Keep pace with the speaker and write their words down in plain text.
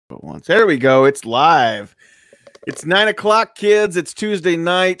But once there we go, it's live. It's 9 o'clock, kids. It's Tuesday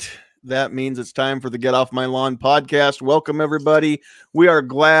night. That means it's time for the Get Off My Lawn podcast. Welcome, everybody. We are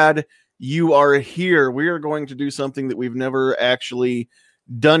glad you are here. We are going to do something that we've never actually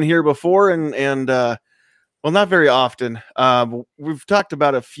done here before, and well, not very often. We've talked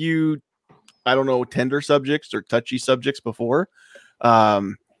about a few, I don't know, tender subjects or touchy subjects before.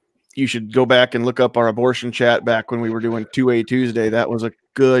 You should go back and look up our abortion chat back when we were doing 2A Tuesday. That was a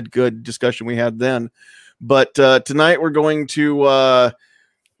good discussion we had then. But tonight we're going to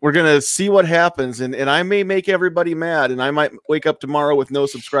see what happens, and I may make everybody mad, and I might wake up tomorrow with no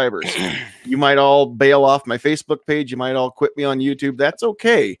subscribers. You might all bail off my Facebook page. You might all quit me on YouTube. That's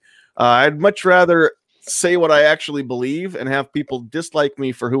okay. I'd much rather say what I actually believe and have people dislike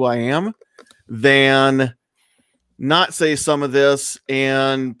me for who I am than not say some of this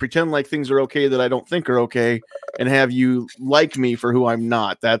and pretend like things are okay that I don't think are okay and have you like me for who I'm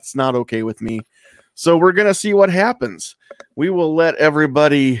not. That's not okay with me. So we're going to see what happens. We will let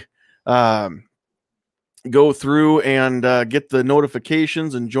everybody go through and get the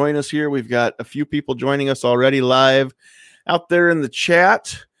notifications and join us here. We've got a few people joining us already live out there in the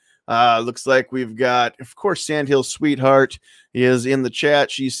chat. Looks like we've got, of course, Sandhill Sweetheart is in the chat.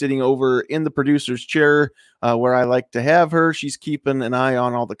 She's sitting over in the producer's chair where I like to have her. She's keeping an eye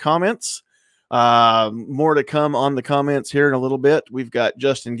on all the comments. More to come on the comments here in a little bit. We've got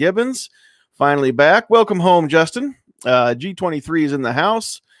Justin Gibbons finally back. Welcome home, Justin. G23 is in the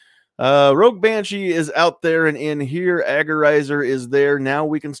house. Rogue Banshee is out there and in here. Agorizer is there. Now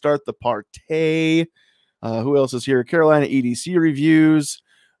we can start the partay. Who else is here? Carolina EDC Reviews.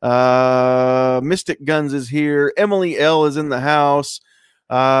 Mystic Guns is here. Emily L is in the house.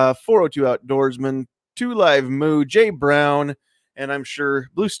 402 Outdoorsman, 2 Live Moo, Jay Brown, and I'm sure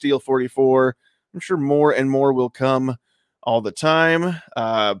Blue Steel 44. I'm sure more and more will come all the time.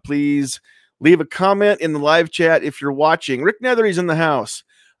 Please leave a comment in the live chat if you're watching. Rick Nethery's in the house.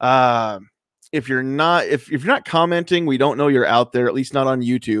 If you're not commenting, we don't know you're out there, at least not on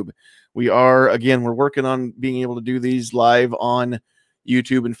YouTube. We're working on being able to do these live on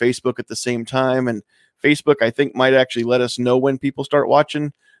YouTube and Facebook at the same time, and Facebook I think might actually let us know when people start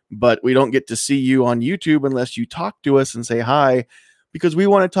watching, but we don't get to see you on YouTube unless you talk to us and say hi, because we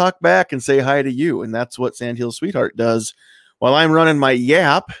want to talk back and say hi to you. And that's what Sandhill Sweetheart does while I'm running my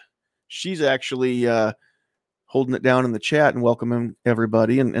yap. She's actually holding it down in the chat and welcoming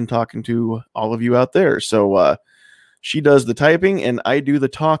everybody and talking to all of you out there. So she does the typing and I do the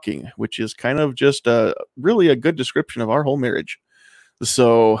talking, which is kind of just really a good description of our whole marriage.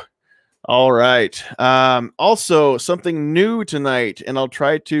 So, all right. Also, something new tonight, and I'll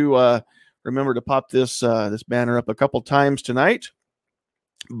try to remember to pop this banner up a couple times tonight.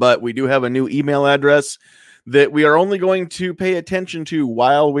 But we do have a new email address that we are only going to pay attention to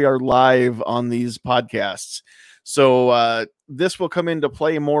while we are live on these podcasts. So this will come into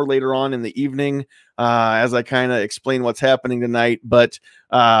play more later on in the evening as I kind of explain what's happening tonight. But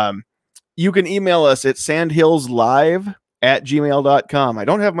you can email us at sandhillslive@gmail.com. I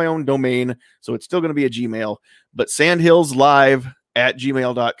don't have my own domain, so it's still going to be a Gmail, but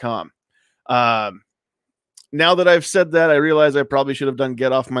sandhillslive@gmail.com. Now that I've said that, I realize I probably should have done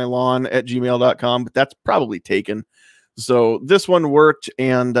getoffmylawn@gmail.com, but that's probably taken. So this one worked,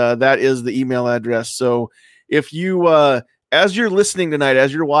 and that is the email address. So if you, as you're listening tonight,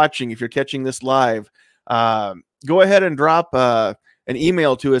 as you're watching, if you're catching this live, go ahead and drop an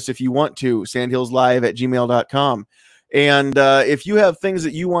email to us if you want to, sandhillslive@gmail.com. And if you have things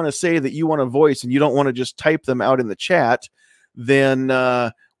that you want to say, that you want to voice, and you don't want to just type them out in the chat, then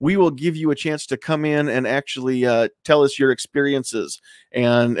we will give you a chance to come in and actually tell us your experiences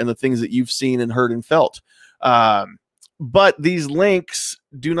and the things that you've seen and heard and felt. But these links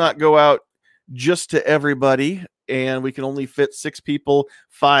do not go out just to everybody, and we can only fit 6 people,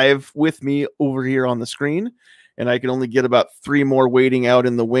 5 with me over here on the screen. And I can only get about 3 more waiting out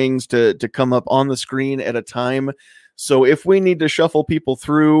in the wings to come up on the screen at a time. So if we need to shuffle people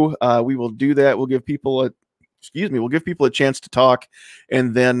through, we will do that. We'll give people a chance to talk,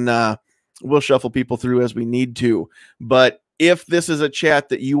 and then we'll shuffle people through as we need to. But if this is a chat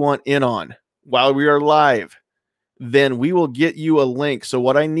that you want in on while we are live, then we will get you a link. So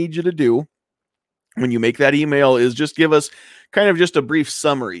what I need you to do when you make that email is just give us kind of just a brief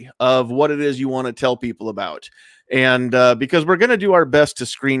summary of what it is you want to tell people about. And because we're going to do our best to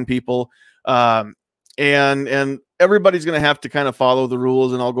screen people, and everybody's going to have to kind of follow the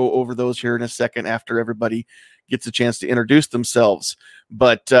rules, and I'll go over those here in a second after everybody gets a chance to introduce themselves.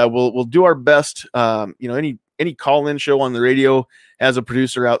 But we'll do our best. Any call-in show on the radio has a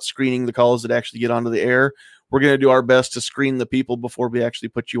producer out screening the calls that actually get onto the air. we're going to do our best to screen the people before we actually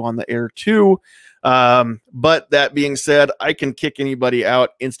put you on the air too. But that being said, I can kick anybody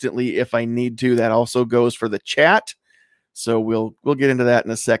out instantly if I need to. That also goes for the chat. So we'll get into that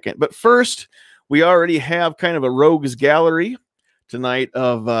in a second. But first, we already have kind of a rogues gallery tonight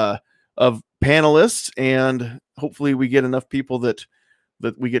of panelists, and hopefully we get enough people that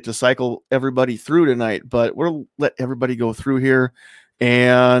we get to cycle everybody through tonight. But we'll let everybody go through here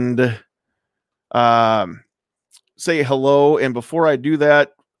and say hello. And before I do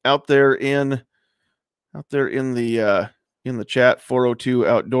that, out there in the chat, 402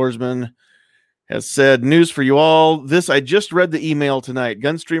 Outdoorsman has said, news for you all. I just read the email tonight.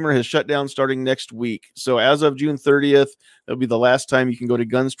 Gunstreamer has shut down starting next week. So as of June 30th, that'll be the last time you can go to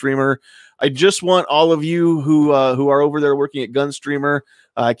Gunstreamer. I just want all of you who are over there working at Gunstreamer.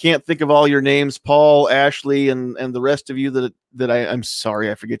 I can't think of all your names, Paul, Ashley, and the rest of you I'm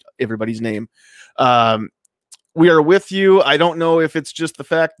sorry, I forget everybody's name. We are with you. I don't know if it's just the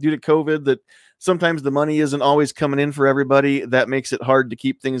fact due to COVID that sometimes the money isn't always coming in for everybody. That makes it hard to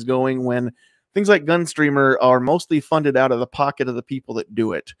keep things going when things like Gunstreamer are mostly funded out of the pocket of the people that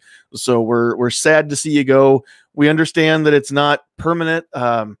do it. So we're sad to see you go. We understand that it's not permanent.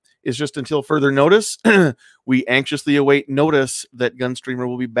 It's just until further notice. We anxiously await notice that Gunstreamer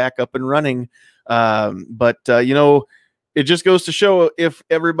will be back up and running. But it just goes to show if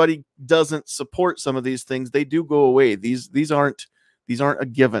everybody doesn't support some of these things, they do go away. These aren't a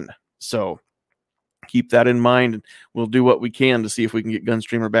given. So keep that in mind. We'll do what we can to see if we can get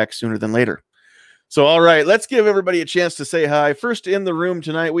Gunstreamer back sooner than later. So, all right, let's give everybody a chance to say hi. First in the room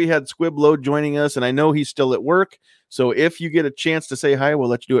tonight, we had Squiblo joining us, and I know he's still at work. So if you get a chance to say hi, we'll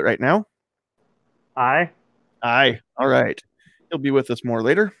let you do it right now. Hi. Hi. All right. He'll be with us more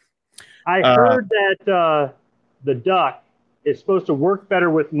later. I heard that the Duck is supposed to work better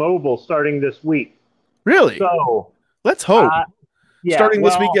with mobile starting this week. Really? So let's hope. Yeah, starting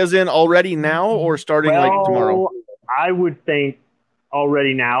this week as in already now or starting like tomorrow? I would think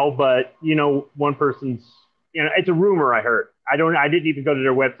already now, but one person's, it's a rumor I heard. I didn't even go to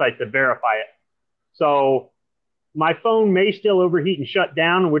their website to verify it. So my phone may still overheat and shut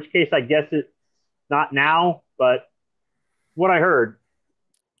down, in which case I guess it's not now, but what I heard.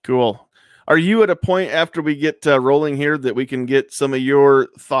 Cool. Are you at a point after we get rolling here that we can get some of your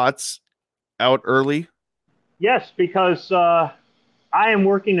thoughts out early? Yes, because I am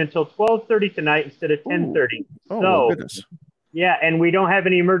working until 12:30 tonight instead of 10:30. Oh, so, goodness. Yeah, and we don't have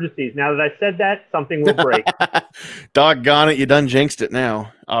any emergencies. Now that I said that, something will break. Doggone it, you done jinxed it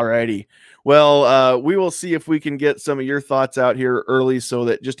now. All righty. Well, we will see if we can get some of your thoughts out here early so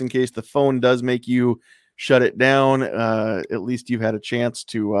that just in case the phone does make you shut it down, at least you've had a chance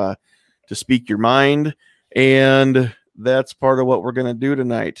to speak your mind. And that's part of what we're going to do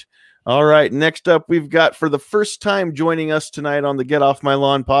tonight. All right, next up, we've got, for the first time joining us tonight on the Get Off My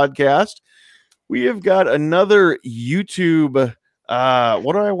Lawn podcast, we have got another YouTube,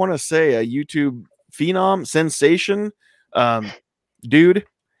 what do I want to say, a YouTube phenom, sensation, dude,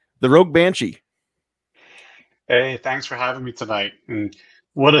 the Rogue Banshee. Hey, thanks for having me tonight. And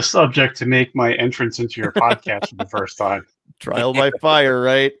what a subject to make my entrance into your podcast for the first time. Trial by fire,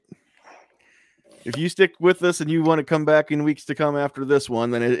 right? If you stick with us and you want to come back in weeks to come after this one,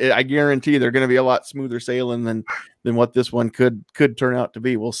 then I guarantee they're going to be a lot smoother sailing than what this one could turn out to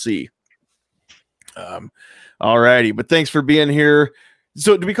be. We'll see. All righty, but thanks for being here.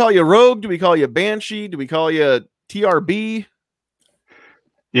 So, do we call you Rogue? Do we call you Banshee? Do we call you TRB?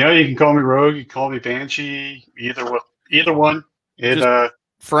 Yeah, you can call me Rogue. You can call me Banshee. Either one.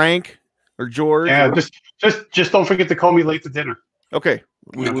 Frank or George. Yeah, just don't forget to call me late to dinner. Okay.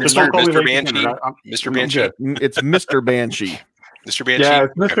 Mr. Banshee. Mr. Banshee. It's Mr. Banshee. Mr. Banshee. Yeah,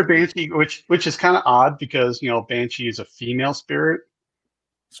 it's Mr. Banshee, which is kind of odd because Banshee is a female spirit.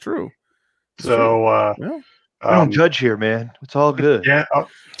 It's true. So I don't judge here, man. It's all good. Yeah.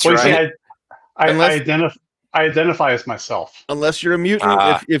 I identify as myself. Unless you're a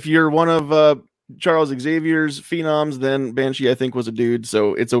mutant. If you're one of Charles Xavier's phenoms, then Banshee, I think, was a dude.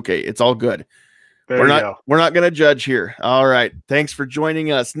 So it's okay. It's all good. We're not going to judge here. All right. Thanks for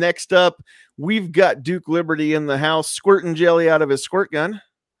joining us. Next up, we've got Duke Liberty in the house, squirting jelly out of his squirt gun,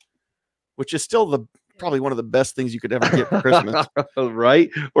 which is still probably one of the best things you could ever get for Christmas. Right?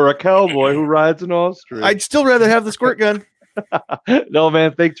 Or a cowboy who rides an ostrich. I'd still rather have the squirt gun. No,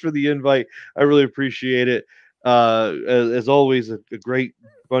 man. Thanks for the invite. I really appreciate it. As always, a great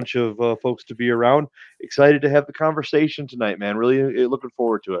bunch of folks to be around. Excited to have the conversation tonight, man. Really looking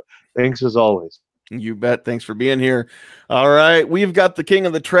forward to it. Thanks as always. You bet. Thanks for being here. All right. We've got the king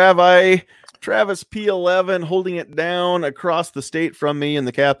of the Travi, Travis P11, holding it down across the state from me in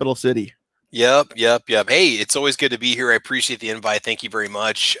the capital city. Yep. Hey, it's always good to be here. I appreciate the invite. Thank you very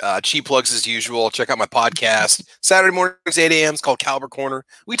much. Cheap plugs as usual. Check out my podcast Saturday mornings, 8 a.m. It's called Caliber Corner.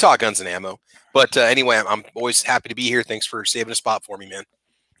 We talk guns and ammo. But anyway, I'm always happy to be here. Thanks for saving a spot for me, man.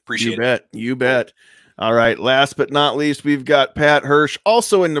 Appreciate it. You bet. All right. Last but not least, we've got Pat Hirsch,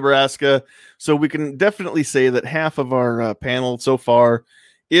 also in Nebraska. So we can definitely say that half of our panel so far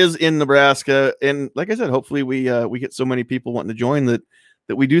is in Nebraska. And like I said, hopefully we get so many people wanting to join that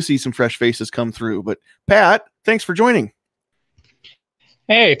we do see some fresh faces come through. But Pat, thanks for joining.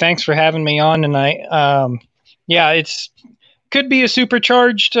 Hey, thanks for having me on tonight. It's could be a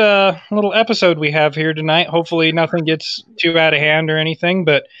supercharged little episode we have here tonight. Hopefully nothing gets too out of hand or anything,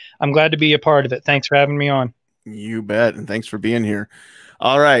 but I'm glad to be a part of it. Thanks for having me on. You bet. And thanks for being here.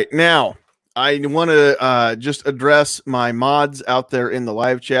 All right. Now, I want to just address my mods out there in the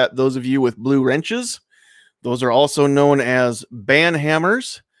live chat. Those of you with blue wrenches, those are also known as ban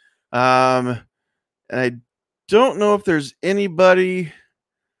hammers. And I don't know if there's anybody.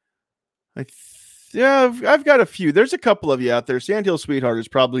 I've got a few. There's a couple of you out there. Sandhill Sweetheart is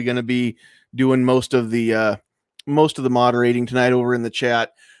probably going to be doing most of the moderating tonight over in the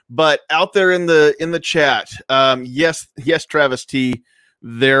chat. But out there in the chat, yes, Travis T,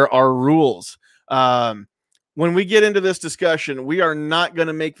 there are rules. When we get into this discussion, we are not going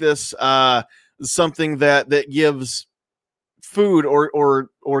to make this something that gives food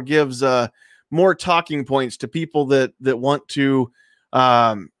or gives more talking points to people that want to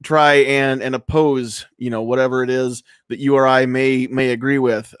try and oppose, whatever it is that you or I may agree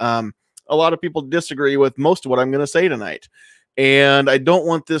with. A lot of people disagree with most of what I'm going to say tonight. And I don't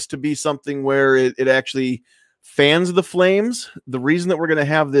want this to be something where it actually fans the flames. The reason that we're going to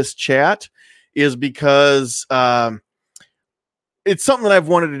have this chat is because it's something that I've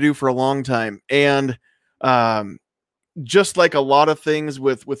wanted to do for a long time. And just like a lot of things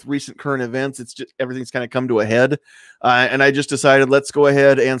with recent current events, it's just everything's kind of come to a head. And I just decided, let's go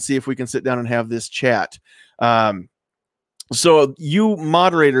ahead and see if we can sit down and have this chat. So you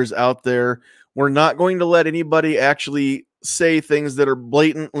moderators out there, we're not going to let anybody actually say things that are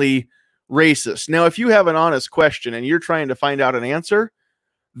blatantly racist. Now, if you have an honest question and you're trying to find out an answer,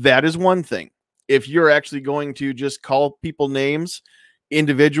 that is one thing. If you're actually going to just call people names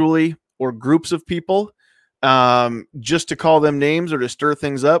individually or groups of people, just to call them names or to stir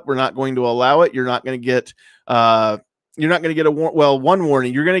things up, we're not going to allow it. You're not going to get one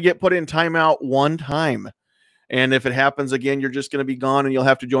warning. You're going to get put in timeout one time. And if it happens again, you're just going to be gone and you'll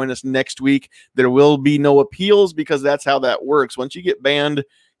have to join us next week. There will be no appeals because that's how that works. Once you get banned,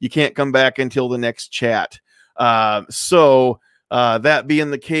 you can't come back until the next chat. So that being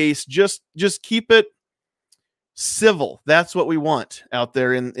the case, just keep it civil. That's what we want out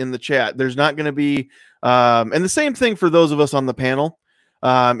there in the chat. There's not going to be, and the same thing for those of us on the panel.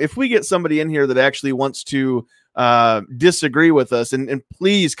 If we get somebody in here that actually wants to disagree with us, and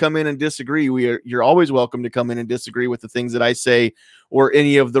please come in and disagree. You're always welcome to come in and disagree with the things that I say or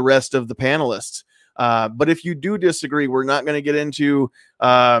any of the rest of the panelists. But if you do disagree, we're not going to get into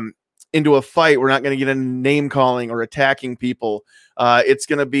a fight. We're not going to get into name calling or attacking people.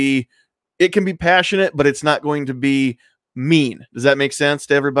 It can be passionate, but it's not going to be mean. Does that make sense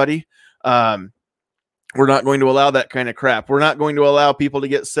to everybody? We're not going to allow that kind of crap. We're not going to allow people to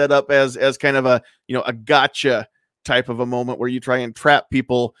get set up as kind of a gotcha type of a moment where you try and trap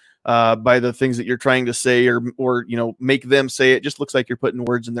people by the things that you're trying to say or make them say it. Just looks like you're putting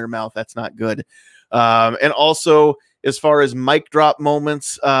words in their mouth. That's not good. And also, as far as mic drop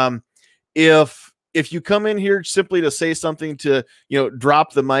moments, if you come in here simply to say something to,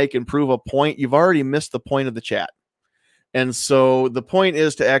 drop the mic and prove a point, you've already missed the point of the chat. And so the point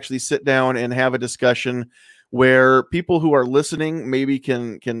is to actually sit down and have a discussion where people who are listening maybe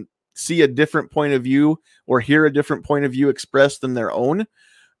can see a different point of view or hear a different point of view expressed than their own.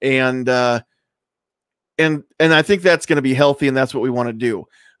 And I think that's going to be healthy, and that's what we want to do.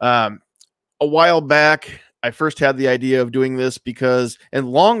 A while back, I first had the idea of doing this and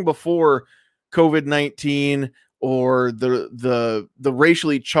long before COVID-19 or the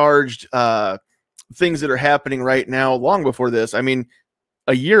racially charged things that are happening right now, long before this, I mean,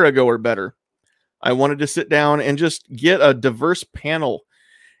 a year ago or better, I wanted to sit down and just get a diverse panel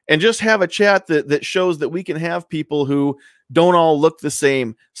and just have a chat that shows that we can have people who don't all look the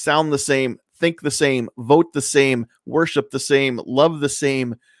same, sound the same, think the same, vote the same, worship the same, love the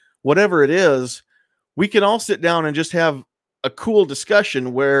same, whatever it is. We can all sit down and just have a cool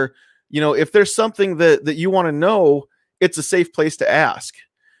discussion where, if there's something that you want to know, it's a safe place to ask.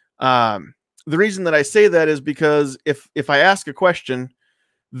 The reason that I say that is because if I ask a question,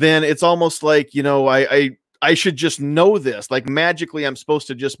 then it's almost like, I should just know this. Like magically, I'm supposed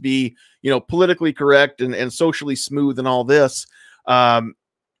to just be, politically correct and socially smooth and all this. And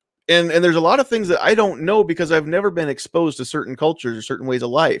there's a lot of things that I don't know because I've never been exposed to certain cultures or certain ways of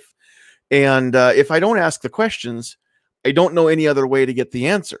life. And if I don't ask the questions, I don't know any other way to get the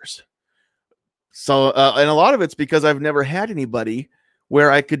answers. So, and a lot of it's because I've never had anybody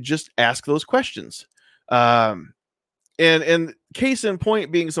where I could just ask those questions. And case in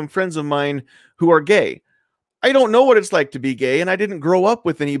point being some friends of mine who are gay. I don't know what it's like to be gay, and I didn't grow up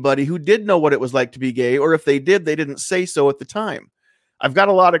with anybody who did know what it was like to be gay, or if they did, they didn't say so at the time. I've got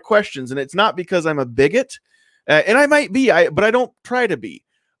a lot of questions, and it's not because I'm a bigot, and I might be, but I don't try to be.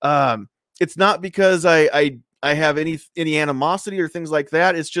 It's not because I have any animosity or things like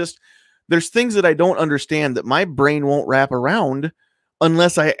that. It's just there's things that I don't understand that my brain won't wrap around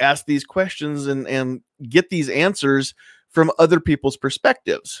unless I ask these questions and get these answers from other people's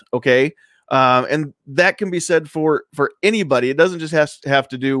perspectives. Okay. And that can be said for anybody. It doesn't just have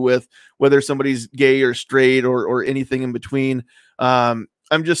to do with whether somebody's gay or straight or anything in between. I'm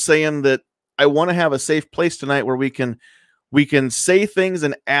just saying that I want to have a safe place tonight where we can say things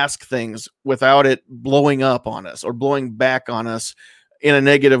and ask things without it blowing up on us or blowing back on us in a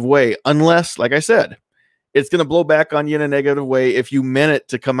negative way. Unless, like I said, it's going to blow back on you in a negative way if you meant it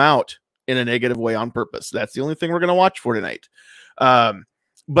to come out in a negative way on purpose. That's the only thing we're going to watch for tonight.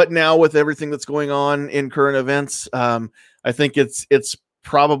 But now with everything that's going on in current events, I think it's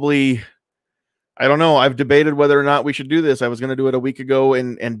probably, I don't know. I've debated whether or not we should do this. I was going to do it a week ago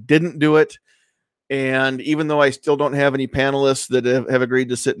and didn't do it. And even though I still don't have any panelists that have agreed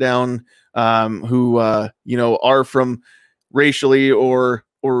to sit down, who, are from racially or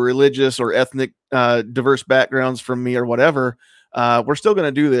religious or ethnic, diverse backgrounds from me or whatever, we're still going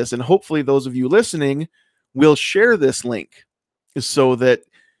to do this. And hopefully those of you listening will share this link so that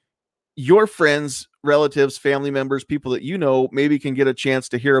your friends, relatives, family members, people that maybe can get a chance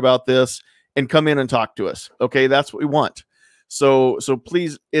to hear about this and come in and talk to us. Okay, that's what we want. So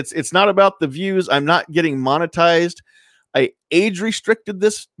please, it's not about the views. I'm not getting monetized. I age restricted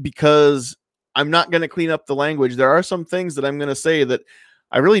this because I'm not going to clean up the language. There are some things that I'm going to say that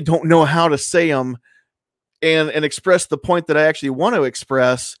I really don't know how to say them and express the point that I actually want to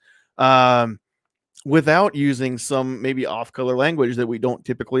express, without using some maybe off-color language that we don't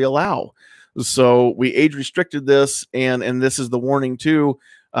typically allow. So we age restricted this, and this is the warning too.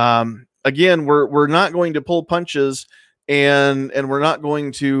 Again, we're not going to pull punches, and we're not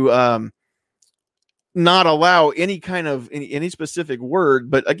going to not allow any kind of any specific word.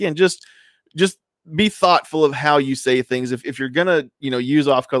 But again, just be thoughtful of how you say things. If you're gonna use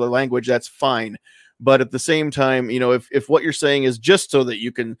off-color language, that's fine. But at the same time, if what you're saying is just so that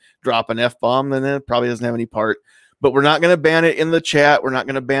you can drop an F-bomb, then it probably doesn't have any part. But we're not going to ban it in the chat. We're not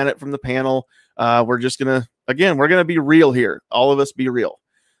going to ban it from the panel. We're just going to, again, we're going to be real here. All of us be real.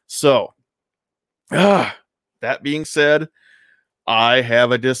 So, that being said, I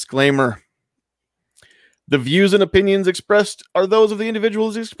have a disclaimer. The views and opinions expressed are those of the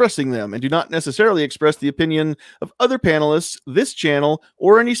individuals expressing them and do not necessarily express the opinion of other panelists, this channel,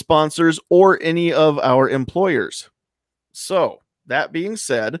 or any sponsors or any of our employers. So, that being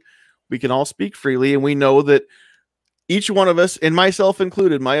said, we can all speak freely, and we know that each one of us, and myself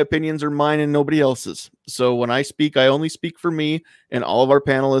included, my opinions are mine and nobody else's. So when I speak, I only speak for me, and all of our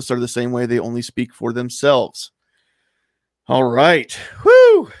panelists are the same way. They only speak for themselves. All right.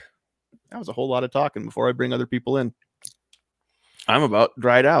 Whoo! That was a whole lot of talking before I bring other people in. I'm about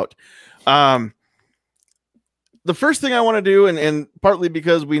dried out. The first thing I want to do, and partly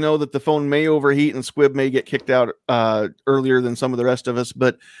because we know that the phone may overheat and Squib may get kicked out earlier than some of the rest of us,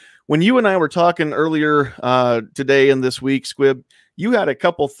 but when you and I were talking earlier today and this week, Squib, you had a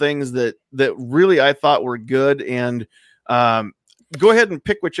couple things that really I thought were good, and go ahead and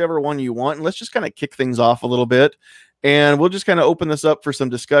pick whichever one you want, and let's just kind of kick things off a little bit. And we'll just kind of open this up for some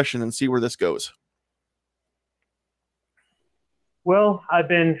discussion and see where this goes. Well, I've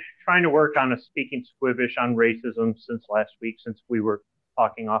been trying to work on a speaking squibbish on racism since last week, since we were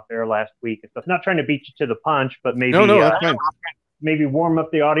talking off air last week. So I'm not trying to beat you to the punch, but maybe that's fine. Maybe warm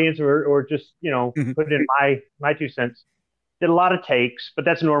up the audience or just, put in my 2 cents. Did a lot of takes, but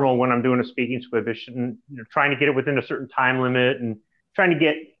that's normal when I'm doing a speaking squibbish and trying to get it within a certain time limit and trying to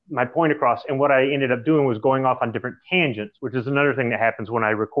get my point across. And what I ended up doing was going off on different tangents, which is another thing that happens when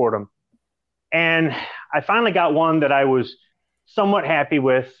I record them. And I finally got one that I was somewhat happy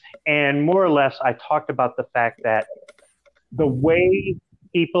with. And more or less, I talked about the fact that the way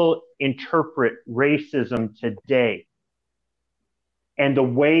people interpret racism today and the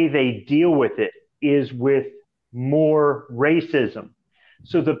way they deal with it is with more racism.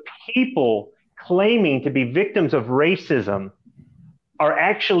 So the people claiming to be victims of racism are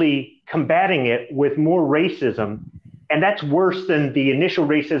actually combating it with more racism. And that's worse than the initial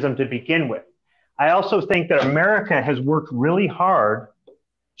racism to begin with. I also think that America has worked really hard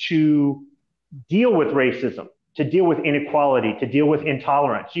to deal with racism, to deal with inequality, to deal with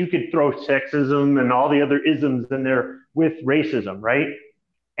intolerance. You could throw sexism and all the other isms in there with racism, right?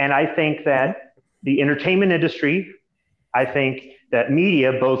 And I think that the entertainment industry, I think that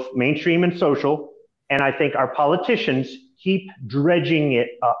media, both mainstream and social, and I think our politicians keep dredging it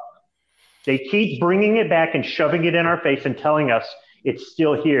up. They keep bringing it back and shoving it in our face and telling us it's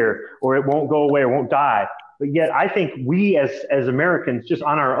still here or it won't go away or won't die. But yet I think we as Americans just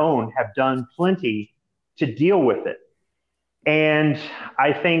on our own have done plenty to deal with it. And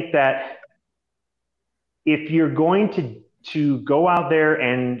I think that if you're going to go out there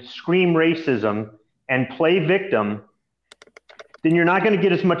and scream racism and play victim, then you're not going to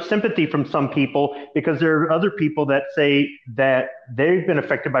get as much sympathy from some people, because there are other people that say that they've been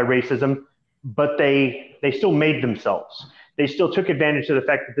affected by racism, but they still made themselves. They still took advantage of the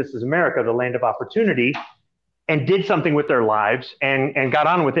fact that this is America, the land of opportunity, and did something with their lives and got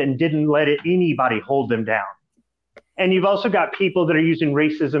on with it and didn't let anybody hold them down. And you've also got people that are using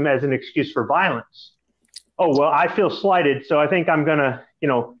racism as an excuse for violence. Oh, well, I feel slighted, so I think I'm going to,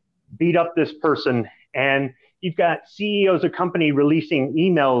 beat up this person. And you've got CEOs of company releasing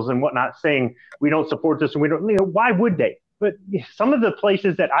emails and whatnot saying, we don't support this and we don't, why would they? But some of the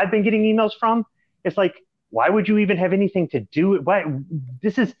places that I've been getting emails from, it's like, why would you even have anything to do with, why,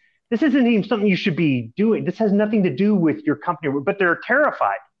 this isn't even something you should be doing. This has nothing to do with your company, but they're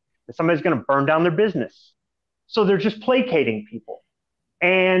terrified that somebody's going to burn down their business. So they're just placating people.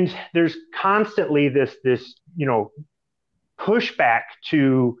 And there's constantly this pushback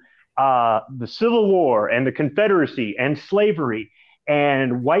to the Civil War and the Confederacy and slavery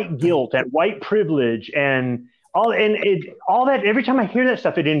and white guilt and white privilege and all that. Every time I hear that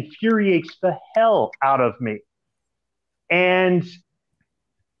stuff, it infuriates the hell out of me. And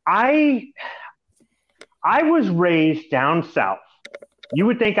I was raised down south. You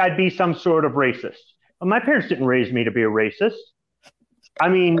would think I'd be some sort of racist. But my parents didn't raise me to be a racist. I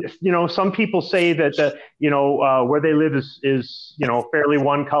mean, some people say that where they live is fairly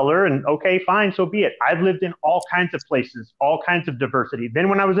one color, and okay, fine, so be it. I've lived in all kinds of places, all kinds of diversity. Then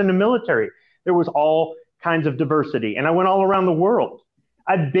when I was in the military, there was all kinds of diversity, and I went all around the world.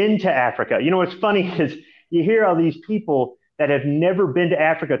 I've been to Africa. What's funny is you hear all these people that have never been to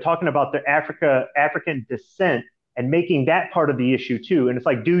Africa talking about their African descent and making that part of the issue too. And it's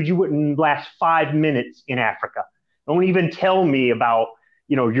like, dude, you wouldn't last 5 minutes in Africa. Don't even tell me about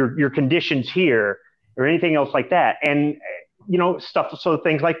your conditions here or anything else like that. And, stuff. So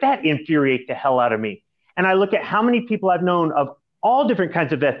things like that infuriate the hell out of me. And I look at how many people I've known of all different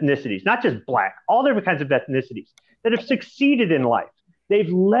kinds of ethnicities, not just black, all different kinds of ethnicities that have succeeded in life. They've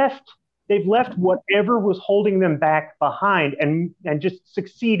left whatever was holding them back behind and just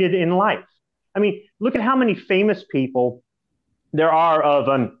succeeded in life. I mean, look at how many famous people there are of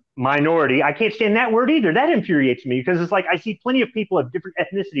an minority. I can't stand that word either. That infuriates me because it's like I see plenty of people of different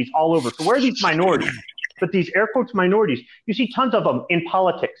ethnicities all over. So where are these minorities? But these air quotes minorities, you see tons of them in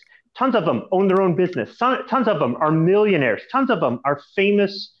politics. Tons of them own their own business. Tons of them are millionaires. Tons of them are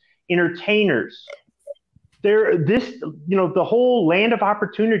famous entertainers. The whole land of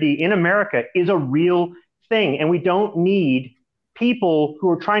opportunity in America is a real thing. And we don't need people who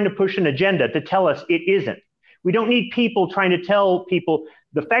are trying to push an agenda to tell us it isn't. We don't need people trying to tell people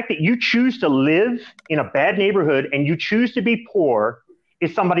the fact that you choose to live in a bad neighborhood and you choose to be poor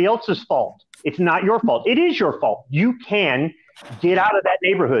is somebody else's fault. It's not your fault. It is your fault. You can get out of that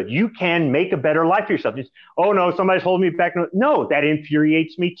neighborhood. You can make a better life for yourself. Oh no, somebody's holding me back. No, that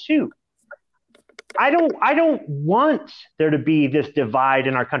infuriates me too. I don't want there to be this divide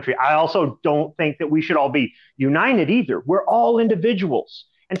in our country. I also don't think that we should all be united either. We're all individuals.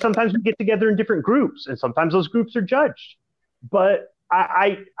 And sometimes we get together in different groups, and sometimes those groups are judged. But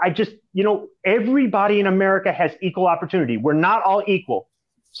I just, everybody in America has equal opportunity. We're not all equal.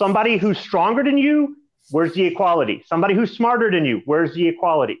 Somebody who's stronger than you, where's the equality? Somebody who's smarter than you, where's the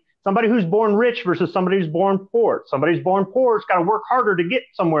equality? Somebody who's born rich versus somebody who's born poor. Somebody who's born poor has got to work harder to get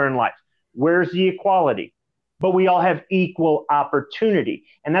somewhere in life. Where's the equality? But we all have equal opportunity.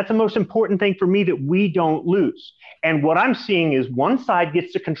 And that's the most important thing for me that we don't lose. And what I'm seeing is one side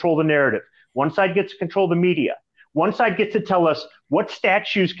gets to control the narrative. One side gets to control the media. One side gets to tell us what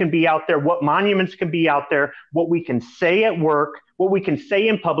statues can be out there, what monuments can be out there, what we can say at work, what we can say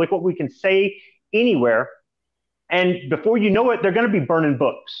in public, what we can say anywhere. And before you know it, they're going to be burning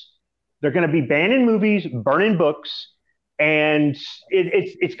books. They're going to be banning movies, burning books, and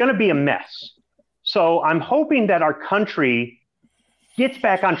it's going to be a mess. So I'm hoping that our country gets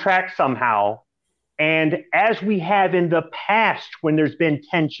back on track somehow. And as we have in the past, when there's been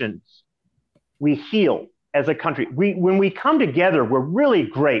tensions, we heal as a country. When we come together, we're really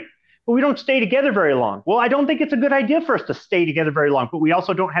great, but we don't stay together very long. Well, I don't think it's a good idea for us to stay together very long, but we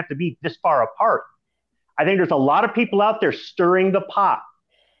also don't have to be this far apart. I think there's a lot of people out there stirring the pot,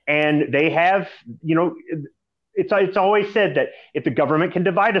 and they have, it's always said that if the government can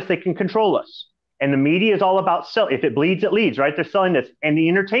divide us, they can control us. And the media is all about if it bleeds, it leads, right? They're selling this. And the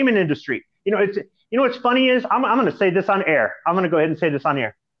entertainment industry, what's funny is, I'm going to say this on air. I'm going to go ahead and say this on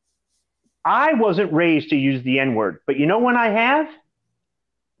air. I wasn't raised to use the N-word, but you know when I have?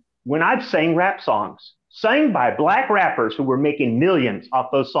 When I've sang rap songs, sung by black rappers who were making millions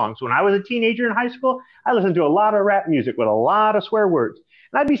off those songs. When I was a teenager in high school, I listened to a lot of rap music with a lot of swear words.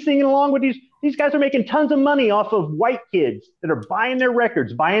 And I'd be singing along with these guys are making tons of money off of white kids that are buying their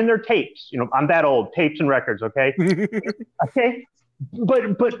records, buying their tapes. I'm that old, tapes and records, okay? Okay.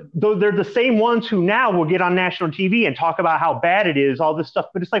 But though they're the same ones who now will get on national TV and talk about how bad it is, all this stuff.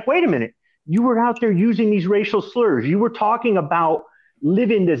 But it's like, wait a minute. You were out there using these racial slurs. You were talking about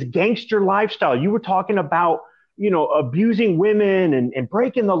living this gangster lifestyle. You were talking about, abusing women and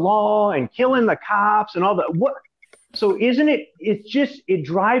breaking the law and killing the cops and all that. What? So it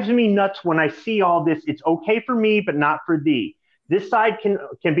drives me nuts when I see all this. It's okay for me, but not for thee. This side can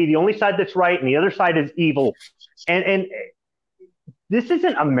be the only side that's right, and the other side is evil. And this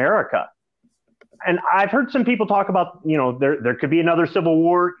isn't America. And I've heard some people talk about, there could be another civil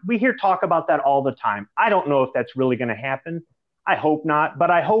war. We hear talk about that all the time. I don't know if that's really going to happen. I hope not. But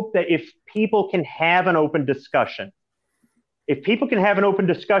I hope that if people can have an open discussion,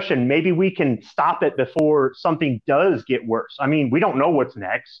 maybe we can stop it before something does get worse. I mean, we don't know what's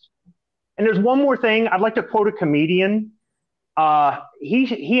next. And there's one more thing. I'd like to quote a comedian.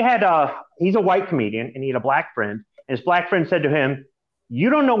 He's a white comedian, and he had a black friend. And his black friend said to him, "You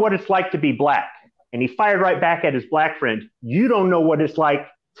don't know what it's like to be black." And he fired right back at his black friend. "You don't know what it's like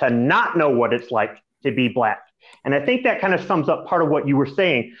to not know what it's like to be black." And I think that kind of sums up part of what you were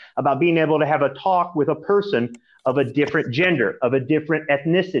saying about being able to have a talk with a person of a different gender, of a different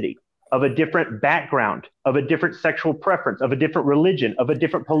ethnicity, of a different background, of a different sexual preference, of a different religion, of a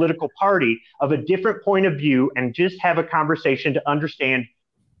different political party, of a different point of view, and just have a conversation to understand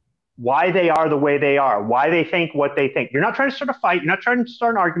why they are the way they are, why they think what they think. You're not trying to start a fight. You're not trying to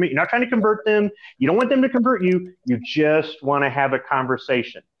start an argument. You're not trying to convert them. You don't want them to convert you. You just want to have a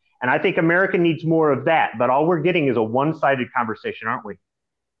conversation. And I think America needs more of that. But all we're getting is a one-sided conversation, aren't we?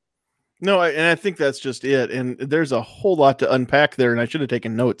 No, and I think that's just it. And there's a whole lot to unpack there, and I should have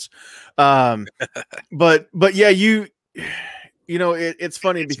taken notes. But yeah, it's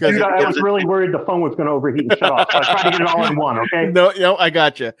funny because Dude, I was really worried the phone was going to overheat and shut off. So I tried to get it all in one. Okay. No, I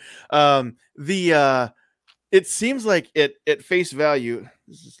got you. It seems like at face value,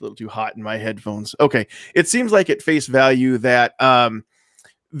 this is a little too hot in my headphones. Okay. It seems like at face value that,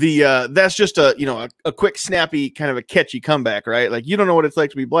 that's just a quick, snappy, kind of a catchy comeback, right? Like, you don't know what it's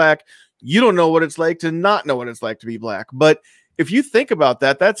like to be black. You don't know what it's like to not know what it's like to be black. But if you think about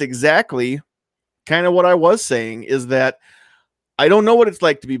that, that's exactly kind of what I was saying, is that I don't know what it's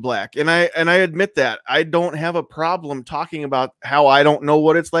like to be black. And I admit that. I don't have a problem talking about how I don't know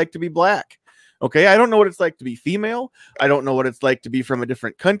what it's like to be black. Okay, I don't know what it's like to be female. I don't know what it's like to be from a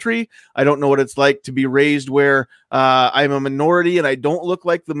different country. I don't know what it's like to be raised where I'm a minority and I don't look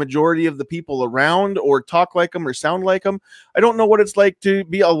like the majority of the people around or talk like them or sound like them. I don't know what it's like to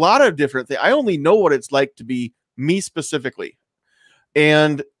be a lot of different things. I only know what it's like to be me specifically.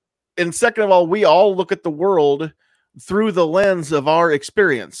 And second of all, we all look at the world through the lens of our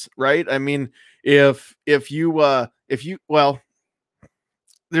experience, right? I mean, if you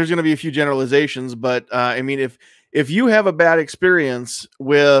there's going to be a few generalizations, but I mean, if you have a bad experience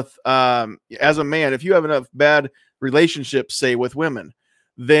with, as a man, if you have enough bad relationships, say with women,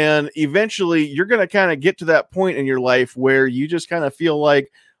 then eventually you're going to kind of get to that point in your life where you just kind of feel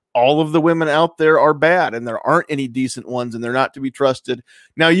like all of the women out there are bad and there aren't any decent ones and they're not to be trusted.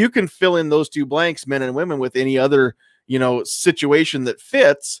 Now you can fill in those two blanks, men and women, with any other, situation that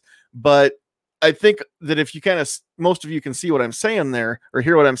fits. But I think that if you most of you can see what I'm saying there, or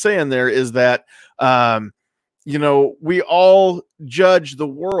hear what I'm saying there, is that, we all judge the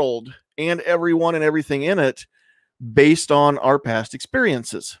world and everyone and everything in it based on our past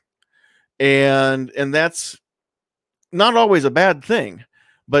experiences. And that's not always a bad thing,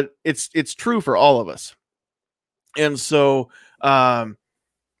 but it's true for all of us. And so,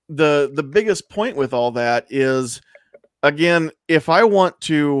 the biggest point with all that is, again, if I want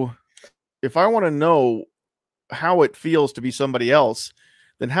to know how it feels to be somebody else,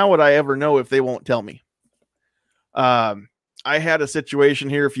 then how would I ever know if they won't tell me? I had a situation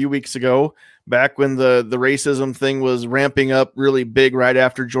here a few weeks ago, back when the racism thing was ramping up really big right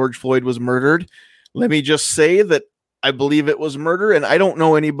after George Floyd was murdered. Let me just say that I believe it was murder, and I don't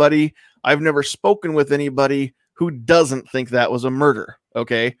know anybody. I've never spoken with anybody who doesn't think that was a murder.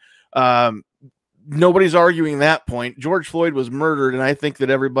 Okay. Nobody's arguing that point. George Floyd was murdered, and I think that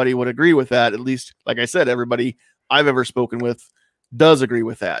everybody would agree with that. At least, like I said, everybody I've ever spoken with does agree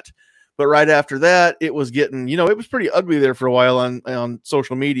with that. But right after that, it was getting, it was pretty ugly there for a while on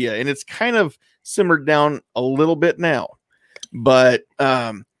social media, and it's kind of simmered down a little bit now. But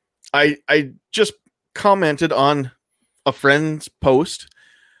I just commented on a friend's post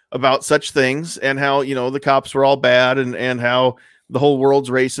about such things and how, the cops were all bad and how the whole world's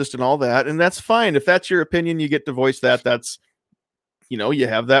racist and all that. And that's fine. If that's your opinion, you get to voice that. That's, you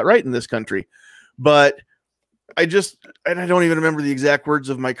have that right in this country. But I don't even remember the exact words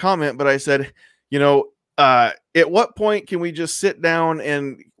of my comment, but I said, at what point can we just sit down,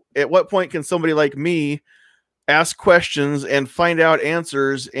 and at what point can somebody like me ask questions and find out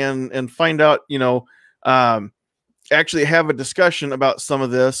answers and find out, actually have a discussion about some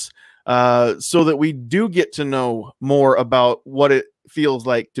of this, so that we do get to know more about what it feels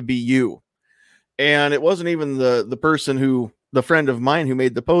like to be you. And it wasn't even the friend of mine who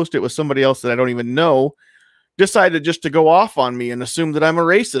made the post. It was somebody else that I don't even know, decided just to go off on me and assume that I'm a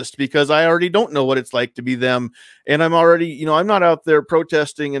racist because I already don't know what it's like to be them. And I'm already, I'm not out there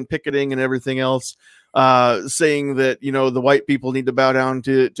protesting and picketing and everything else, saying that, the white people need to bow down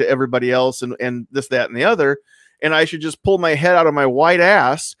to everybody else and this, that, and the other. And I should just pull my head out of my white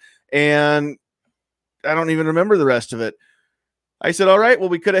ass. And I don't even remember the rest of it. I said, all right, well,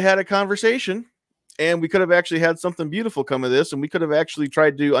 we could have had a conversation, and we could have actually had something beautiful come of this, and we could have actually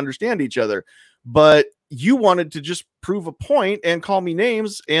tried to understand each other. But you wanted to just prove a point and call me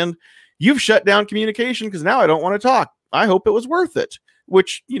names, and you've shut down communication because now I don't want to talk. I hope it was worth it,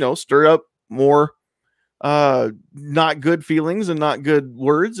 which, stirred up more not good feelings and not good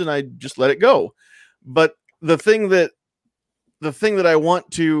words, and I just let it go. But the thing that I want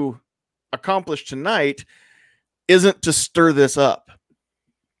to accomplish tonight isn't to stir this up.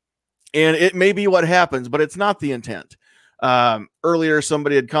 And it may be what happens, but it's not the intent. Earlier,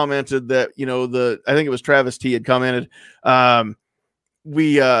 somebody had commented that, I think it was Travis T had commented,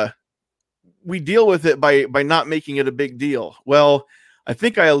 we deal with it by not making it a big deal. Well, I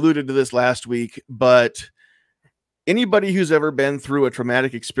think I alluded to this last week, but anybody who's ever been through a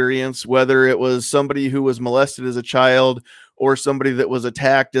traumatic experience, whether it was somebody who was molested as a child or somebody that was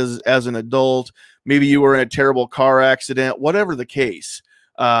attacked as an adult, maybe you were in a terrible car accident, whatever the case,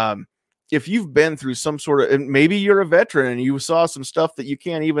 if you've been through some sort of, and maybe you're a veteran and you saw some stuff that you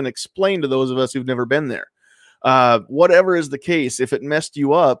can't even explain to those of us who've never been there, whatever is the case, if it messed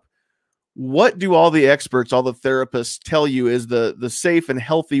you up, what do all the experts, all the therapists tell you is the safe and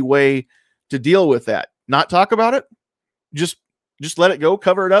healthy way to deal with that? Not talk about it, just let it go,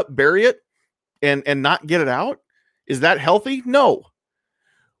 cover it up, bury it, and not get it out. Is that healthy? No.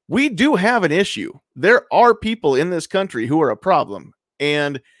 We do have an issue. There are people in this country who are a problem.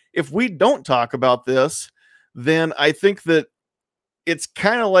 And if we don't talk about this, then I think that it's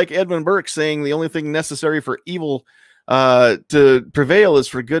kind of like Edmund Burke saying the only thing necessary for evil to prevail is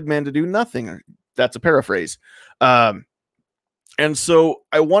for good men to do nothing. That's a paraphrase. And so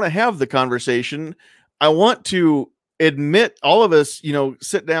I want to have the conversation. I want to admit, all of us,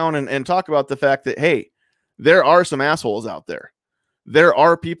 sit down and talk about the fact that, hey, there are some assholes out there. There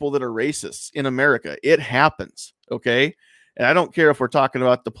are people that are racists in America. It happens. Okay. And I don't care if we're talking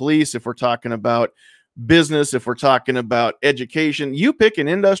about the police, if we're talking about business, if we're talking about education. You pick an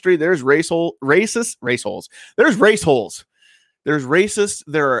industry, there's race holes. There's race holes. There's racists.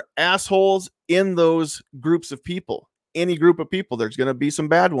 There are assholes in those groups of people. Any group of people, there's going to be some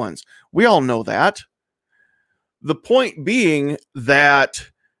bad ones. We all know that. The point being that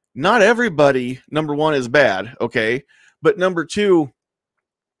not everybody, number one, is bad. Okay. But number two,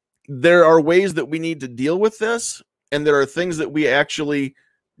 there are ways that we need to deal with this. And there are things that we actually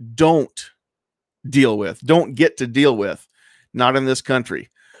don't deal with, don't get to deal with, not in this country.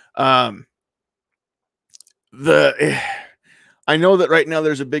 I know that right now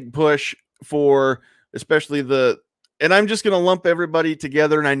there's a big push for, especially and I'm just going to lump everybody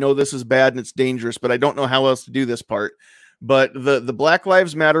together. And I know this is bad and it's dangerous, but I don't know how else to do this part. But the Black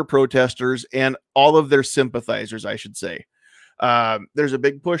Lives Matter protesters and all of their sympathizers, I should say, there's a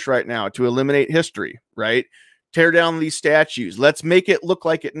big push right now to eliminate history, right? Tear down these statues. Let's make it look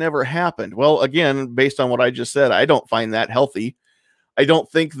like it never happened. Well, again, based on what I just said, I don't find that healthy. I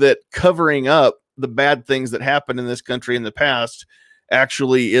don't think that covering up the bad things that happened in this country in the past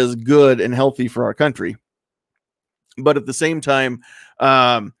actually is good and healthy for our country. But at the same time,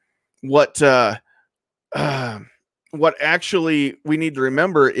 what actually we need to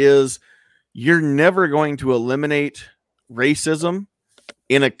remember is you're never going to eliminate racism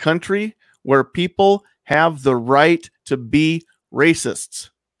in a country where people have the right to be racists.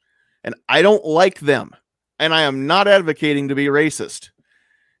 And I don't like them. And I am not advocating to be racist.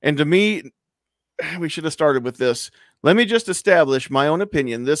 And to me, we should have started with this. Let me just establish my own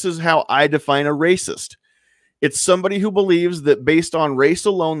opinion. This is how I define a racist. It's somebody who believes that based on race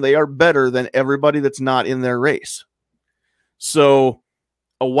alone, they are better than everybody that's not in their race. So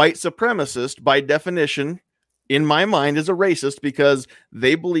a white supremacist, by definition, in my mind, is a racist because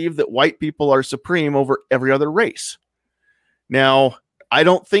they believe that white people are supreme over every other race. Now, I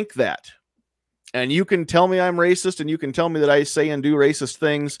don't think that. And you can tell me I'm racist, and you can tell me that I say and do racist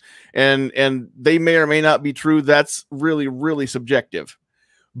things, and they may or may not be true. That's really, really subjective.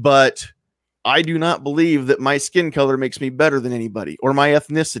 But I do not believe that my skin color makes me better than anybody, or my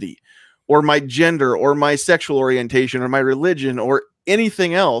ethnicity, or my gender, or my sexual orientation, or my religion, or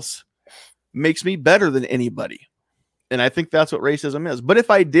anything else makes me better than anybody. And I think that's what racism is. But if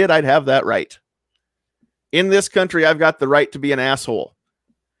I did, I'd have that right. In this country, I've got the right to be an asshole.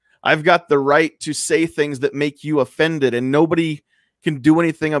 I've got the right to say things that make you offended, and nobody can do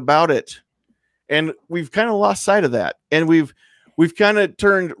anything about it. And we've kind of lost sight of that. And we've kind of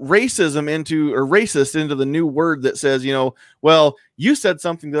turned racism into, or racist into, the new word that says, you know, well, you said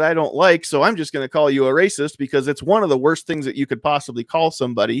something that I don't like, so I'm just going to call you a racist, because it's one of the worst things that you could possibly call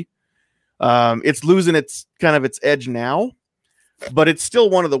somebody. It's losing its kind of its edge now, but it's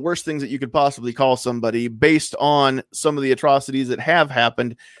still one of the worst things that you could possibly call somebody based on some of the atrocities that have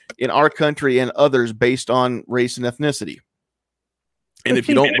happened in our country and others based on race and ethnicity. And if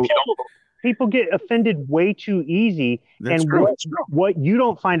you don't, people get offended way too easy. And what you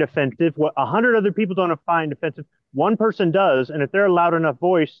don't find offensive, what 100 other people don't find offensive, one person does. And if they're a loud enough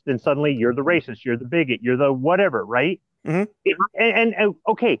voice, then suddenly you're the racist, you're the bigot, you're the whatever, right? Mm-hmm.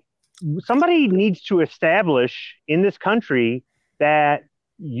 Okay, somebody needs to establish in this country that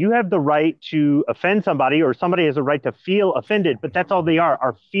you have the right to offend somebody, or somebody has a right to feel offended, but that's all they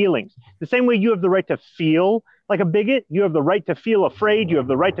are feelings. The same way you have the right to feel like a bigot, you have the right to feel afraid, you have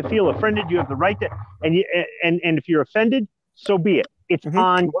the right to feel offended, you have the right to, and if you're offended, so be it. It's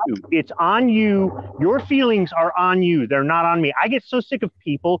on you. It's on you. Your feelings are on you. They're not on me. I get so sick of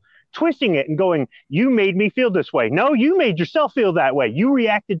people twisting it and going, you made me feel this way. No, you made yourself feel that way. You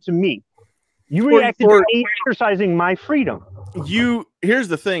reacted to me. You reacted to me exercising my freedom. Here's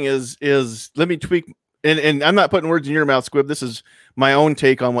the thing is let me tweak, and I'm not putting words in your mouth, Squib. This is my own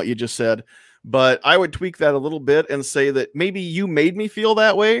take on what you just said, but I would tweak that a little bit and say that maybe you made me feel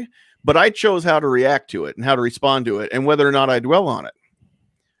that way, but I chose how to react to it and how to respond to it and whether or not I dwell on it.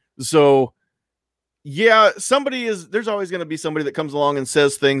 So yeah, there's always going to be somebody that comes along and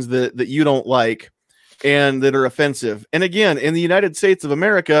says things that you don't like and that are offensive. And again, in the United States of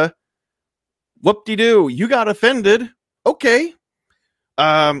America, whoop-de-doo, you got offended. Okay.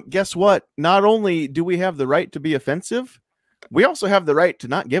 Guess what? Not only do we have the right to be offensive, we also have the right to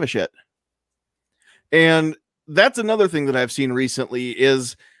not give a shit. And that's another thing that I've seen recently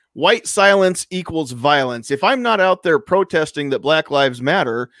is white silence equals violence. If I'm not out there protesting that Black Lives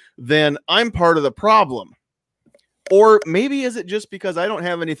Matter, then I'm part of the problem. Or maybe is it just because I don't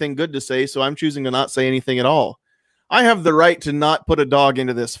have anything good to say, so I'm choosing to not say anything at all? I have the right to not put a dog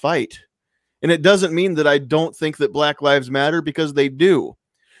into this fight. And it doesn't mean that I don't think that Black Lives Matter, because they do.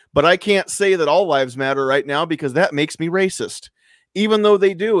 But I can't say that all lives matter right now, because that makes me racist, even though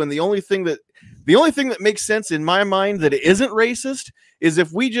they do. And the only thing that makes sense in my mind that it isn't racist is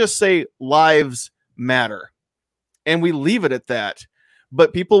if we just say lives matter and we leave it at that.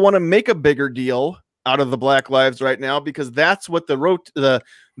 But people want to make a bigger deal out of the Black lives right now, because that's what the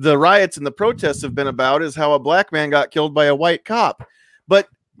riots and the protests have been about, is how a black man got killed by a white cop. But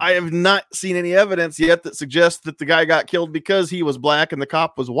I have not seen any evidence yet that suggests that the guy got killed because he was black and the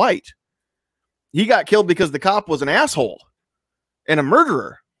cop was white. He got killed because the cop was an asshole and a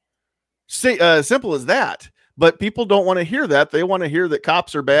murderer. Simple as that. But people don't want to hear that. They want to hear that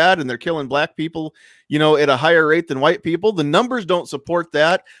cops are bad and they're killing black people, at a higher rate than white people. The numbers don't support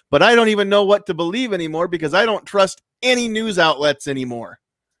that, but I don't even know what to believe anymore, because I don't trust any news outlets anymore.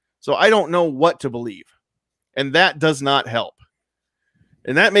 So I don't know what to believe. And that does not help.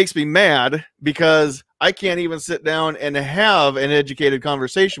 And that makes me mad, because I can't even sit down and have an educated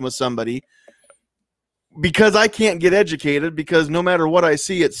conversation with somebody, because I can't get educated, because no matter what I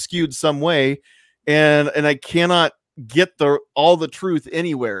see, it's skewed some way, and I cannot get all the truth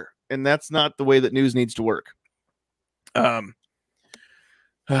anywhere. And that's not the way that news needs to work.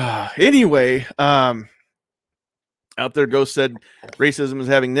 Anyway, out there, Ghost said racism is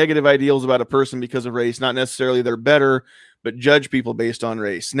having negative ideals about a person because of race, not necessarily they're better, but judge people based on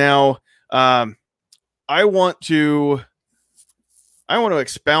race. Now, I want to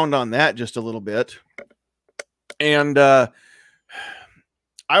expound on that just a little bit. And I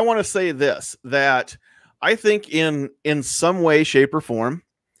want to say this, that I think in some way, shape, or form,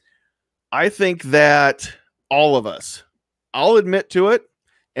 I think that all of us, I'll admit to it,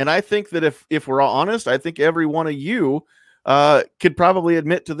 and I think that if we're all honest, I think every one of you could probably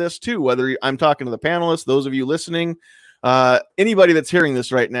admit to this too, whether I'm talking to the panelists, those of you listening, anybody that's hearing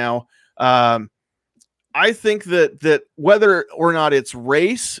this right now. I think that whether or not it's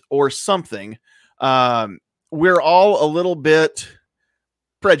race or something, we're all a little bit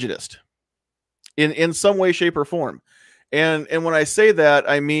prejudiced in some way, shape, or form. And when I say that,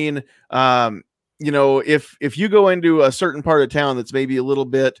 I mean, you know, if you go into a certain part of town that's maybe a little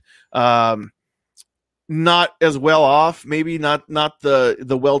bit not as well off, maybe not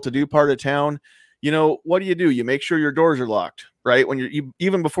the well-to-do part of town, you know, what do? You make sure your doors are locked, right? When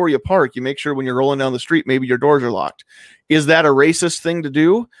even before you park, you make sure when you're rolling down the street, maybe your doors are locked. Is that a racist thing to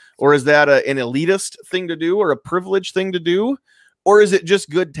do? Or is that an elitist thing to do, or a privileged thing to do? Or is it just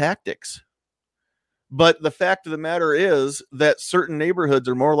good tactics? But the fact of the matter is that certain neighborhoods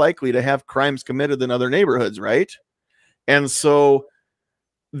are more likely to have crimes committed than other neighborhoods, right? And so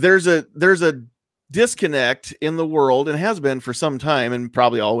there's a disconnect in the world, and has been for some time, and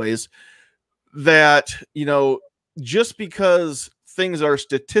probably always, that, you know, just because things are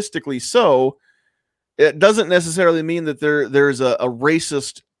statistically so, it doesn't necessarily mean that there's a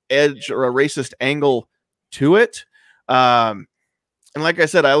racist edge or a racist angle to it. And like I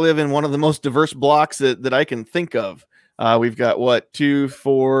said, I live in one of the most diverse blocks that I can think of. We've got 2,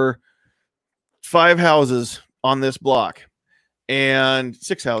 4, 5 houses on this block, and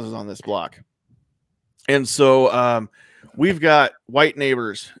 6 houses on this block. And so we've got white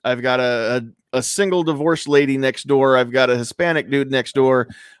neighbors. I've got a single divorced lady next door. I've got a Hispanic dude next door.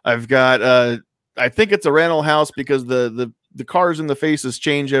 I've got I think it's a rental house because the cars in the faces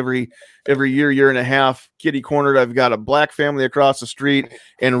change every year and a half. Kitty cornered. I've got a black family across the street,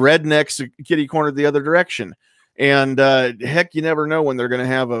 and rednecks kitty cornered the other direction. And heck, you never know when they're going to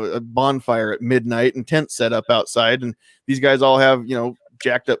have a bonfire at midnight and tent set up outside. And these guys all have, you know,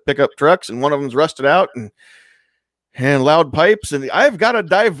 jacked up pickup trucks, and one of them's rusted out and loud pipes. And I've got a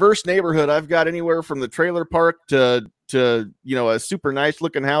diverse neighborhood. I've got anywhere from the trailer park to you know, a super nice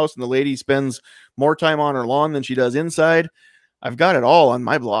looking house, and the lady spends more time on her lawn than she does inside. I've got it all on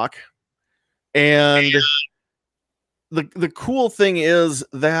my block. And the cool thing is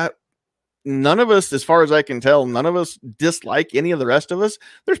that none of us, as far as I can tell, none of us dislike any of the rest of us.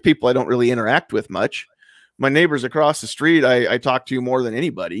 There's people I don't really interact with much. My neighbors across the street, I talk to more than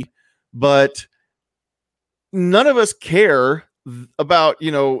anybody, but none of us care about,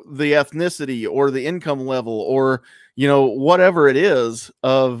 you know, the ethnicity or the income level, or, you know, whatever it is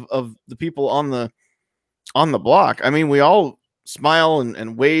of the people on the block. I mean, we all smile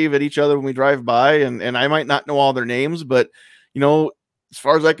and wave at each other when we drive by, and I might not know all their names, but, you know, as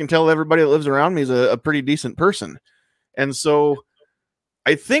far as I can tell, everybody that lives around me is a pretty decent person. And so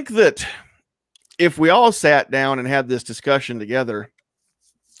I think that if we all sat down and had this discussion together,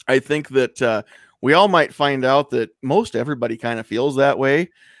 I think that we all might find out that most everybody kind of feels that way,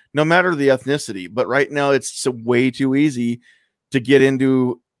 no matter the ethnicity. But right now, it's way too easy to get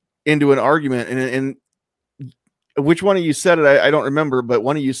into an argument. And which one of you said it? I don't remember, but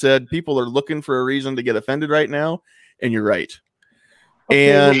one of you said people are looking for a reason to get offended right now, and you're right.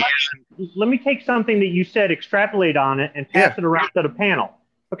 Okay, and let me take something that you said, extrapolate on it, and pass it around to the panel.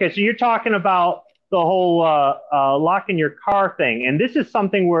 Okay, so you're talking about the whole locking your car thing. And this is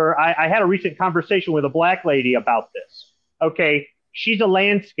something where I had a recent conversation with a black lady about this. Okay, she's a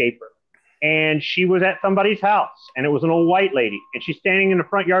landscaper, and she was at somebody's house, and it was an old white lady, and she's standing in the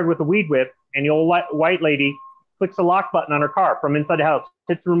front yard with a weed whip, and the old white lady clicks the lock button on her car from inside the house,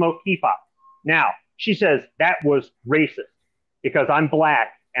 hits the remote key fob. Now, she says that was racist because I'm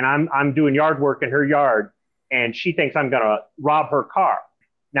black and I'm doing yard work in her yard, and she thinks I'm going to rob her car.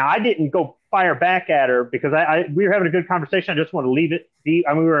 Now, I didn't go fire back at her because we were having a good conversation. I just want to leave it be.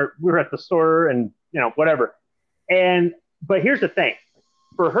 I mean, we were at the store and, you know, whatever. But here's the thing.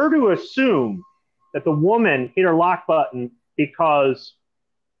 For her to assume that the woman hit her lock button because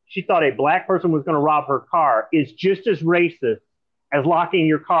she thought a black person was going to rob her car is just as racist as locking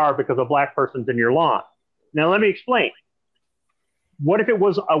your car because a black person's in your lawn. Now, let me explain. What if it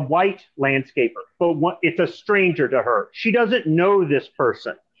was a white landscaper, but it's a stranger to her? She doesn't know this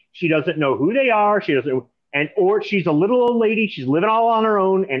person. She doesn't know who they are. or she's a little old lady, she's living all on her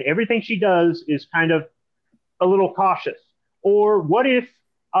own, and everything she does is kind of a little cautious. Or what if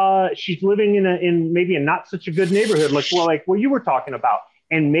she's living in maybe a not such a good neighborhood, like what you were talking about,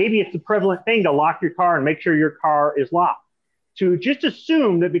 and maybe it's a prevalent thing to lock your car and make sure your car is locked. To just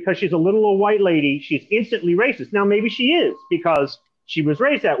assume that because she's a little old white lady, she's instantly racist. Now maybe she is because she was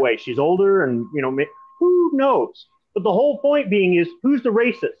raised that way. She's older, and who knows? But the whole point being is, who's the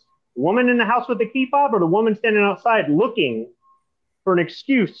racist? The woman in the house with the key fob, or the woman standing outside looking for an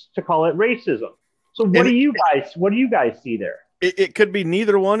excuse to call it racism? So what do you guys see there? It could be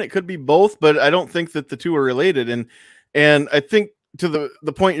neither one. It could be both, but I don't think that the two are related. And I think to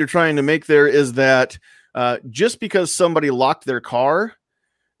the point you're trying to make there is that just because somebody locked their car,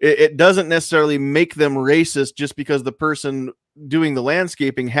 it doesn't necessarily make them racist just because the person doing the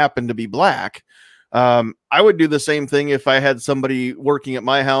landscaping happened to be black. I would do the same thing if I had somebody working at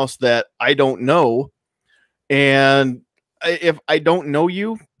my house that I don't know. And if I don't know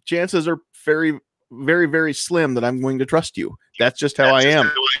you, chances are very, very, very slim that I'm going to trust you. That's just how I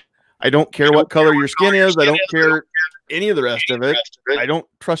am. I don't care what color your skin is. I don't care any of the rest of it. I don't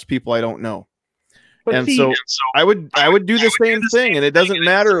trust people I don't know. And so I would do the same thing, and it doesn't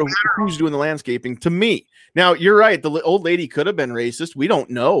matter who's doing the landscaping to me. Now, you're right. The old lady could have been racist. We don't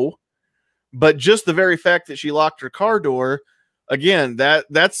know. But just the very fact that she locked her car door, again,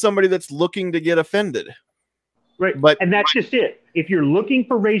 that's somebody that's looking to get offended. Right. And that's just it. If you're looking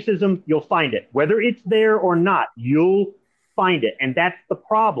for racism, you'll find it. Whether it's there or not, you'll find it. And that's the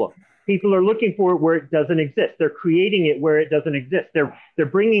problem. People are looking for it where it doesn't exist. They're creating it where it doesn't exist. They're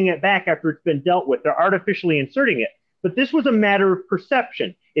bringing it back after it's been dealt with. They're artificially inserting it. But this was a matter of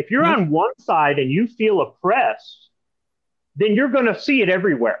perception. If you're on one side and you feel oppressed, then you're going to see it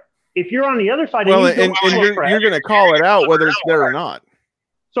everywhere. If you're on the other side, you're going to call it out whether it's there or not.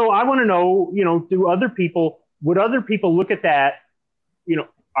 So I want to know, would other people look at that?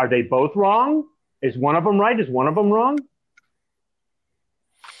 Are they both wrong? Is one of them right? Is one of them wrong?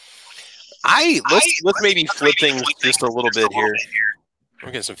 Let's maybe flip things just a little bit here. I'm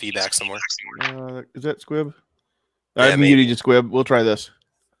getting some feedback somewhere. Is that Squib? I muted you, Squib. We'll try this.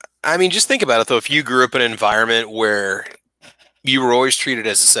 I mean, just think about it, though. If you grew up in an environment where you were always treated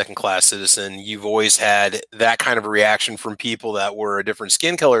as a second-class citizen, you've always had that kind of a reaction from people that were a different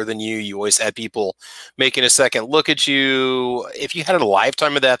skin color than you. You always had people making a second look at you. If you had a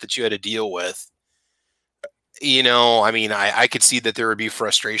lifetime of that you had to deal with, I mean, I could see that there would be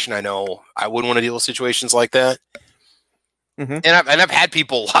frustration. I know I wouldn't want to deal with situations like that. Mm-hmm. And I've had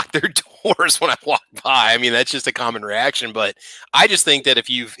people lock their doors when I walk by. I mean, that's just a common reaction. But I just think that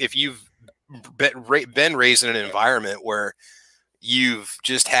if you've been raised in an environment where you've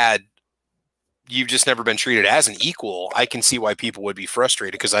just never been treated as an equal, I can see why people would be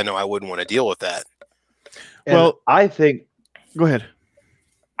frustrated, because I know I wouldn't want to deal with that. Well, go ahead.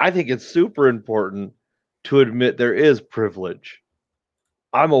 I think it's super important to admit there is privilege.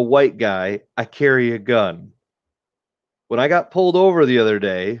 I'm a white guy. I carry a gun. When I got pulled over the other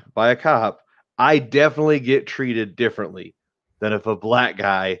day by a cop, I definitely get treated differently than if a black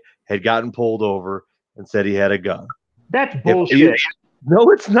guy had gotten pulled over and said he had a gun. That's bullshit. No,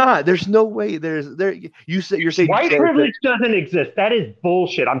 it's not. There's no way. You're saying white privilege doesn't exist. That is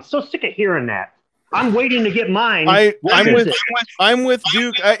bullshit. I'm so sick of hearing that. I'm waiting to get mine. I'm with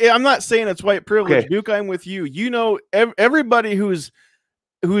Duke. I'm not saying it's white privilege, okay. Duke. I'm with you. Everybody who's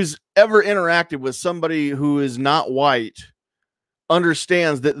ever interacted with somebody who is not white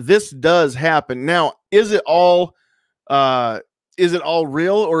understands that this does happen. Now, is it all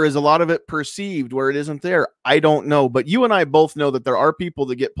real, or is a lot of it perceived where it isn't there? I don't know. But you and I both know that there are people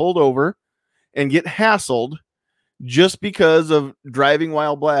that get pulled over and get hassled just because of driving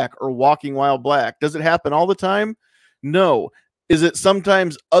while black or walking while black. Does it happen all the time? No. Is it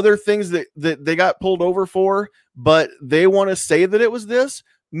sometimes other things that they got pulled over for, but they want to say that it was this?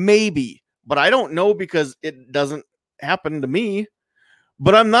 Maybe. But I don't know, because it doesn't happen to me.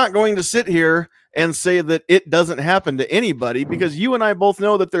 But I'm not going to sit here and say that it doesn't happen to anybody, because you and I both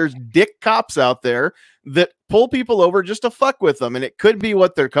know that there's dick cops out there that pull people over just to fuck with them. And it could be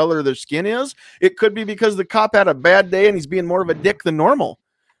what their color of their skin is. It could be because the cop had a bad day and he's being more of a dick than normal,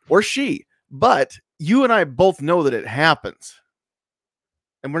 or she. But you and I both know that it happens.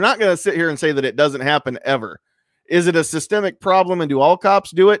 And we're not going to sit here and say that it doesn't happen ever. Is it a systemic problem, and do all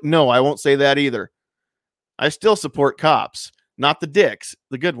cops do it? No, I won't say that either. I still support cops, not the dicks,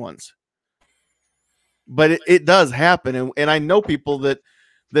 the good ones. But it does happen. And I know people that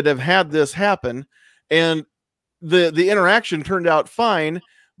have had this happen, and the interaction turned out fine,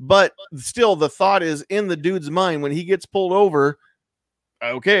 but still the thought is in the dude's mind when he gets pulled over,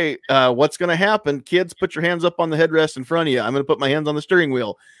 okay, what's going to happen? Kids, put your hands up on the headrest in front of you. I'm going to put my hands on the steering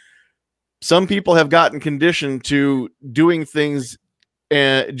wheel. Some people have gotten conditioned to doing things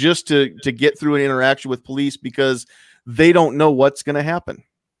just to get through an interaction with police because they don't know what's going to happen.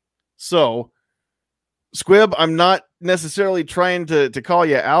 So, Squib, I'm not necessarily trying to call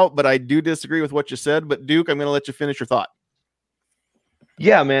you out, but I do disagree with what you said. But Duke, I'm going to let you finish your thought.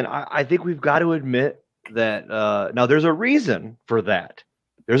 Yeah, man, I think we've got to admit that now there's a reason for that.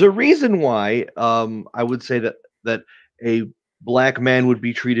 There's a reason why I would say that a black man would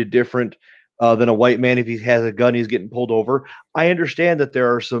be treated different than a white man if he has a gun, he's getting pulled over. I understand that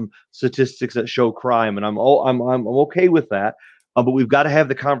there are some statistics that show crime, and I'm okay with that. But we've got to have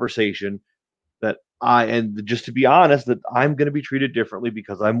the conversation that just to be honest, that I'm going to be treated differently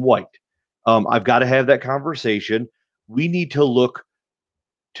because I'm white. I've got to have that conversation. We need to look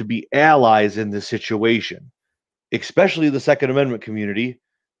to be allies in this situation, especially the Second Amendment community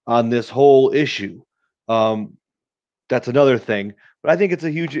on this whole issue. That's another thing, but I think it's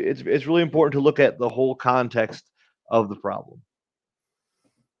it's really important to look at the whole context of the problem.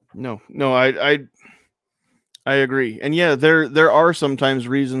 No, I agree. And yeah, there are sometimes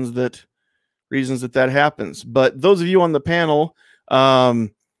reasons that happens. But those of you on the panel,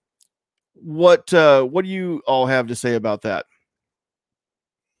 what do you all have to say about that?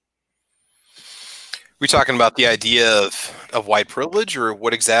 We talking about the idea of white privilege, or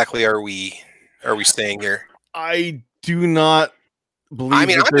what exactly are we saying here? I do not believe. I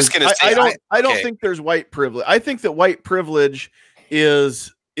mean, I'm just going to say I don't think there's white privilege. I think that white privilege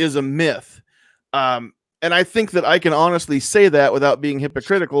is a myth. And I think that I can honestly say that without being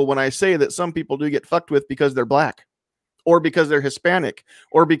hypocritical when I say that some people do get fucked with because they're black, or because they're Hispanic,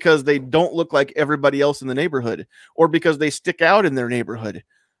 or because they don't look like everybody else in the neighborhood, or because they stick out in their neighborhood.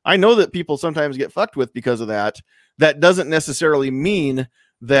 I know that people sometimes get fucked with because of that. That doesn't necessarily mean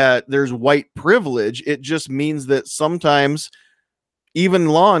that there's white privilege. It just means that sometimes even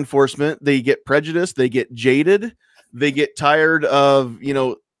law enforcement, they get prejudiced, they get jaded, they get tired of,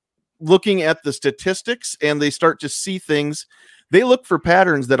 looking at the statistics, and they start to see things. They look for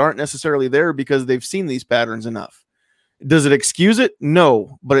patterns that aren't necessarily there because they've seen these patterns enough. Does it excuse it?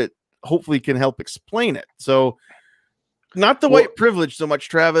 No, but it hopefully can help explain it. So not the white privilege so much,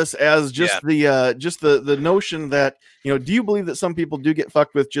 Travis, as just the notion that, do you believe that some people do get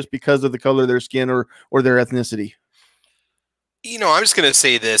fucked with just because of the color of their skin or their ethnicity? I'm just going to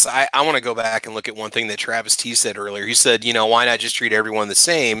say this. I want to go back and look at one thing that Travis T said earlier. He said, why not just treat everyone the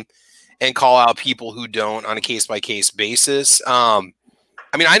same and call out people who don't on a case-by-case basis? I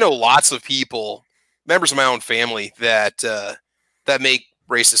know lots of people, members of my own family, that make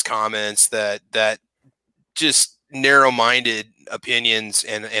racist comments, that just narrow-minded opinions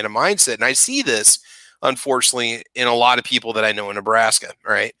and a mindset. And I see this, unfortunately, in a lot of people that I know in Nebraska,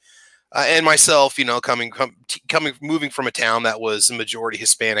 right? And myself, moving from a town that was a majority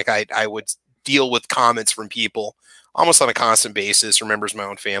Hispanic, I would deal with comments from people almost on a constant basis, or members of my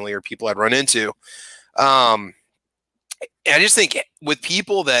own family, or people I'd run into. And I just think with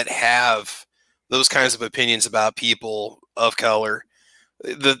people that have those kinds of opinions about people of color,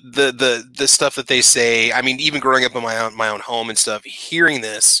 the stuff that they say, even growing up in my own home and stuff, hearing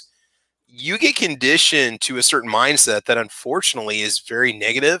this, you get conditioned to a certain mindset that unfortunately is very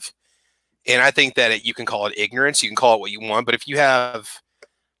negative. And I think that you can call it ignorance, you can call it what you want, but if you have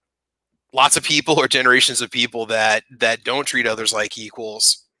lots of people or generations of people that don't treat others like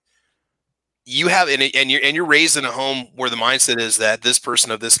equals, you have, and you're raised in a home where the mindset is that this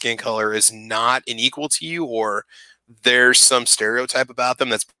person of this skin color is not an equal to you, or there's some stereotype about them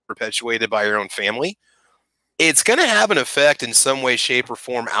that's perpetuated by your own family, it's going to have an effect in some way, shape, or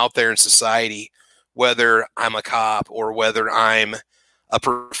form out there in society, whether I'm a cop or whether I'm a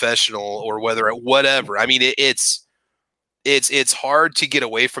professional or whatever. It's hard to get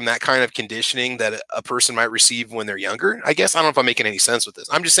away from that kind of conditioning that a person might receive when they're younger. I guess I don't know if I'm making any sense with this.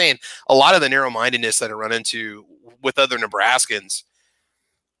 I'm just saying a lot of the narrow-mindedness that I run into with other Nebraskans,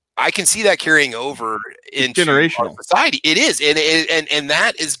 I can see that carrying over into generational society. It is, and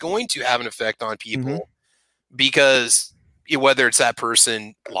that is going to have an effect on people because whether it's that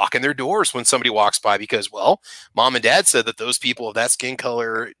person locking their doors when somebody walks by because, well, mom and dad said that those people of that skin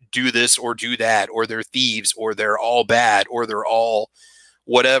color do this or do that, or they're thieves, or they're all bad, or they're all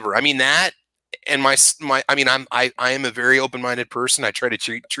whatever. That, and I am a very open-minded person. I try to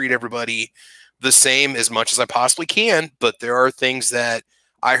treat everybody the same as much as I possibly can, but there are things that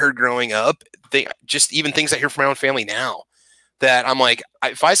I heard growing up, even things I hear from my own family now, that I'm like,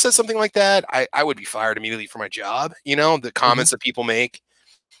 if I said something like that, I would be fired immediately from my job, the comments that people make.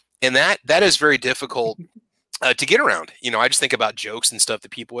 And that is very difficult to get around. I just think about jokes and stuff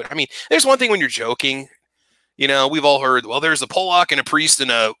that people would. I mean, there's one thing when you're joking. We've all heard, well, there's a Pollock and a priest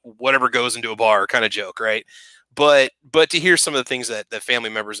and a whatever goes into a bar kind of joke, right? But to hear some of the things that the family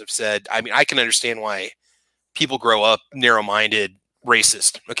members have said, I mean, I can understand why people grow up narrow-minded,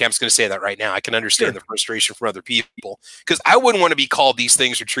 racist. Okay, I'm just going to say that right now. I can understand the frustration from other people because I wouldn't want to be called these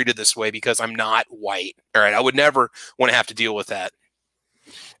things or treated this way because I'm not white. All right, I would never want to have to deal with that.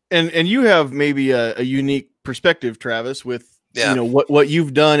 And you have maybe a unique perspective, Travis, with what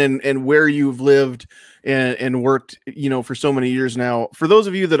you've done and where you've lived and worked, for so many years now. For those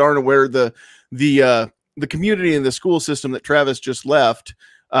of you that aren't aware, the community and the school system that Travis just left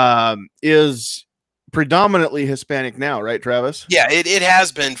is predominantly Hispanic now, right, Travis? Yeah, it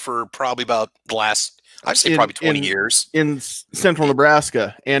has been for probably about the last, I'd say probably 20 years. In central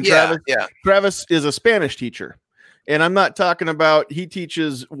Nebraska. And Travis is a Spanish teacher. And I'm not talking about he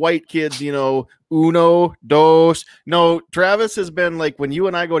teaches white kids, uno, dos. No, Travis has been like when you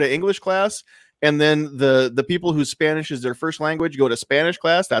and I go to English class and then the people whose Spanish is their first language go to Spanish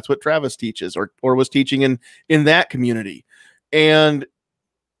class. That's what Travis teaches or was teaching in that community. And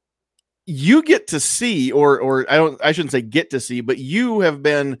you get to see, or I shouldn't say get to see, but you have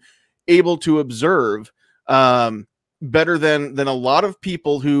been able to observe better than a lot of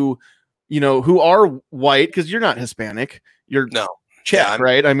people who are white, because you're not Hispanic. You're Czech,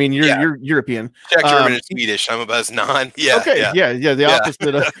 right? I mean, you're European. Czech, German, and Swedish. I'm about as non. Yeah. Okay. Yeah. The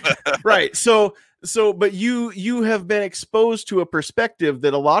opposite. Right. So, but you have been exposed to a perspective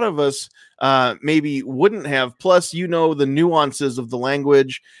that a lot of us maybe wouldn't have. Plus, the nuances of the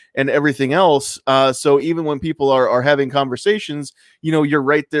language and everything else. So even when people are having conversations, you're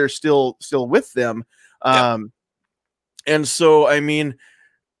right there still with them. And so, I mean,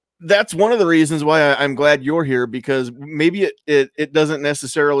 that's one of the reasons why I'm glad you're here, because maybe it doesn't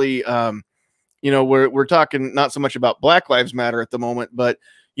necessarily, we're talking not so much about Black Lives Matter at the moment, but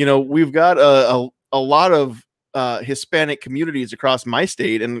we've got a lot of Hispanic communities across my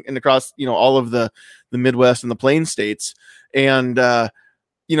state and across all of the Midwest and the Plain states, and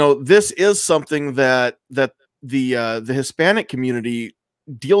this is something that the Hispanic community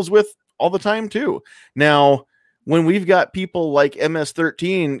deals with all the time too. Now, when we've got people like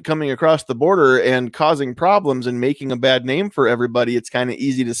MS-13 coming across the border and causing problems and making a bad name for everybody, it's kind of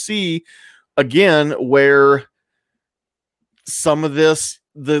easy to see again where some of this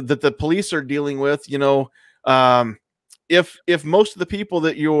that the police are dealing with. If most of the people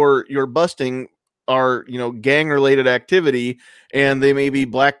that you're busting are gang related activity, and they may be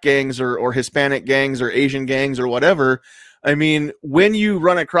black gangs or Hispanic gangs or Asian gangs or whatever, I mean, when you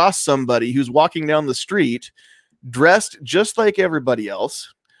run across somebody who's walking down the street dressed just like everybody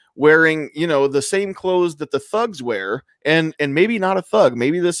else, wearing the same clothes that the thugs wear, and maybe not a thug,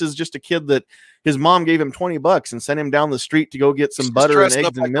 maybe this is just a kid that his mom gave him $20 and sent him down the street to go get some butter and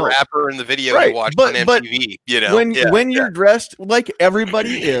eggs and milk. Rapper in the video you watched on MTV, when you're dressed like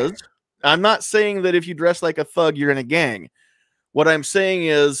everybody is, I'm not saying that if you dress like a thug you're in a gang. What I'm saying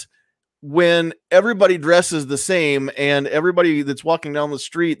is, when everybody dresses the same and everybody that's walking down the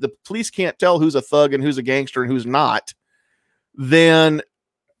street, the police can't tell who's a thug and who's a gangster and who's not, then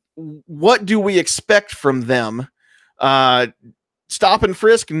what do we expect from them? Stop and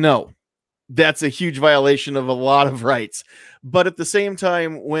frisk? No, that's a huge violation of a lot of rights. But at the same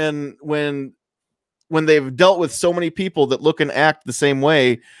time, when they've dealt with so many people that look and act the same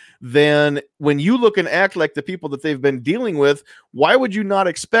way, then when you look and act like the people that they've been dealing with, why would you not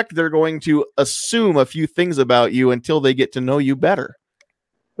expect they're going to assume a few things about you until they get to know you better?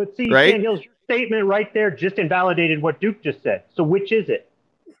 But see, right? Sandhills, your statement right there just invalidated what Duke just said. So which is it?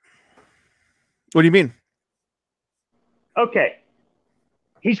 What do you mean? Okay.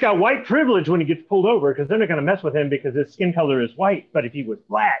 He's got white privilege when he gets pulled over because they're not going to mess with him because his skin color is white. But if he was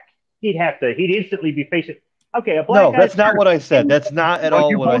black, he'd instantly be facing. Okay, a black. No, that's not what I said. That's not at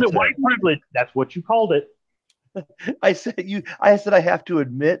all what I said. You called it white privilege. That's what you called it. I said I have to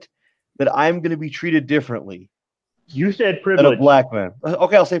admit that I'm going to be treated differently. You said privilege. Than a black man.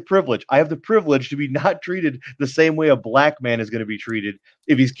 Okay, I'll say privilege. I have the privilege to be not treated the same way a black man is going to be treated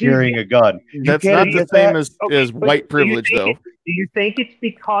if he's carrying a gun. That's not the same as white privilege, though. Do you think it's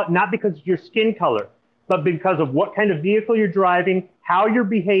not because of your skin color, but because of what kind of vehicle you're driving, how you're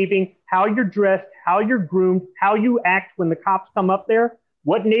behaving, how you're dressed, how you're groomed, how you act when the cops come up there,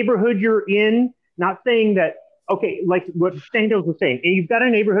 what neighborhood you're in? Not saying that, okay, like what Sandhills was saying, you've got a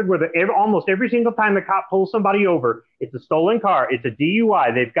neighborhood where almost every single time the cop pulls somebody over, it's a stolen car, it's a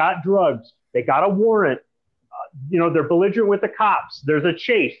DUI, they've got drugs, they got a warrant, they're belligerent with the cops, there's a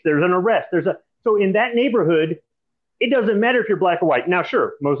chase, there's an arrest, so in that neighborhood, it doesn't matter if you're black or white. Now,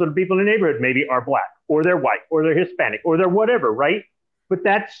 sure, most of the people in the neighborhood maybe are black or they're white, or they're Hispanic, or they're whatever, right? But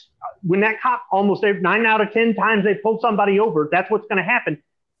that's when that cop almost 9 out of 10 times they pull somebody over, that's what's going to happen.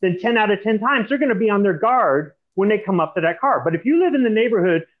 Then 10 out of 10 times they're going to be on their guard when they come up to that car. But if you live in the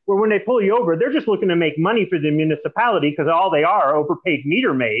neighborhood where when they pull you over, they're just looking to make money for the municipality because all they are overpaid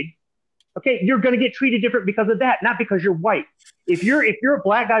meter maid. Okay, you're going to get treated different because of that, not because you're white. If you're a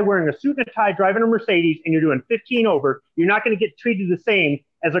black guy wearing a suit and a tie driving a Mercedes and you're doing 15 over, you're not going to get treated the same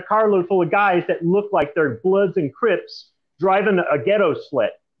as a carload full of guys that look like they're Bloods and Crips driving a ghetto sled.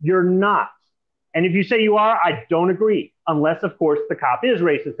 You're not. And if you say you are, I don't agree, unless, of course, the cop is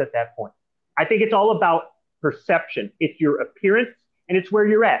racist at that point. I think it's all about perception. It's your appearance and it's where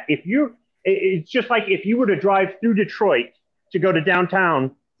you're at. It's just like if you were to drive through Detroit to go to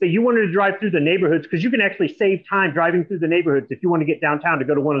downtown, say you wanted to drive through the neighborhoods, because you can actually save time driving through the neighborhoods if you want to get downtown to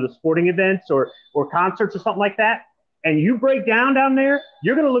go to one of the sporting events or concerts or something like that, and you break down there,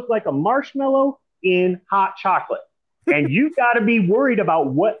 you're going to look like a marshmallow in hot chocolate. And you've got to be worried about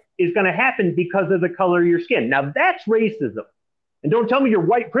what is going to happen because of the color of your skin. Now, that's racism. And don't tell me your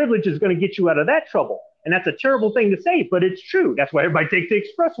white privilege is going to get you out of that trouble. And that's a terrible thing to say, but it's true. That's why everybody takes the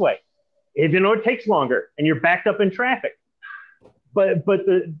expressway, even though it takes longer and you're backed up in traffic. But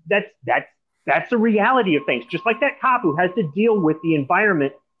that's the reality of things. Just like that cop who has to deal with the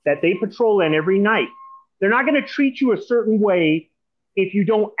environment that they patrol in every night. They're not going to treat you a certain way if you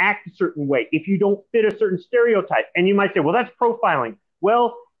don't act a certain way, if you don't fit a certain stereotype. And you might say, well, that's profiling.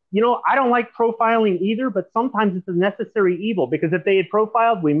 Well, I don't like profiling either, but sometimes it's a necessary evil, because if they had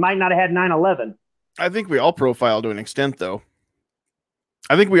profiled, we might not have had 9/11. I think we all profile to an extent, though.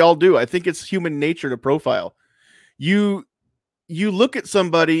 I think we all do. I think it's human nature to profile. You look at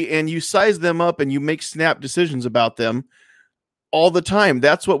somebody and you size them up and you make snap decisions about them all the time.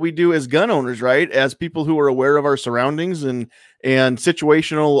 That's what we do as gun owners, right? As people who are aware of our surroundings and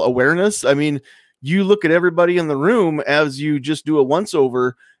situational awareness. I mean, you look at everybody in the room as you just do a once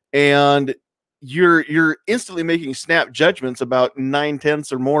over, and you're instantly making snap judgments about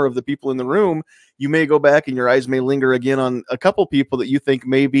 9/10 or more of the people in the room. You may go back and your eyes may linger again on a couple people that you think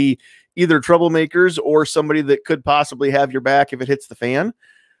may be either troublemakers or somebody that could possibly have your back if it hits the fan.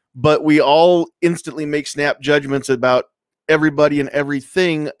 But we all instantly make snap judgments about everybody and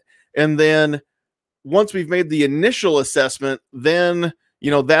everything. And then once we've made the initial assessment, then,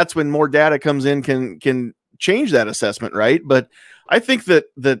 that's when more data comes in, can change that assessment. Right. But I think that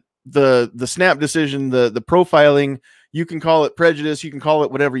the snap decision, the profiling, you can call it prejudice, you can call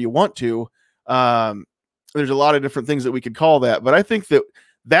it whatever you want to. There's a lot of different things that we could call that, but I think that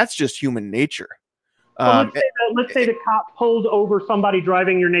that's just human nature. Let's say the cop pulled over somebody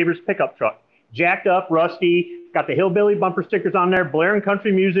driving your neighbor's pickup truck, jacked up, rusty, got the hillbilly bumper stickers on there, blaring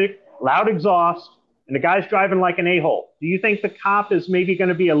country music, loud exhaust, and the guy's driving like an a-hole. Do you think the cop is maybe going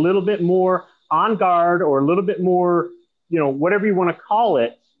to be a little bit more on guard, or a little bit more, whatever you want to call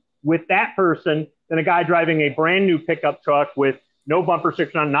it, with that person than a guy driving a brand new pickup truck with no bumper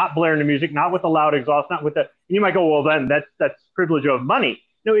stickers on, not blaring the music, not with the loud exhaust, not with the, and you might go, well, then that's privilege of money.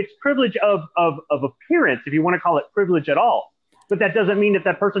 No, it's privilege of appearance, if you want to call it privilege at all. But that doesn't mean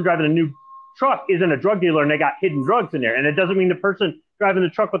that person driving a new truck isn't a drug dealer and they got hidden drugs in there. And it doesn't mean the person driving the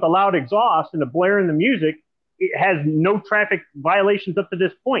truck with the loud exhaust and the blaring the music, it has no traffic violations up to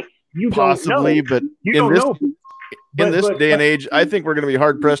this point. You possibly, don't know. But you don't know. In this day and age, I think we're going to be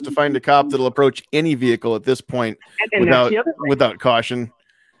hard pressed to find a cop that'll approach any vehicle at this point without caution.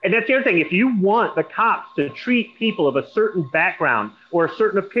 And that's the other thing. If you want the cops to treat people of a certain background or a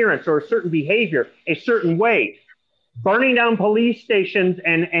certain appearance or a certain behavior a certain way, burning down police stations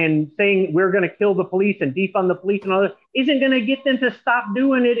and saying we're going to kill the police and defund the police and all this isn't going to get them to stop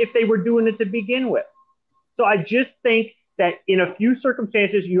doing it if they were doing it to begin with. So I just think that in a few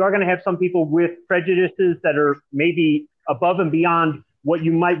circumstances, you are going to have some people with prejudices that are maybe above and beyond what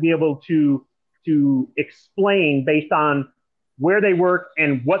you might be able to explain based on where they work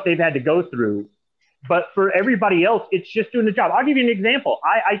and what they've had to go through. But for everybody else, it's just doing the job. I'll give you an example.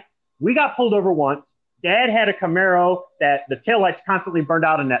 We got pulled over once. Dad had a Camaro that the taillights constantly burned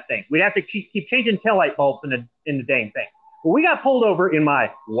out in that thing. We'd have to keep changing taillight bulbs in the dang thing. Well, we got pulled over in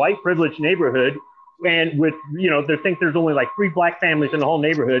my white privileged neighborhood, and with, they think there's only like 3 black families in the whole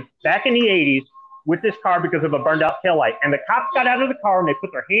neighborhood back in the 80s with this car because of a burned out taillight. And the cops got out of the car and they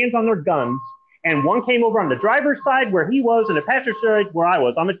put their hands on their guns. And one came over on the driver's side where he was and the passenger side where I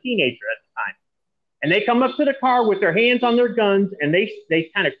was. I'm a teenager at the time. And they come up to the car with their hands on their guns and they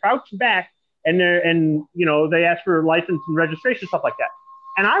kind of crouch back and they ask for license and registration, stuff like that.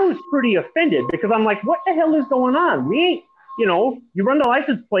 And I was pretty offended because I'm like, what the hell is going on? We ain't, you run the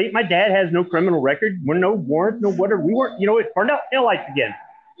license plate. My dad has no criminal record. We're no warrants, no whatever. We weren't, it burned out taillights again.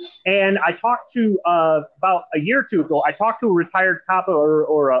 And I talked to, about a year or two ago, I talked to a retired cop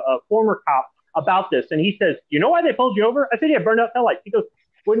or a former cop about this. And he says, you know why they pulled you over? I said, yeah, burned out taillights. He goes,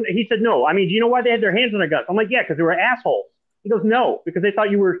 he said, no. I mean, do you know why they had their hands on their guns? I'm like, yeah, because they were assholes. He goes, no, because they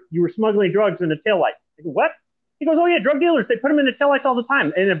thought you were smuggling drugs in the taillight. I go, what? He goes, oh yeah, drug dealers, they put them in the taillights all the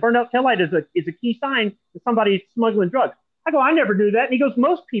time. And a burned out taillight is a key sign that somebody's smuggling drugs. I go, I never do that. And he goes,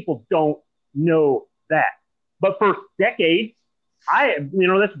 most people don't know that. But for decades,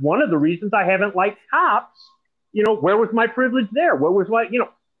 that's one of the reasons I haven't liked cops. Where was my privilege there? Where was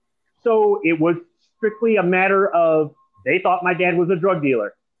so it was strictly a matter of they thought my dad was a drug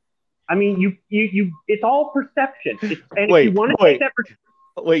dealer. I mean, it's all perception. Wait, if you want to take that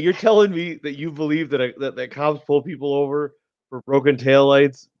wait, you're telling me that you believe that cops pull people over for broken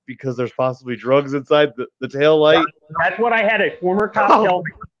taillights because there's possibly drugs inside the taillight? That's what I had a former cop tell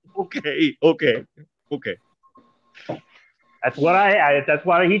me. Okay. That's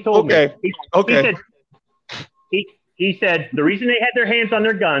what he told me. He said the reason they had their hands on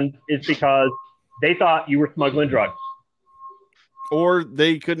their guns is because they thought you were smuggling drugs. Or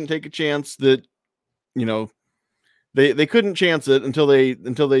they couldn't take a chance that, they couldn't chance it until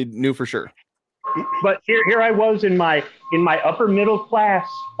they knew for sure. But here I was in my upper middle class,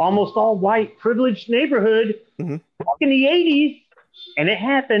 almost all white, privileged neighborhood, back in the 80s, and it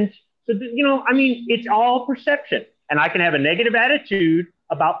happened. So it's all perception, and I can have a negative attitude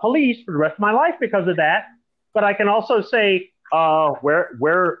about police for the rest of my life because of that. But I can also say, where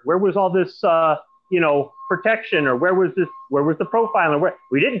was all this, protection, or where was the profiling?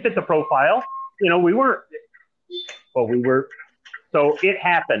 We didn't fit the profile. We weren't. Well, we were. So it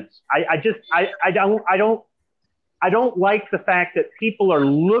happens. I don't like the fact that people are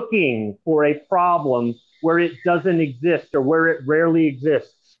looking for a problem where it doesn't exist or where it rarely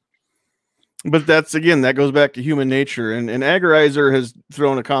exists. But that goes back to human nature. And Agorizer has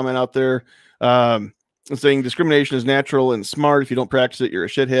thrown a comment out there saying discrimination is natural and smart. If you don't practice it, you're a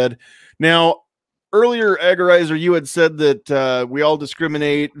shithead. Now, earlier, Agorizer, you had said that we all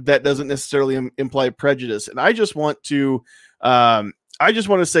discriminate. That doesn't necessarily imply prejudice. And I just want to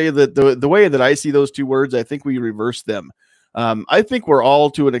say that the way that I see those two words, I think we reverse them. I think we're all,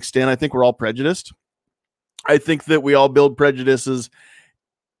 to an extent, I think we're all prejudiced. I think that we all build prejudices.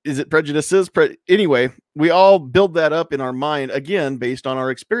 Is it prejudices? Anyway, we all build that up in our mind, again, based on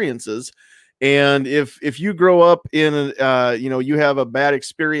our experiences. And if you grow up in, you have a bad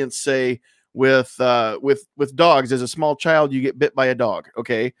experience, say, with dogs as a small child, you get bit by a dog.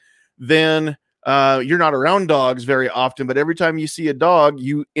 Okay. Then you're not around dogs very often, but every time you see a dog,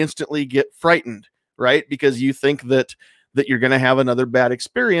 you instantly get frightened, right? Because you think that you're going to have another bad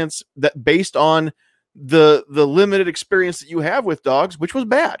experience that based on the limited experience that you have with dogs, which was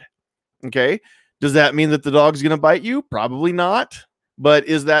bad. Okay. Does that mean that the dog's going to bite you? Probably not. But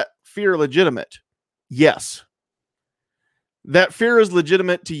is that fear legitimate? Yes. That fear is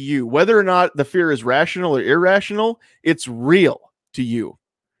legitimate to you. Whether or not the fear is rational or irrational, it's real to you.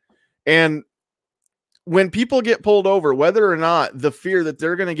 And when people get pulled over, whether or not the fear that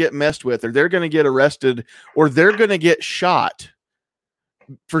they're going to get messed with, or they're going to get arrested, or they're going to get shot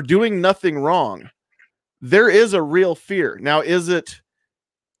for doing nothing wrong, there is a real fear. Now, is it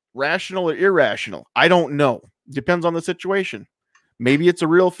rational or irrational? I don't know. Depends on the situation. Maybe it's a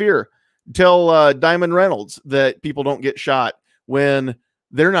real fear. Tell Diamond Reynolds that people don't get shot when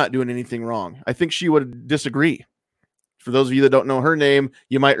they're not doing anything wrong. I think she would disagree. For those of you that don't know her name,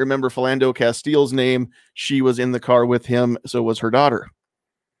 you might remember Philando Castile's name. She was in the car with him, so was her daughter.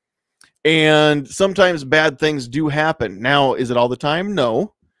 And sometimes bad things do happen. Now, is it all the time?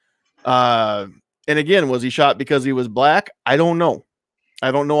 No. And again, was he shot because he was black? I don't know.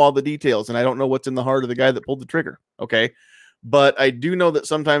 I don't know all the details, and I don't know what's in the heart of the guy that pulled the trigger. Okay. But I do know that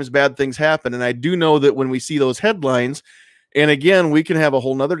sometimes bad things happen. And I do know that when we see those headlines, and again, we can have a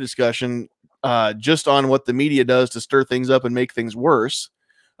whole nother discussion just on what the media does to stir things up and make things worse,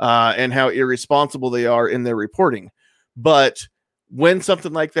 and how irresponsible they are in their reporting. But when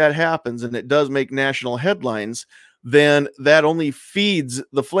something like that happens and it does make national headlines, then that only feeds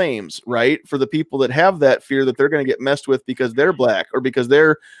the flames, right? For the people that have that fear that they're going to get messed with because they're black, or because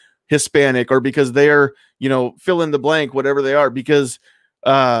they're Hispanic, or because they're, fill in the blank, whatever they are, because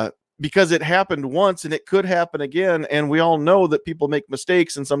it happened once and it could happen again. And we all know that people make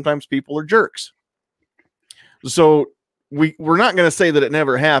mistakes and sometimes people are jerks. So we're not going to say that it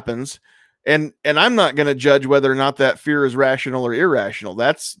never happens. And I'm not going to judge whether or not that fear is rational or irrational.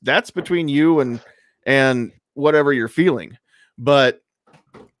 That's between you and whatever you're feeling. But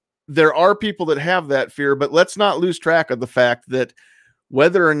there are people that have that fear, but let's not lose track of the fact that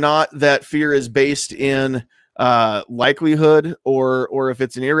whether or not that fear is based in likelihood, or if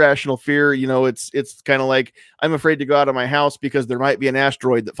it's an irrational fear, you know, it's kind of like, I'm afraid to go out of my house because there might be an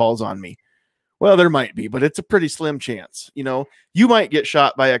asteroid that falls on me. Well, there might be, but it's a pretty slim chance. You know, you might get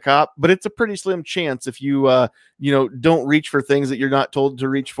shot by a cop, but it's a pretty slim chance if you, you know, don't reach for things that you're not told to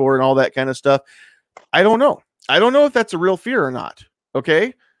reach for and all that kind of stuff. I don't know. I don't know if that's a real fear or not.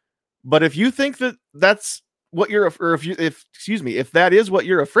 Okay. But if you think that that's what you're, or if that is what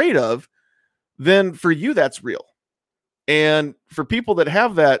you're afraid of, then for you, that's real. And for people that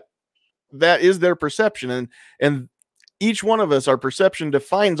have that, that is their perception. And each one of us, our perception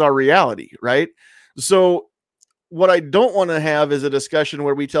defines our reality, right? So what I don't want to have is a discussion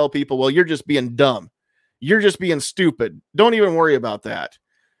where we tell people, well, you're just being dumb. You're just being stupid. Don't even worry about that.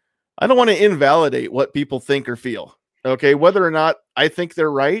 I don't want to invalidate what people think or feel. Okay. Whether or not I think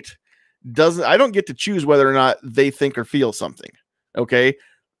they're right I don't get to choose whether or not they think or feel something. Okay.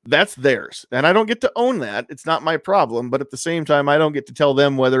 That's theirs. And I don't get to own that. It's not my problem. But at the same time, I don't get to tell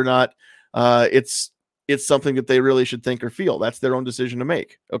them whether or not it's something that they really should think or feel. That's their own decision to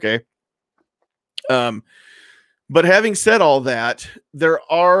make. Okay. But having said all that, there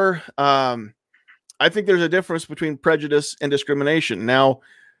are, I think there's a difference between prejudice and discrimination. Now,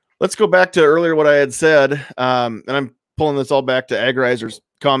 let's go back to earlier what I had said. And I'm pulling this all back to Agrizer's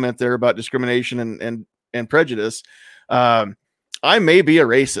comment there about discrimination and prejudice. I may be a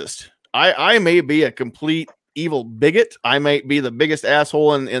racist. I may be a complete evil bigot. I might be the biggest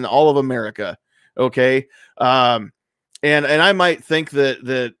asshole in all of America. Okay. And I might think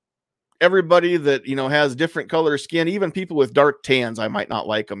that everybody that, you know, has different color skin, even people with dark tans, I might not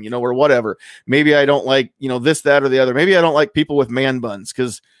like them, you know, or whatever. Maybe I don't like, you know, this, that, or the other. Maybe I don't like people with man buns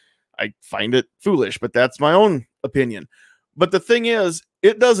because I find it foolish, but that's my own opinion. But the thing is,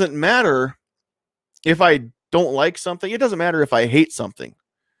 it doesn't matter if I don't like something. It doesn't matter if I hate something.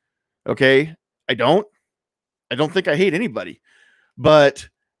 Okay. I don't think I hate anybody, but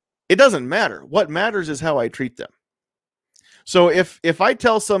it doesn't matter. What matters is how I treat them. So if I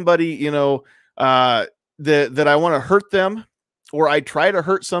tell somebody, you know, that I want to hurt them, or I try to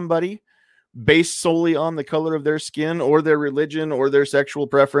hurt somebody based solely on the color of their skin or their religion or their sexual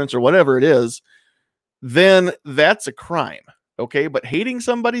preference or whatever it is, then that's a crime. Okay. But hating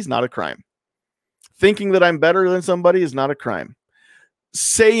somebody is not a crime. Thinking that I'm better than somebody is not a crime.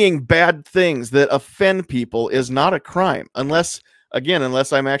 Saying bad things that offend people is not a crime, unless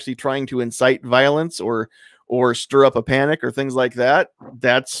I'm actually trying to incite violence or stir up a panic or things like that.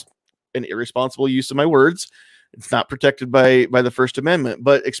 That's an irresponsible use of my words. It's not protected by the First Amendment,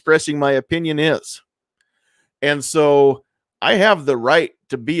 but expressing my opinion is. And so I have the right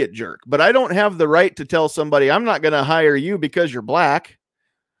to be a jerk, but I don't have the right to tell somebody, I'm not going to hire you because you're black.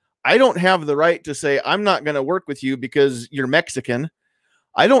 I don't have the right to say, I'm not going to work with you because you're Mexican.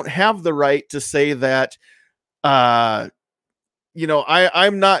 I don't have the right to say that, you know,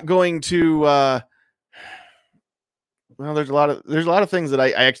 I'm not going to, well, there's a lot of things that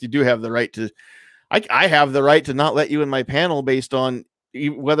I actually do have the right to, I have the right to not let you in my panel based on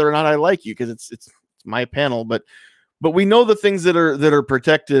whether or not I like you, because it's my panel, but we know the things that are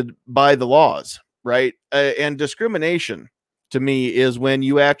protected by the laws, right? And discrimination to me is when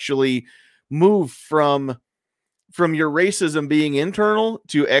you actually move from your racism being internal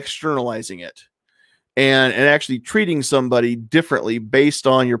to externalizing it. And actually treating somebody differently based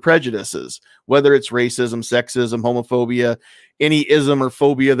on your prejudices, whether it's racism, sexism, homophobia, any ism or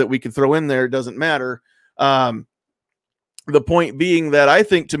phobia that we can throw in there, doesn't matter. The point being that I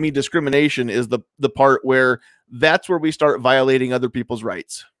think, to me, discrimination is the part where that's where we start violating other people's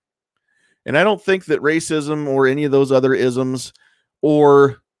rights. And I don't think that racism or any of those other isms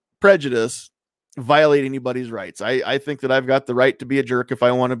or prejudice violate anybody's rights. I think that I've got the right to be a jerk if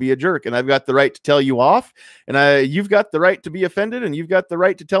I want to be a jerk, and I've got the right to tell you off, and you've got the right to be offended, and you've got the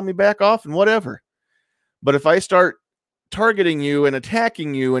right to tell me back off and whatever. But if I start targeting you and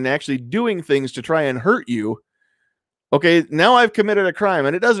attacking you and actually doing things to try and hurt you, okay, now I've committed a crime,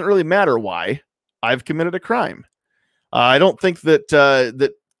 and it doesn't really matter why. I've committed a crime. I don't think that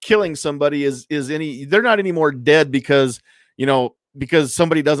that killing somebody is they're not any more dead because, you know, because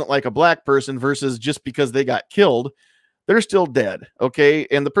somebody doesn't like a black person versus just because they got killed. They're still dead. Okay.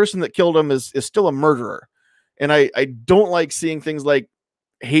 And the person that killed them is still a murderer. And I don't like seeing things like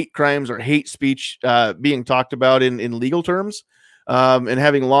hate crimes or hate speech being talked about in legal terms and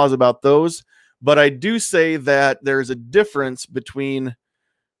having laws about those. But I do say that there's a difference between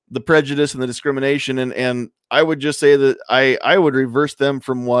the prejudice and the discrimination. And I would just say that I would reverse them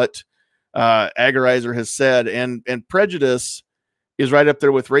from what Agarizer has said. And prejudice is right up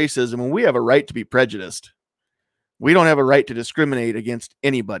there with racism, and we have a right to be prejudiced. We don't have a right to discriminate against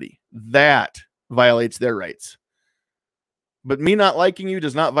anybody. That violates their rights. But me not liking you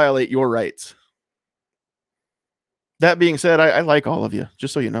does not violate your rights. That being said, I like all of you,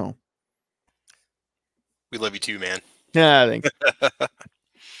 just so you know. We love you too, man. Yeah, thanks.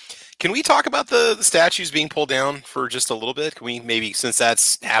 Can we talk about the statues being pulled down for just a little bit? Can we maybe, since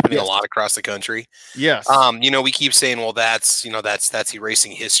that's happening a lot across the country? Yes. We keep saying, well, that's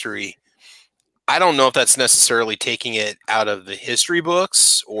erasing history. I don't know if that's necessarily taking it out of the history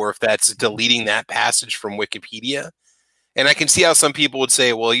books or if that's deleting that passage from Wikipedia. And I can see how some people would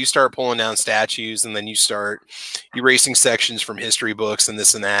say, well, you start pulling down statues and then you start erasing sections from history books and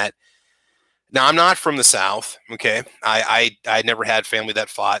this and that. Now, I'm not from the South, okay? I never had family that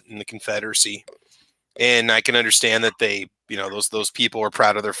fought in the Confederacy. And I can understand that they, those people are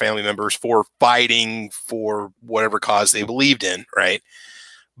proud of their family members for fighting for whatever cause they believed in, right?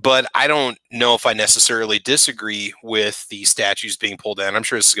 But I don't know if I necessarily disagree with the statues being pulled down. I'm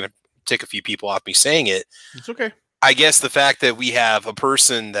sure this is going to take a few people off me saying it. It's okay. I guess the fact that we have a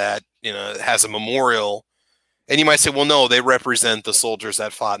person that, has a memorial, and you might say, well, no, they represent the soldiers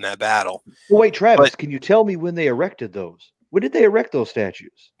that fought in that battle. Well, wait, Travis, can you tell me when they erected those? When did they erect those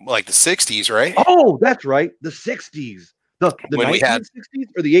statues? Like the 60s, right? Oh, that's right. The 60s. The When we had- 1960s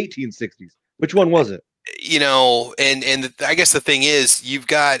or the 1860s? Which one was it? I guess the thing is, you've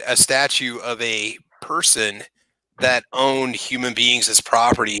got a statue of a person that owned human beings as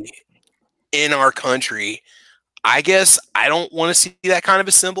property in our country. I guess I don't want to see that kind of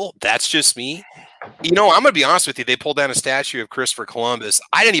a symbol. That's just me. I'm going to be honest with you. They pulled down a statue of Christopher Columbus.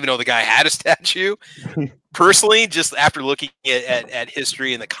 I didn't even know the guy had a statue. Personally, just after looking at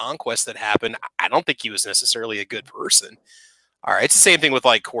history and the conquest that happened, I don't think he was necessarily a good person. All right. It's the same thing with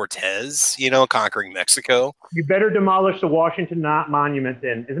like Cortez, conquering Mexico. You better demolish the Washington Monument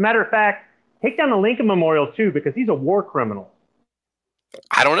then. As a matter of fact, take down the Lincoln Memorial too, because he's a war criminal.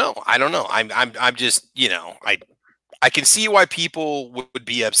 I don't know. I'm just, I can see why people would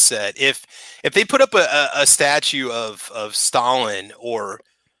be upset if they put up a statue of Stalin or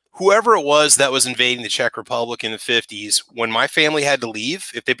whoever it was that was invading the Czech Republic in the 50s. When my family had to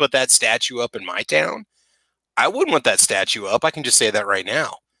leave, if they put that statue up in my town, I wouldn't want that statue up. I can just say that right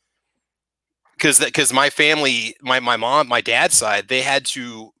now. Because my family, my mom, my dad's side, they had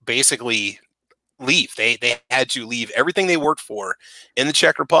to basically leave. They had to leave everything they worked for in the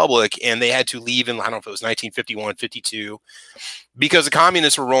Czech Republic, and they had to leave in, I don't know if it was 1951, 52, because the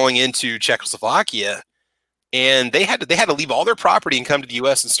communists were rolling into Czechoslovakia, and they had to leave all their property and come to the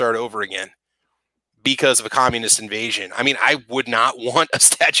U.S. and start over again because of a communist invasion. I mean, I would not want a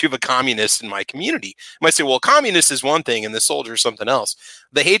statue of a communist in my community. You might say, well, communist is one thing and the soldier is something else.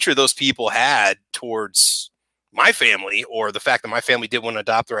 The hatred those people had towards my family, or the fact that my family didn't want to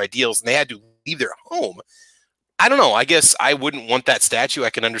adopt their ideals and they had to leave their home, I don't know. I guess I wouldn't want that statue. I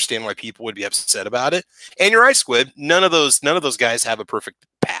can understand why people would be upset about it. And you're right, Squid. None of those guys have a perfect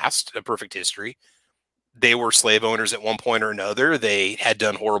past, a perfect history. They were slave owners at one point or another. They had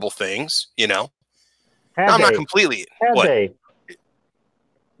done horrible things, I'm not completely.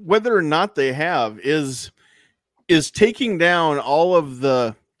 Whether or not they have is taking down all of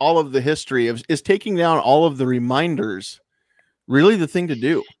the history is taking down all of the reminders really the thing to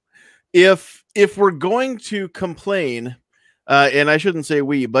do. If we're going to complain, and I shouldn't say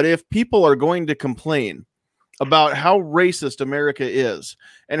we, but if people are going to complain about how racist America is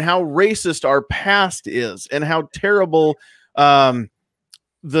and how racist our past is and how terrible the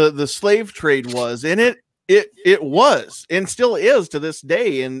slave trade was, and it was and still is to this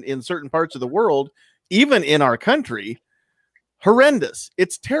day in certain parts of the world, even in our country, horrendous.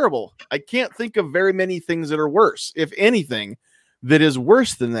 It's terrible. I can't think of very many things that are worse, if anything, that is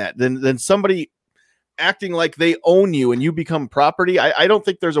worse than that, than somebody acting like they own you and you become property. I don't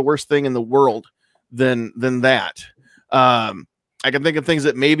think there's a worse thing in the world than that. I can think of things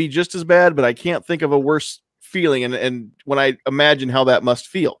that may be just as bad, but I can't think of a worse feeling. And when I imagine how that must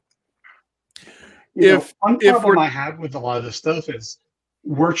feel. One problem I have with a lot of this stuff is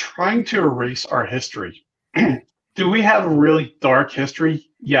we're trying to erase our history. Do we have a really dark history?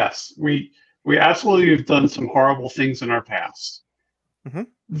 Yes, we absolutely have done some horrible things in our past. Mm-hmm.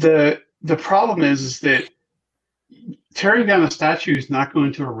 The problem is that tearing down a statue is not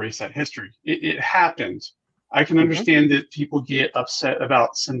going to erase that history. It happened. I can understand that people get upset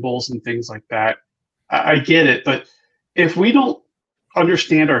about symbols and things like that. I get it, but if we don't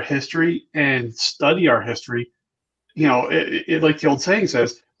understand our history and study our history, it like the old saying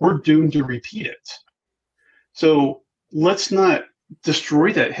says, we're doomed to repeat it. So let's not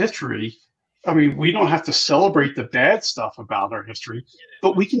destroy that history. I mean, we don't have to celebrate the bad stuff about our history,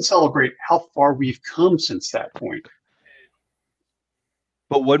 but we can celebrate how far we've come since that point.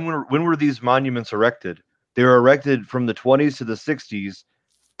 But when were these monuments erected? They were erected from the 20s to the 60s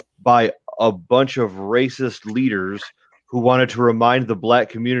by a bunch of racist leaders who wanted to remind the black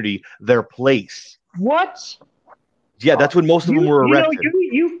community their place. What? Yeah, that's when most of them were erected.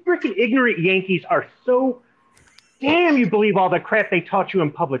 You freaking ignorant Yankees are so damn. You believe all the crap they taught you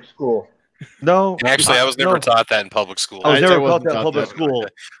in public school. No, actually, I was never taught that in public school. I was never taught that in public school.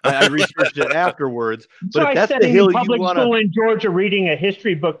 I researched it afterwards. But if that's the hill you want to... public school in Georgia reading a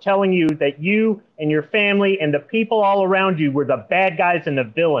history book telling you that you and your family and the people all around you were the bad guys and the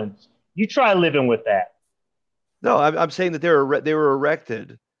villains. You try living with that. No, I'm saying that they were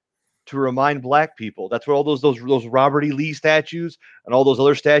erected to remind black people. That's where all those Robert E. Lee statues and all those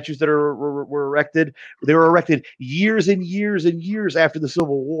other statues that were erected. They were erected years and years and years after the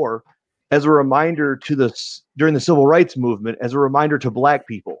Civil War, as a reminder during the Civil Rights Movement, as a reminder to black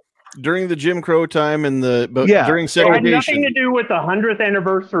people. During the Jim Crow time and during segregation. It had nothing to do with the 100th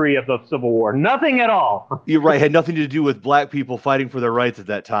anniversary of the Civil War. Nothing at all. You're right. It had nothing to do with black people fighting for their rights at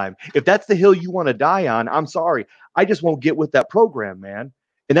that time. If that's the hill you want to die on, I'm sorry. I just won't get with that program, man.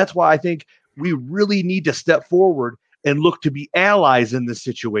 And that's why I think we really need to step forward and look to be allies in this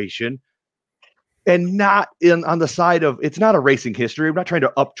situation, and not on the side of, it's not erasing history. I'm not trying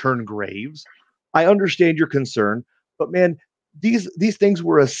to upturn graves. I understand your concern, but man, these things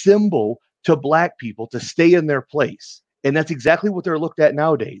were a symbol to black people to stay in their place. And that's exactly what they're looked at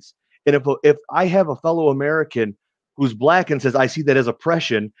nowadays. And if I have a fellow American who's black and says, I see that as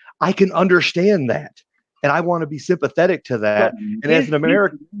oppression, I can understand that. And I want to be sympathetic to that. And as an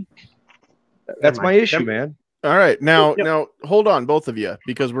American, that's my issue, man. All right. Now, hold on, both of you,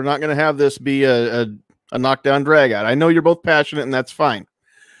 because we're not going to have this be a knockdown drag out. I know you're both passionate, and that's fine.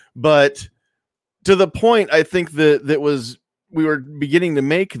 But to the point, I think that we were beginning to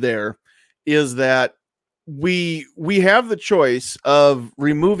make there is that we have the choice of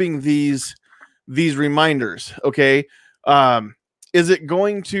removing these reminders. Okay. Is it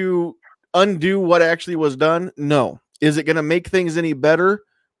going to undo what actually was done? No. Is it going to make things any better?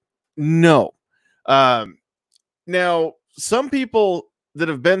 No. Now, some people that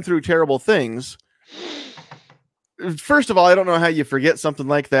have been through terrible things, first of all, I don't know how you forget something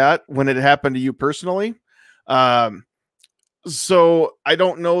like that when it happened to you personally. So I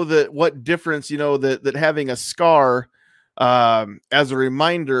don't know what difference, that having a scar as a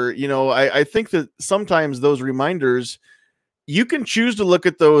reminder, I think that sometimes those reminders, you can choose to look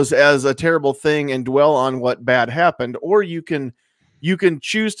at those as a terrible thing and dwell on what bad happened, or you can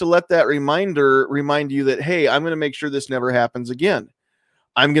choose to let that reminder remind you that, hey, I'm going to make sure this never happens again.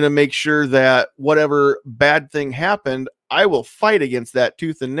 I'm going to make sure that whatever bad thing happened, I will fight against that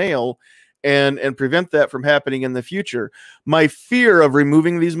tooth and nail and prevent that from happening in the future. My fear of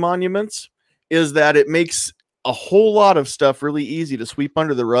removing these monuments is that it makes a whole lot of stuff really easy to sweep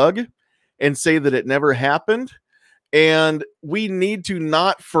under the rug and say that it never happened. And we need to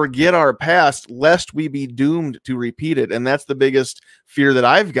not forget our past lest we be doomed to repeat it. And that's the biggest fear that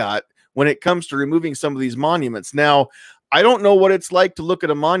I've got when it comes to removing some of these monuments. Now, I don't know what it's like to look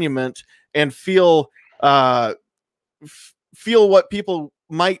at a monument and feel what people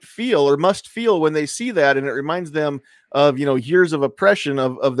might feel or must feel when they see that, and it reminds them of years of oppression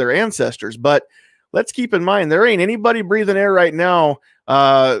of their ancestors. But let's keep in mind, there ain't anybody breathing air right now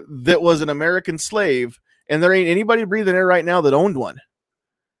that was an American slave, and there ain't anybody breathing air right now that owned one.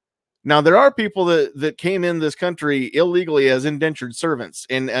 Now, there are people that came in this country illegally as indentured servants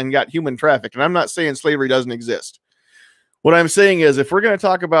and got human trafficked, and I'm not saying slavery doesn't exist. What I'm saying is, if we're going to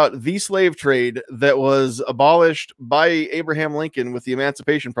talk about the slave trade that was abolished by Abraham Lincoln with the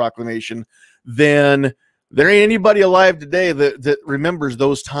Emancipation Proclamation, then there ain't anybody alive today that remembers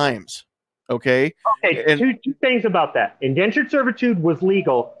those times. Okay. Okay. And two things about that. Indentured servitude was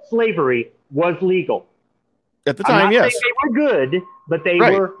legal. Slavery was legal. At the time, yes. They were good, but they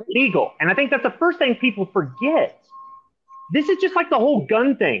were legal. And I think that's the first thing people forget. This is just like the whole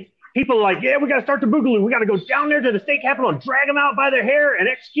gun thing. People are like, yeah, we got to start the boogaloo. We got to go down there to the state capitol and drag them out by their hair and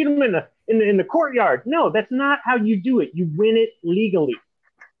execute them in the courtyard. No, that's not how you do it. You win it legally.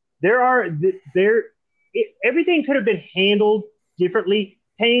 Everything could have been handled differently.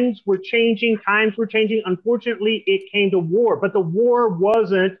 Things were changing. Times were changing. Unfortunately, it came to war. But the war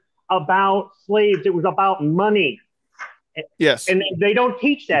wasn't about slaves. It was about money. Yes. And they don't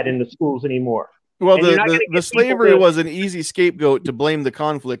teach that in the schools anymore. Well, the slavery was an easy scapegoat to blame the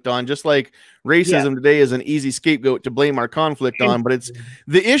conflict on, just like racism today is an easy scapegoat to blame our conflict on. But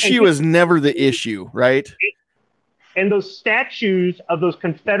the issue is never the issue, right? And those statues of those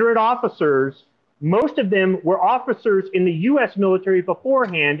Confederate officers, most of them were officers in the U.S. military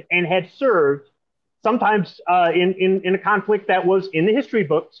beforehand and had served sometimes in a conflict that was in the history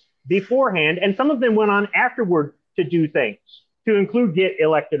books beforehand, and some of them went on afterward to do things, to include get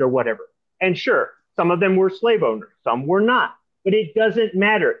elected or whatever. And sure, some of them were slave owners, some were not, but it doesn't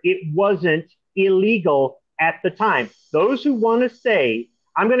matter. It wasn't illegal at the time. Those who want to say,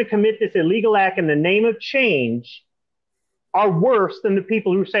 I'm going to commit this illegal act in the name of change, are worse than the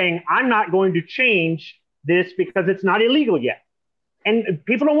people who are saying, I'm not going to change this because it's not illegal yet. And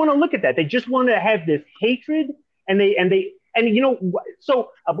people don't want to look at that. They just want to have this hatred, and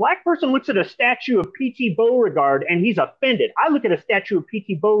so a black person looks at a statue of P.T. Beauregard and he's offended. I look at a statue of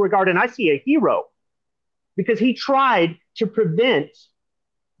P.T. Beauregard and I see a hero, because he tried to prevent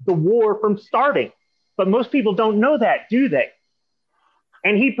the war from starting. But most people don't know that, do they?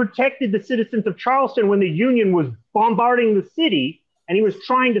 And he protected the citizens of Charleston when the Union was bombarding the city, and he was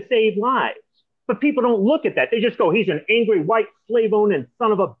trying to save lives. But people don't look at that. They just go, he's an angry white slave-owning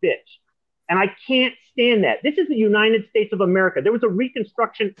son of a bitch. And I can't stand that. This is the United States of America. There was a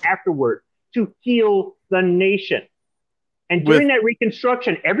Reconstruction afterward to heal the nation. And during that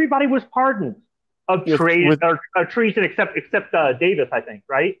Reconstruction, everybody was pardoned of treason except Davis, I think,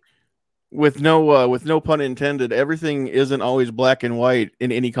 right? With no pun intended, everything isn't always black and white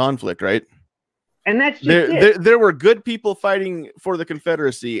in any conflict, right? And that's just there were good people fighting for the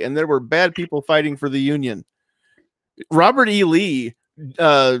Confederacy, and there were bad people fighting for the Union. Robert E. Lee,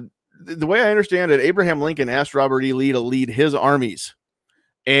 the way I understand it, Abraham Lincoln asked Robert E. Lee to lead his armies,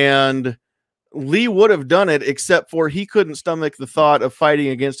 and Lee would have done it, except for he couldn't stomach the thought of fighting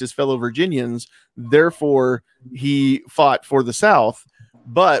against his fellow Virginians. Therefore, he fought for the South.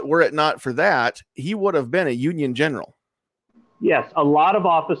 But were it not for that, he would have been a Union general. Yes, a lot of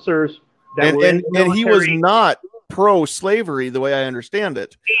officers that were in the military, and he was not pro-slavery the way I understand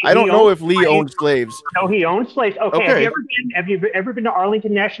it. I don't know if Lee owned slaves. No, he owned slaves. Okay. Have you ever been to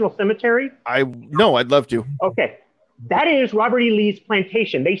Arlington National Cemetery? No, I'd love to. Okay. That is Robert E. Lee's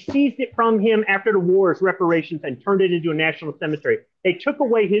plantation. They seized it from him after the war as reparations and turned it into a national cemetery. They took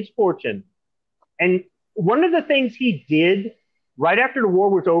away his fortune. And one of the things he did right after the war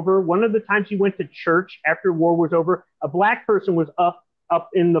was over, one of the times he went to church after the war was over, a black person was up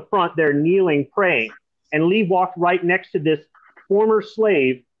in the front there kneeling, praying. And Lee walked right next to this former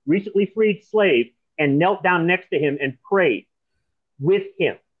slave, recently freed slave, and knelt down next to him and prayed with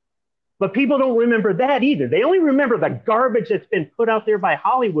him. But people don't remember that either. They only remember the garbage that's been put out there by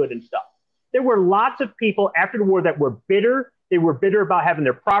Hollywood and stuff. There were lots of people after the war that were bitter. They were bitter about having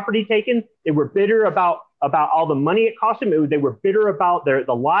their property taken. They were bitter about all the money it cost them. They were bitter about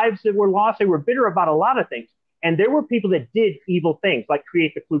the lives that were lost. They were bitter about a lot of things. And there were people that did evil things, like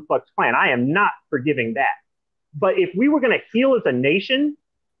create the Ku Klux Klan. I am not forgiving that. But if we were going to heal as a nation,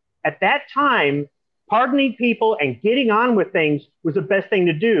 at that time, pardoning people and getting on with things was the best thing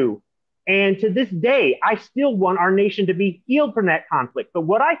to do. And to this day, I still want our nation to be healed from that conflict. But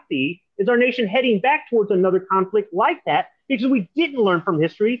what I see is our nation heading back towards another conflict like that, because we didn't learn from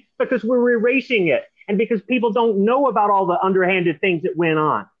history, because we're erasing it, and because people don't know about all the underhanded things that went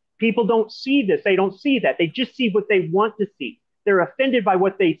on. People don't see this. They don't see that. They just see what they want to see. They're offended by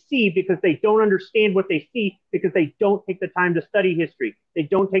what they see because they don't understand what they see, because they don't take the time to study history. They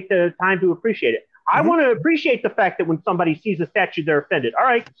don't take the time to appreciate it. I want to appreciate the fact that when somebody sees a statue, they're offended. All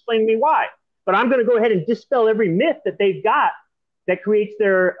right, explain to me why. But I'm going to go ahead and dispel every myth that they've got that creates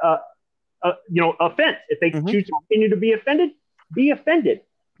their offense. If they choose to continue to be offended.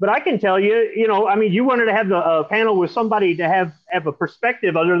 But I can tell you, you wanted to have a panel with somebody to have a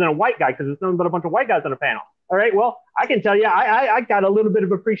perspective other than a white guy, because there's nothing but a bunch of white guys on a panel. All right, well, I can tell you, I got a little bit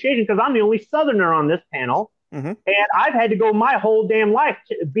of appreciation because I'm the only Southerner on this panel. And I've had to go my whole damn life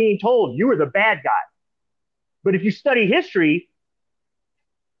being told you were the bad guy. But if you study history,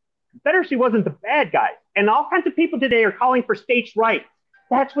 Confederacy wasn't the bad guy. And all kinds of people today are calling for states' rights.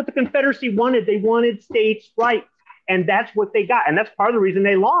 That's what the Confederacy wanted. They wanted states' rights. And that's what they got. And that's part of the reason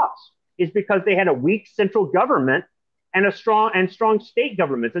they lost, is because they had a weak central government and strong state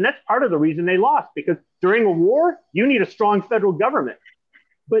governments. And that's part of the reason they lost, because during a war, you need a strong federal government.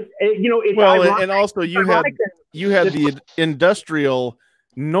 But and also you had the industrial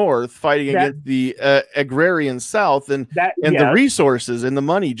North fighting against the agrarian South, and the resources and the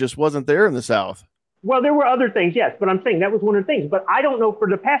money just wasn't there in the South. Well, there were other things, yes, but I'm saying that was one of the things. But I don't know, for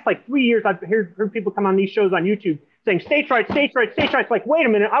the past 3 years, I've heard people come on these shows on YouTube saying states' rights, states' rights, states' rights. Like, wait a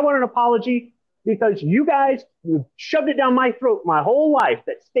minute, I want an apology, because you guys shoved it down my throat my whole life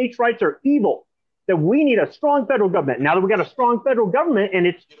that states' rights are evil, that we need a strong federal government. Now that we got a strong federal government and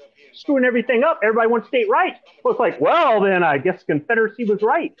it's screwing everything up, everybody wants state rights. Well, it's like, well, then I guess Confederacy was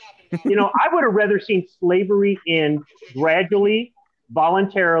right. I would have rather seen slavery in gradually,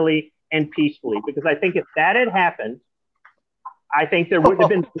 voluntarily, and peacefully, because I think if that had happened, I think there wouldn't have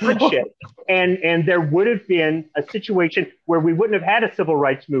been bloodshed, and there would have been a situation where we wouldn't have had a civil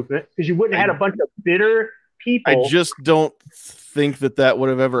rights movement, because you wouldn't have had a bunch of bitter people. I just don't think that would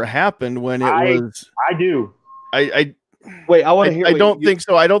have ever happened when it was. I do. Wait, I want to hear. I don't think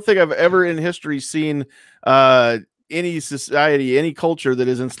so. I don't think I've ever in history seen any society, any culture that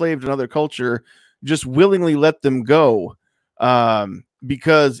is enslaved another culture just willingly let them go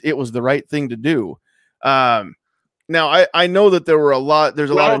because it was the right thing to do. Now, I know that there's a lot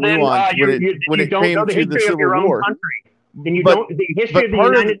of nuance when it came to the Civil War. Then you don't the history of the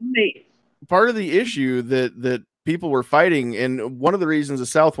United States. Part of the issue that people were fighting, and one of the reasons the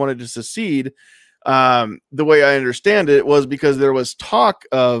South wanted to secede, the way I understand it, was because there was talk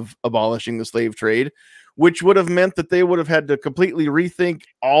of abolishing the slave trade, which would have meant that they would have had to completely rethink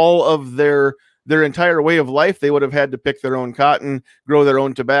all of their entire way of life. They would have had to pick their own cotton, grow their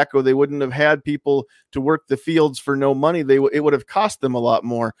own tobacco. They wouldn't have had people to work the fields for no money. It would have cost them a lot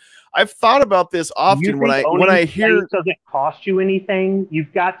more. I've thought about this often when I hear doesn't cost you anything.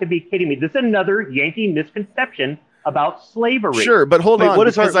 You've got to be kidding me. This is another Yankee misconception about slavery. Sure, but hold on. What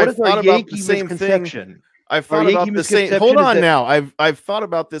is our Yankee misconception? I've thought about the same. Hold on now. I've thought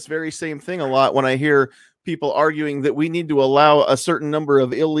about this very same thing a lot when I hear people arguing that we need to allow a certain number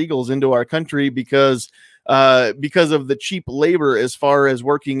of illegals into our country because of the cheap labor as far as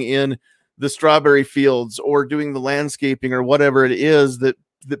working in the strawberry fields or doing the landscaping or whatever it is that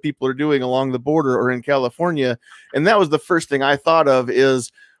people are doing along the border or in California. And that was the first thing I thought of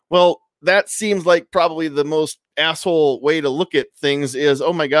is, well, that seems like probably the most asshole way to look at things is,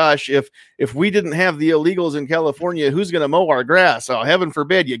 oh my gosh, if we didn't have the illegals in California, who's going to mow our grass? Oh, heaven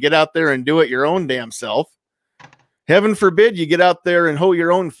forbid you get out there and do it your own damn self. Heaven forbid you get out there and hoe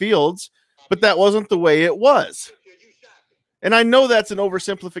your own fields, but that wasn't the way it was. And I know that's an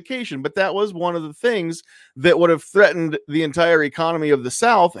oversimplification, but that was one of the things that would have threatened the entire economy of the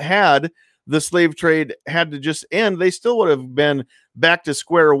South had the slave trade had to just end. They still would have been back to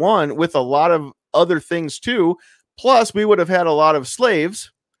square one with a lot of other things too. Plus, we would have had a lot of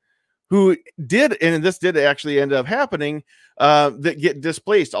slaves who did, and this did actually end up happening, that get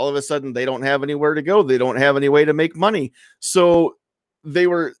displaced. All of a sudden, they don't have anywhere to go. They don't have any way to make money. So they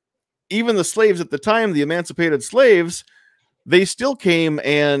were, even the slaves at the time, the emancipated slaves, they still came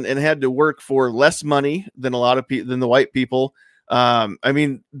and had to work for less money than a lot of people, than the white people. I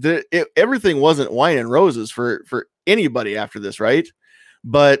mean, everything wasn't wine and roses for anybody after this, right?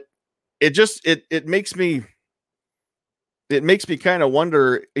 But it just it makes me kind of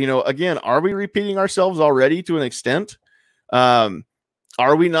wonder, you know, again, are we repeating ourselves already to an extent?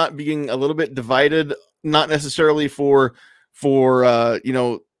 Are we not being a little bit divided, not necessarily for you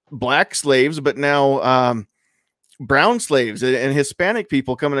know, black slaves, but now brown slaves and Hispanic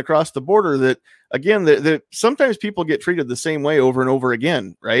people coming across the border that, again, that sometimes people get treated the same way over and over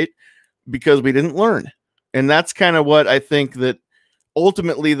again, right? Because we didn't learn. And that's kind of what I think that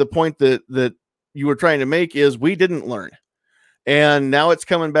ultimately the point that you were trying to make is we didn't learn. And now it's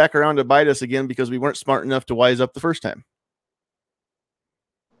coming back around to bite us again because we weren't smart enough to wise up the first time.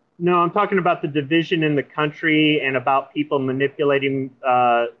 No, I'm talking about the division in the country and about people manipulating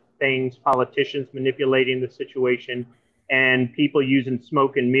things, politicians manipulating the situation, and people using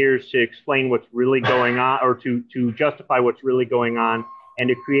smoke and mirrors to explain what's really going on, or to justify what's really going on, and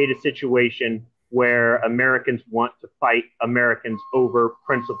to create a situation where Americans want to fight Americans over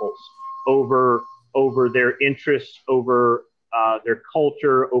principles, over their interests, over their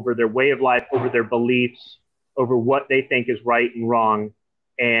culture, over their way of life, over their beliefs, over what they think is right and wrong.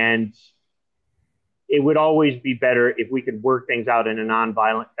 And it would always be better if we could work things out in a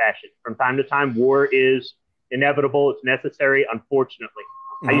nonviolent fashion. From time to time, war is inevitable. It's necessary, unfortunately.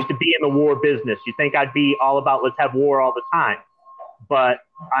 Mm-hmm. I used to be in the war business. You think I'd be all about let's have war all the time, but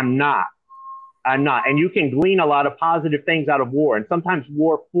I'm not. And you can glean a lot of positive things out of war. And sometimes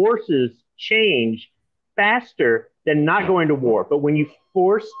war forces change faster than not going to war. But when you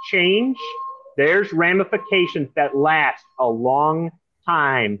force change, there's ramifications that last a long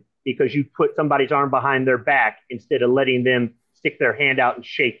time, because you put somebody's arm behind their back instead of letting them stick their hand out and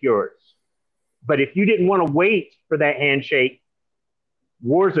shake yours. But if you didn't want to wait for that handshake,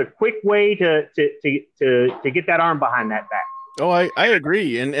 war's a quick way to get that arm behind that back. Oh, I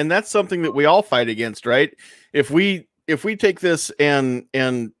agree. And that's something that we all fight against, right? If we take this and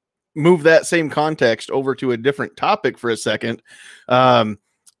move that same context over to a different topic for a second.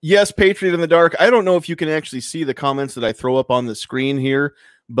 Yes, Patriot in the Dark. I don't know if you can actually see the comments that I throw up on the screen here,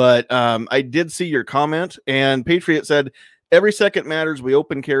 but I did see your comment, and Patriot said, Every second matters. We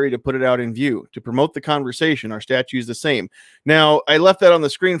open carry to put it out in view, to promote the conversation. Our statute is the same. Now, I left that on the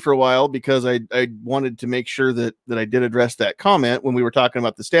screen for a while because I wanted to make sure that I did address that comment when we were talking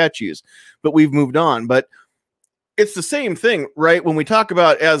about the statues, but we've moved on. But it's the same thing, right? When we talk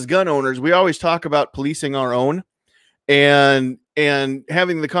about as gun owners, we always talk about policing our own and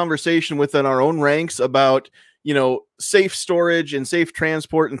having the conversation within our own ranks about, you know, safe storage and safe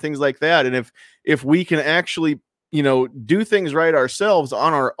transport and things like that. And if we can actually, you know, do things right ourselves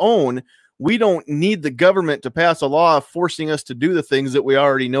on our own, we don't need the government to pass a law forcing us to do the things that we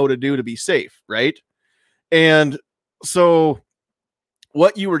already know to do to be safe, right? And so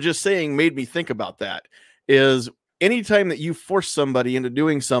what you were just saying made me think about that. Is anytime that you force somebody into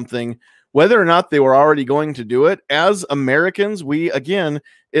doing something, whether or not they were already going to do it, as Americans, we, again,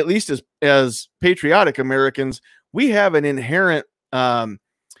 at least as patriotic Americans, we have an inherent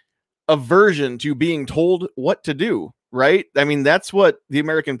aversion to being told what to do, right? I mean, that's what the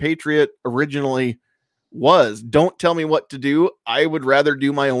American patriot originally was. Don't tell me what to do. I would rather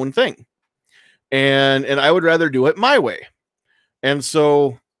do my own thing. And I would rather do it my way. And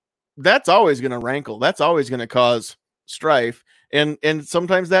so that's always going to rankle. That's always going to cause strife. And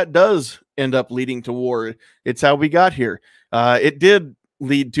sometimes that does end up leading to war. It's how we got here. It did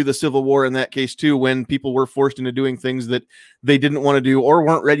lead to the Civil War in that case too, when people were forced into doing things that they didn't want to do or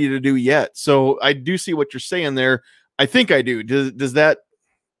weren't ready to do yet. So I do see what you're saying there. I think I do.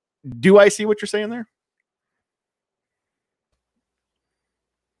 Do I see what you're saying there?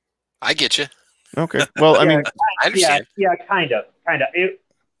 I get you. Okay. Well, I mean, I understand. Yeah, kind of.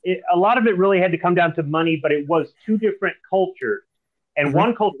 A lot of it really had to come down to money, but it was two different cultures. And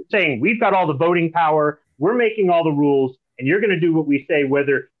one culture saying, we've got all the voting power, we're making all the rules, and you're going to do what we say,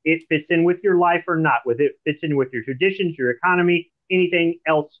 whether it fits in with your life or not, whether it fits in with your traditions, your economy, anything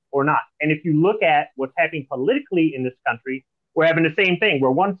else or not. And if you look at what's happening politically in this country, we're having the same thing, where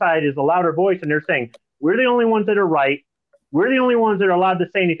one side is a louder voice and they're saying, we're the only ones that are right. We're the only ones that are allowed to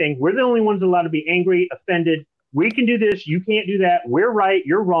say anything. We're the only ones allowed to be angry, offended. We can do this. You can't do that. We're right.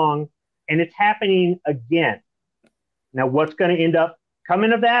 You're wrong. And it's happening again. Now, what's going to end up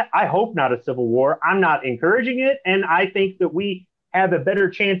coming of that? I hope not a civil war. I'm not encouraging it. And I think that we have a better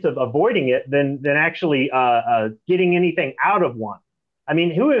chance of avoiding it than actually getting anything out of one. I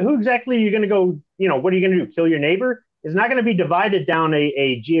mean, who exactly are you going to go, you know, what are you going to do? Kill your neighbor? It's not going to be divided down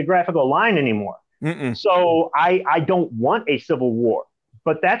a geographical line anymore. So I don't want a civil war.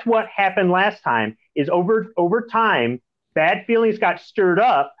 But that's what happened last time, is over time, bad feelings got stirred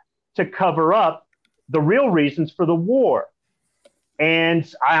up to cover up the real reasons for the war.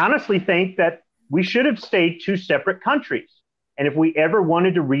 And I honestly think that we should have stayed two separate countries. And if we ever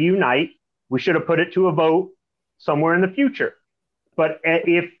wanted to reunite, we should have put it to a vote somewhere in the future. But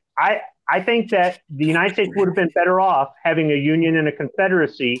if I think that the United States would have been better off having a union and a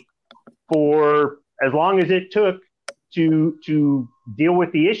confederacy for as long as it took to deal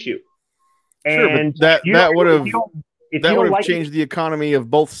with the issue. And sure, but that would have changed the economy of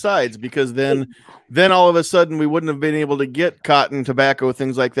both sides, because then all of a sudden we wouldn't have been able to get cotton, tobacco,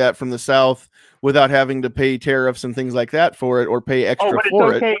 things like that from the South without having to pay tariffs and things like that for it, or pay extra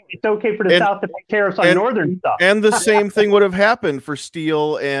for it. It's okay for the South to pay tariffs on northern stuff. And the same thing would have happened for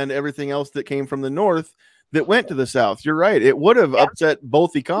steel and everything else that came from the North that went to the South. You're right. It would have upset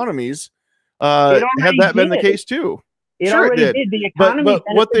both economies had that been the case too. It already did. The economy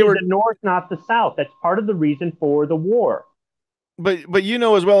benefited the North, not the South. That's part of the reason for the war. But you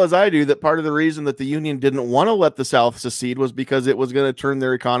know as well as I do that part of the reason that the Union didn't want to let the South secede was because it was going to turn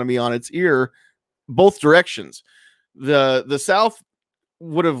their economy on its ear, both directions. The South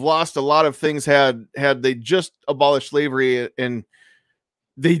would have lost a lot of things had they just abolished slavery, and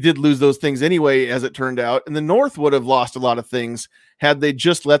they did lose those things anyway, as it turned out. And the North would have lost a lot of things had they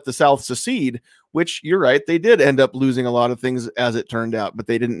just let the South secede, which you're right, they did end up losing a lot of things as it turned out, but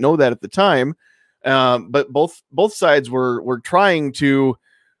they didn't know that at the time. But both sides were trying to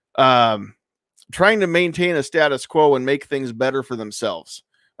maintain a status quo and make things better for themselves.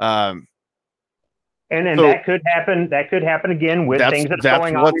 And so that could happen. That could happen again with things that are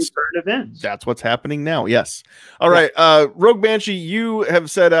going on in current events. That's what's happening now. Yes. All right. Rogue Banshee, you have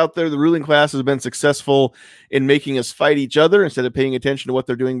said out there the ruling class has been successful in making us fight each other instead of paying attention to what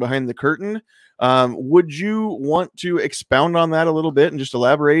they're doing behind the curtain. Would you want to expound on that a little bit and just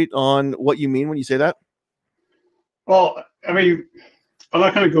elaborate on what you mean when you say that? Well, I mean, I'm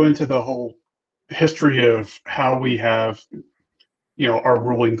not going to go into the whole history of how we have, our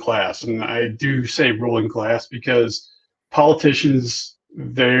ruling class. And I do say ruling class because politicians,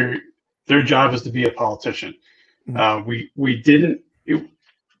 their job is to be a politician.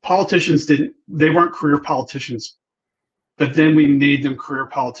 Politicians they weren't career politicians but then we made them career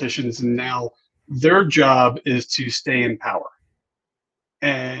politicians, and now their job is to stay in power.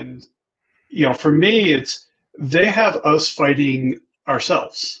 And for me, it's they have us fighting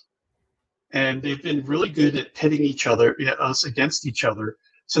ourselves, and they've been really good at pitting us against each other,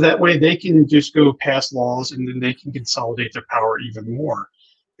 so that way they can just go pass laws, and then they can consolidate their power even more.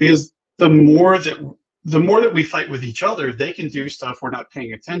 Because the more that we fight with each other, they can do stuff we're not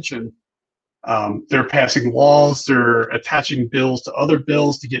paying attention. They're passing laws, they're attaching bills to other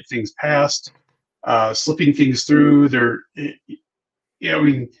bills to get things passed, slipping things through. They're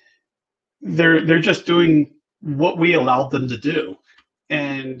just doing what we allowed them to do,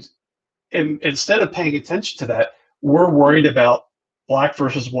 and instead of paying attention to that, we're worried about black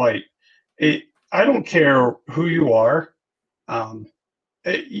versus white. I don't care who you are.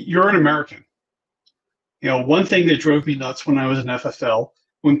 You're an American. One thing that drove me nuts when I was in FFL,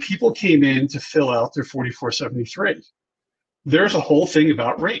 when people came in to fill out their 4473, there's a whole thing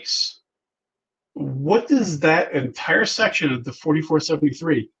about race. What does that entire section of the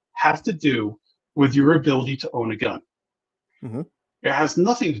 4473 have to do with your ability to own a gun? Mm-hmm. It has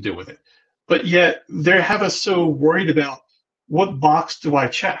nothing to do with it. But yet they have us so worried about what box do I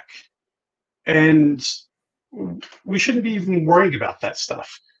check? And we shouldn't be even worrying about that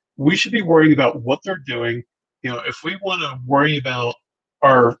stuff. We should be worrying about what they're doing. If we want to worry about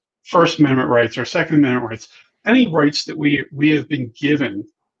our First Amendment rights, our Second Amendment rights, any rights that we have been given,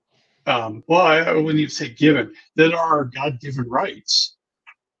 I wouldn't even say given, that are our God-given rights,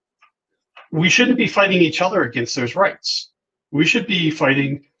 we shouldn't be fighting each other against those rights. We should be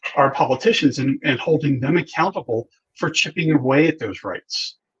fighting our politicians and holding them accountable for chipping away at those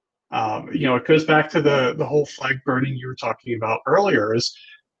rights. It goes back to the whole flag burning you were talking about earlier.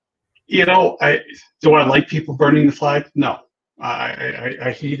 Do I like people burning the flag? No,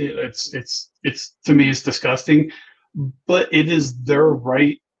 I hate it. It's to me, it's disgusting, but it is their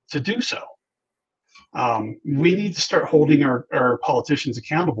right to do so. We need to start holding our politicians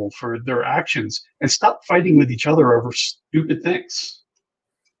accountable for their actions and stop fighting with each other over stupid things.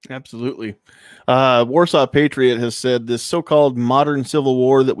 Absolutely. Warsaw Patriot has said this so-called modern civil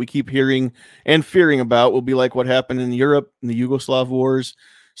war that we keep hearing and fearing about will be like what happened in Europe in the Yugoslav wars.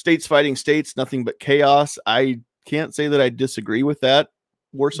 States fighting states, nothing but chaos. I can't say that I disagree with that,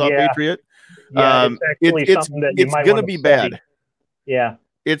 Warsaw Patriot. Yeah, it's going to be bad. Yeah.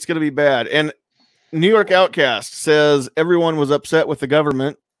 It's going to be bad. And New York Outcast says everyone was upset with the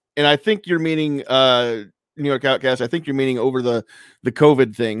government. And I think you're meaning New York Outcast. I think you're meaning over the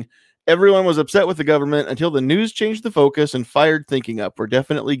COVID thing. Everyone was upset with the government until the news changed the focus and fired thinking up. We're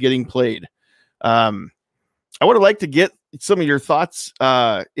definitely getting played. I would like to get some of your thoughts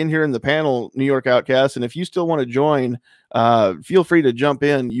in here in the panel, New York Outcast. And if you still want to join, feel free to jump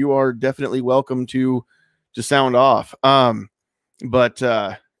in. You are definitely welcome to sound off. And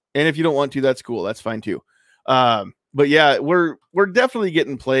if you don't want to, that's cool. That's fine too. But yeah, we're definitely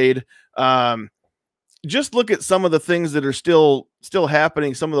getting played. Just look at some of the things that are still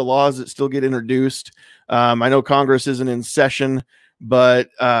happening. Some of the laws that still get introduced. I know Congress isn't in session, but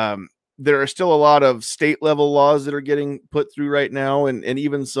there are still a lot of state level laws that are getting put through right now. And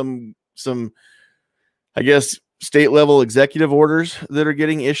even some, I guess, state level executive orders that are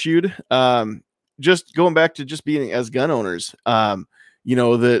getting issued. Just going back to just being as gun owners, that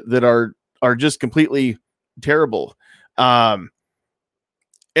are just completely terrible. And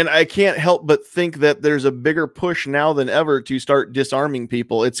I can't help but think that there's a bigger push now than ever to start disarming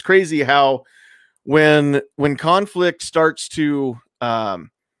people. It's crazy how when conflict starts to, I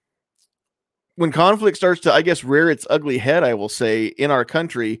guess, rear its ugly head, I will say, in our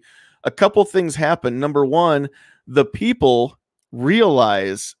country, a couple things happen. Number one, the people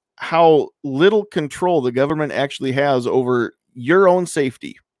realize how little control the government actually has over your own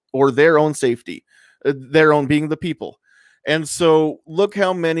safety or their own safety, their own being the people. And so look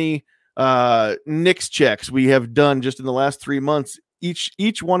how many NICS checks we have done just in the last 3 months.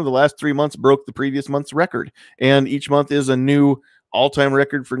 Each one of the last 3 months broke the previous month's record. And each month is a new all-time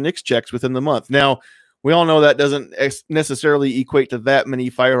record for NICS checks within the month. Now, we all know that doesn't necessarily equate to that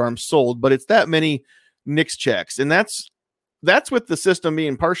many firearms sold, but it's that many NICS checks. And that's with the system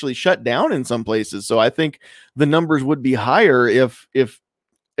being partially shut down in some places. So I think the numbers would be higher if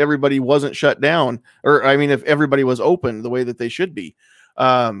everybody wasn't shut down, or I mean, if everybody was open the way that they should be.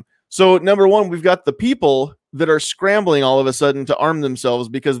 So number one, we've got the people that are scrambling all of a sudden to arm themselves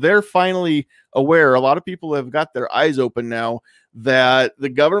because they're finally aware. A lot of people have got their eyes open now that the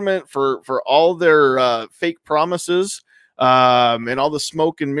government, for all their fake promises and all the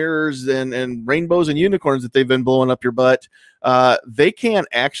smoke and mirrors and rainbows and unicorns that they've been blowing up your butt, they can't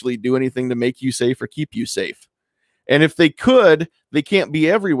actually do anything to make you safe or keep you safe. And if they could, they can't be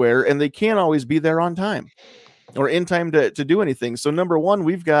everywhere, and they can't always be there on time or in time to do anything. So number one,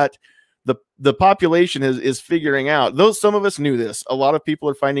 we've got the population is figuring out, though some of us knew this, a lot of people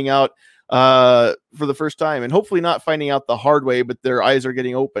are finding out for the first time, and hopefully not finding out the hard way, but their eyes are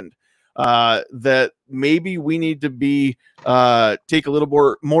getting opened, that maybe we need to take a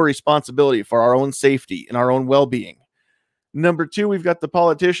little more responsibility for our own safety and our own well-being. Number two, we've got the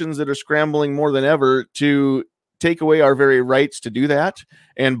politicians that are scrambling more than ever to take away our very rights to do that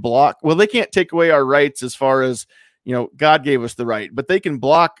and block. Well, they can't take away our rights as far as, God gave us the right, but they can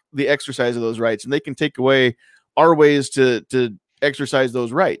block the exercise of those rights, and they can take away our ways to exercise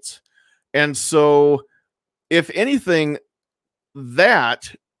those rights. And so if anything,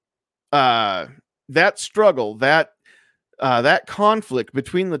 that struggle, that conflict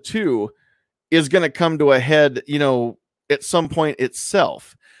between the two is going to come to a head, at some point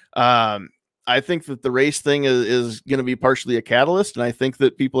itself. I think that the race thing is going to be partially a catalyst, and I think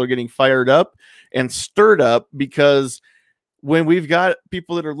that people are getting fired up and stirred up because when we've got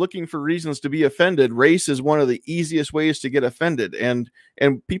people that are looking for reasons to be offended, race is one of the easiest ways to get offended, and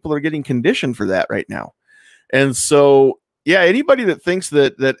people are getting conditioned for that right now. And so, yeah, anybody that thinks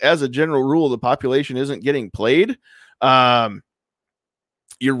that as a general rule the population isn't getting played, you're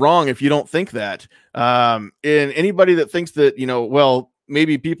wrong if you don't think that. And anybody that thinks that, well,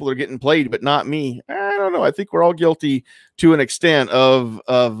 maybe people are getting played, but not me, I don't know. I think we're all guilty to an extent of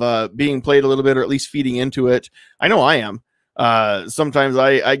being played a little bit, or at least feeding into it. I know I am. Sometimes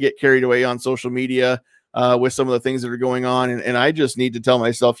I get carried away on social media with some of the things that are going on, and I just need to tell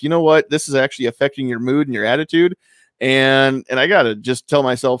myself, you know what, this is actually affecting your mood and your attitude, and I gotta just tell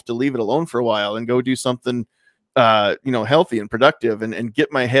myself to leave it alone for a while and go do something healthy and productive, and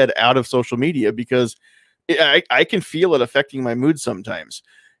get my head out of social media, because I can feel it affecting my mood sometimes.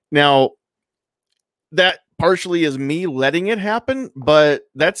 Now, that partially is me letting it happen, but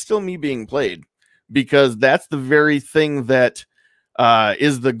that's still me being played, because that's the very thing that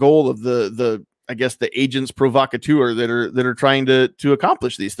is the goal of the I guess the agents provocateur that are trying to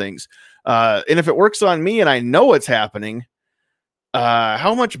accomplish these things. And if it works on me and I know it's happening,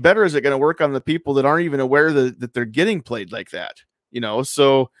 how much better is it going to work on the people that aren't even aware that they're getting played like that?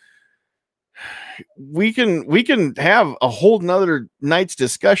 So we can have a whole nother night's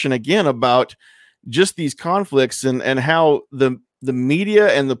discussion again about just these conflicts and how the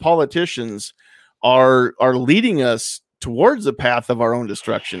media and the politicians are leading us towards the path of our own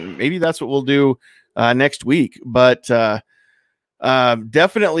destruction. Maybe that's what we'll do next week. But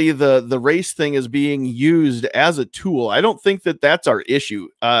definitely the race thing is being used as a tool. I don't think that that's our issue.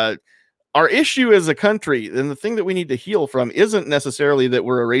 Our issue as a country, and the thing that we need to heal from, isn't necessarily that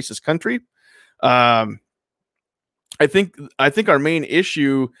we're a racist country. I think our main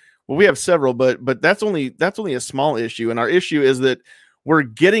issue, well, we have several, but that's only a small issue. And our issue is that we're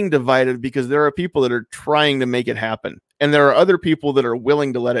getting divided because there are people that are trying to make it happen, and there are other people that are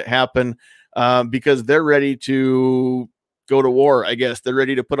willing to let it happen because they're ready to go to war. I guess they're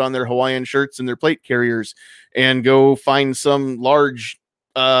ready to put on their Hawaiian shirts and their plate carriers and go find some large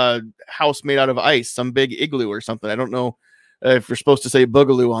house made out of ice, some big igloo or something. I don't know if we're supposed to say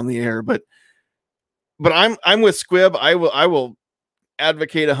boogaloo on the air, but I'm with Squib. I will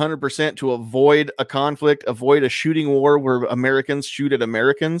advocate 100% to avoid a conflict, avoid a shooting war where Americans shoot at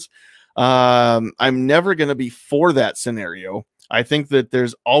Americans. I'm never going to be for that scenario. I think that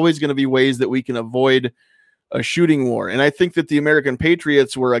there's always going to be ways that we can avoid a shooting war. And I think that the American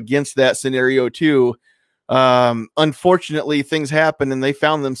patriots were against that scenario too. Unfortunately, things happen and they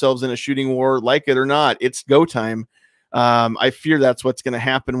found themselves in a shooting war. Like it or not, it's go time. I fear that's what's going to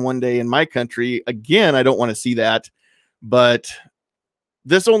happen one day in my country. Again, I don't want to see that, but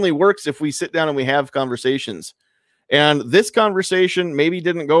this only works if we sit down and we have conversations. And this conversation maybe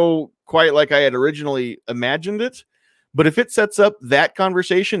didn't go quite like I had originally imagined it, but if it sets up that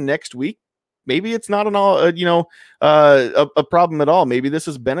conversation next week, maybe it's not a problem at all. Maybe this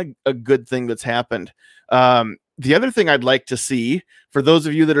has been a good thing that's happened. The other thing I'd like to see, for those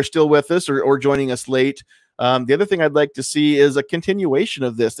of you that are still with us or joining us late, the other thing I'd like to see is a continuation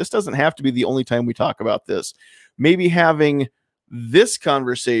of this. This doesn't have to be the only time we talk about this. Maybe having this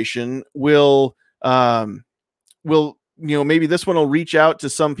conversation will maybe this one will reach out to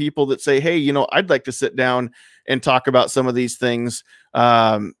some people that say, hey, I'd like to sit down and talk about some of these things.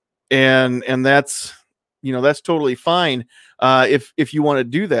 And that's, that's totally fine. If you want to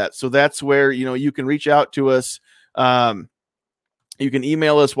do that. So that's where, you can reach out to us. You can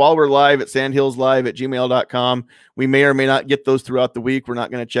email us while we're live at sandhillslive@gmail.com. We may or may not get those throughout the week. We're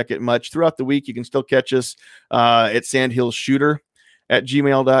not going to check it much throughout the week. You can still catch us at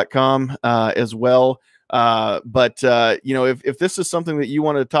sandhillsshooter@gmail.com as well. But you know, if this is something that you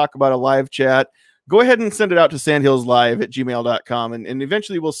want to talk about a live chat, go ahead and send it out to sandhillslive@gmail.com. And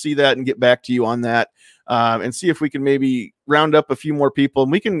eventually we'll see that and get back to you on that. And see if we can maybe round up a few more people,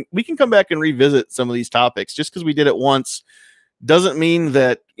 and we can come back and revisit some of these topics. Just because we did it once doesn't mean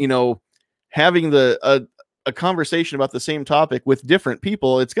that, you know, having a conversation about the same topic with different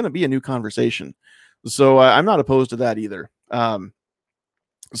people, it's going to be a new conversation. So I'm not opposed to that either. Having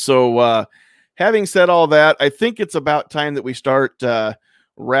said all that, I think it's about time that we start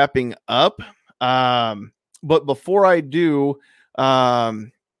wrapping up. But before I do,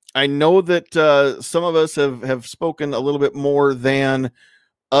 I know that some of us have spoken a little bit more than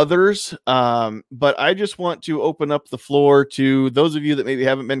others, but I just want to open up the floor to those of you that maybe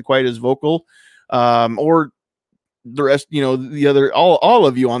haven't been quite as vocal, or the rest, you know, the other, all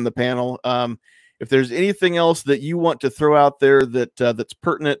of you on the panel. If there's anything else that you want to throw out there that that's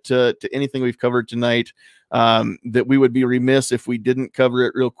pertinent to anything we've covered tonight, that we would be remiss if we didn't cover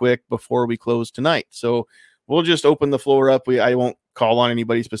it real quick before we close tonight. So we'll just open the floor up. I won't call on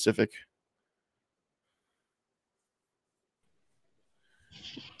anybody specific.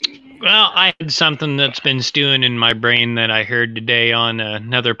 Well, I had something that's been stewing in my brain that I heard today on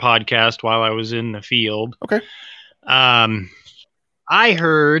another podcast while I was in the field. Okay. I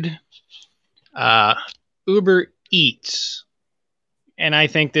heard Uber Eats, and I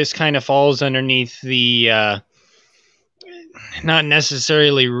think this kind of falls underneath the not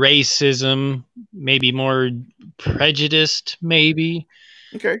necessarily racism, maybe more prejudiced, maybe.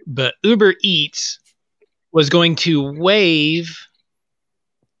 Okay. But Uber Eats was going to waive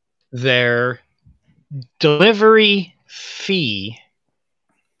their delivery fee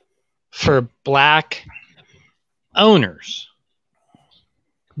for Black owners,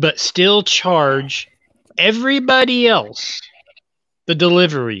 but still charge everybody else the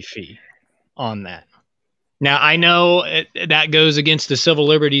delivery fee on that. Now, I know that goes against the civil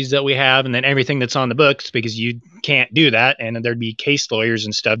liberties that we have and then everything that's on the books, because you can't do that. And there'd be case lawyers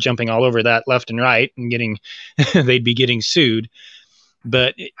and stuff jumping all over that left and right and they'd be getting sued.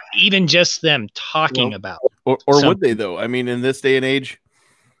 But even just them talking about or would they, though? I mean, in this day and age,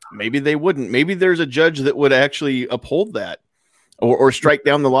 maybe they wouldn't. Maybe there's a judge that would actually uphold that or strike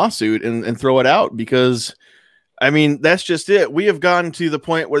down the lawsuit and throw it out, because I mean, that's just it. We have gotten to the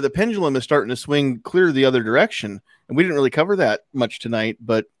point where the pendulum is starting to swing clear the other direction. And we didn't really cover that much tonight,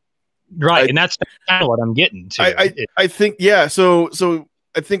 but right. And that's kind of what I'm getting to. I think, yeah. So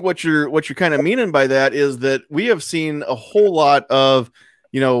I think what you're kind of meaning by that is that we have seen a whole lot of,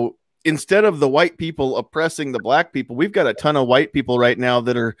 you know, instead of the white people oppressing the Black people, we've got a ton of white people right now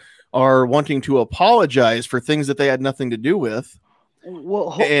that are wanting to apologize for things that they had nothing to do with.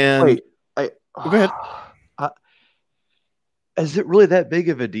 Well, go ahead. Is it really that big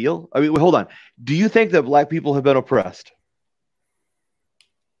of a deal? I mean, hold on. Do you think that Black people have been oppressed?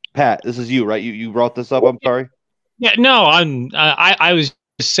 Pat, this is you, right? You brought this up. I'm sorry. Yeah, no, I was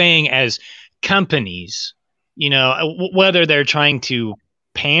just saying, as companies, you know, whether they're trying to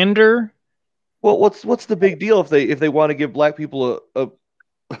pander. Well, what's the big deal if they want to give Black people a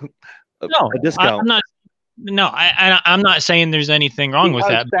discount? I'm not saying there's anything wrong with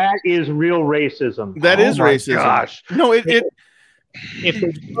that. That is real racism. That is racism. Gosh. No,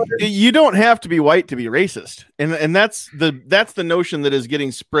 you don't have to be white to be racist, and that's the notion that is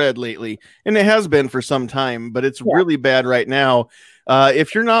getting spread lately, and it has been for some time, but it's really bad right now.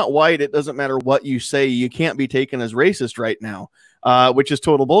 If you're not white, it doesn't matter what you say. You can't be taken as racist right now, which is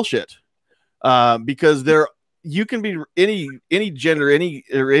total bullshit. Because you can be any gender,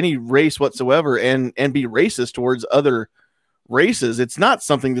 any race whatsoever, and be racist towards other races. It's not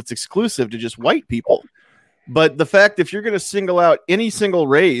something that's exclusive to just white people. But the fact, if you're going to single out any single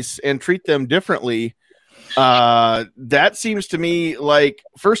race and treat them differently, that seems to me like,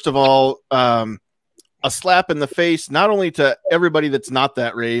 first of all, a slap in the face, not only to everybody that's not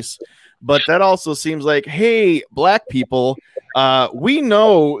that race, but that also seems like, hey, Black people, we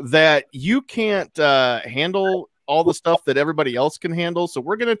know that you can't handle all the stuff that everybody else can handle, so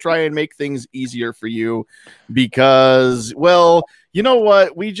we're going to try and make things easier for you because, well, you know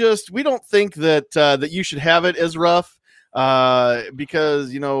what? We don't think that you should have it as rough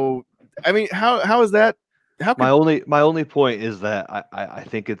because, you know, I mean, how is that? My only point is that I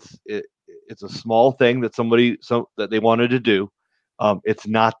think it's a small thing that that they wanted to do. It's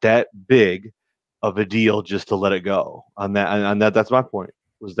not that big of a deal just to let it go on that. That's my point,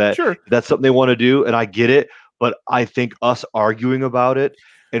 was that sure, that's something they want to do, and I get it. But I think us arguing about it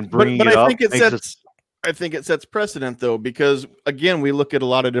and bringing it up, I think it sets precedent, though, because again, we look at a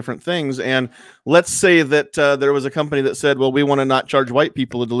lot of different things, and let's say that there was a company that said, "Well, we want to not charge white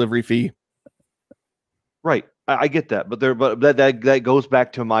people a delivery fee." Right. I get that, but that goes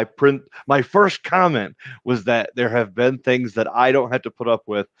back to my first comment was that there have been things that I don't have to put up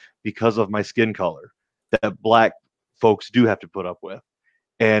with because of my skin color that black folks do have to put up with.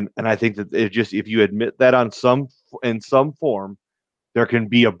 And I think that it just, if you admit that in some form, there can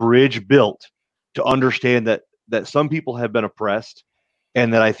be a bridge built to understand that some people have been oppressed.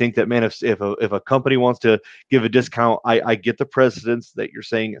 And that I think that, man, if a company wants to give a discount, I get the precedence that you're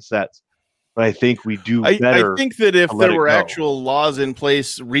saying it sets. But I think we do better. I think that if there were actual laws in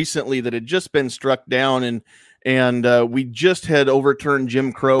place recently that had just been struck down and we just had overturned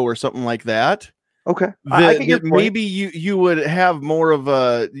Jim Crow or something like that. Okay. That maybe you would have more of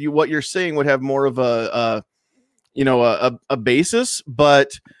what you're saying would have more of a basis,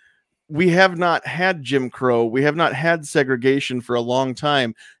 but we have not had Jim Crow. We have not had segregation for a long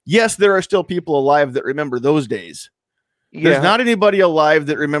time. Yes, there are still people alive that remember those days. There's not anybody alive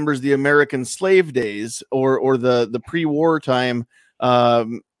that remembers the American slave days or the pre-war time,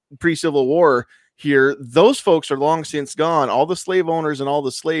 pre-Civil War here. Those folks are long since gone. All the slave owners and all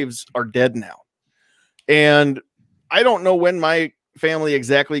the slaves are dead now. And I don't know when my family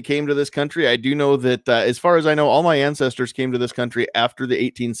exactly came to this country. I do know that as far as I know, all my ancestors came to this country after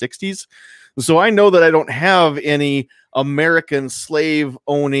the 1860s. So I know that I don't have any American slave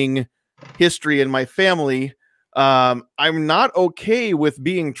owning history in my family. I'm not okay with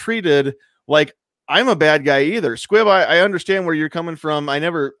being treated like I'm a bad guy either. Squib, I understand where you're coming from.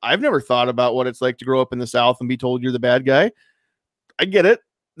 I've never thought about what it's like to grow up in the South and be told you're the bad guy. I get it.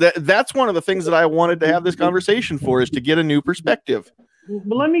 That's one of the things that I wanted to have this conversation for, is to get a new perspective.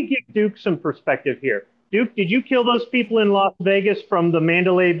 But let me give Duke some perspective here. Duke, did you kill those people in Las Vegas from the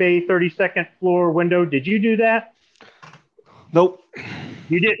Mandalay Bay 32nd floor window? Did you do that? Nope.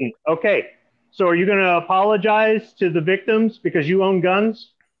 You didn't. Okay. So are you going to apologize to the victims because you own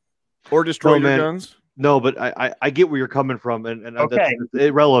guns? Or destroy your guns? No, but I get where you're coming from, and okay. That's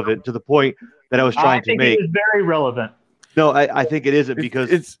irrelevant to the point that I was trying to make. I think it is very relevant. No, I think it isn't, because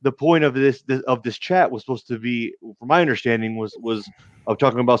it's the point of this chat was supposed to be, from my understanding, was of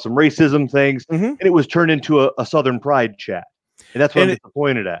talking about some racism things, and it was turned into a Southern pride chat, and that's what I'm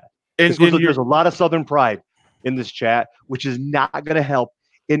disappointed at. There's a lot of Southern pride in this chat, which is not going to help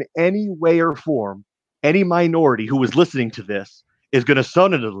in any way or form. Any minority who is listening to this is going to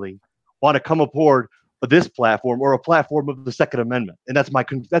suddenly want to come aboard this platform or a platform of the Second Amendment, and that's my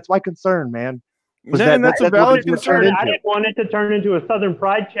concern, man. That's a valid concern. I didn't want it to turn into a Southern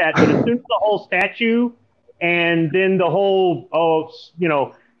pride chat, but as soon as the whole statue and then the whole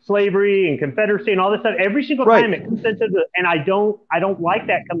slavery and Confederacy and all this stuff, every single time it comes into and I don't like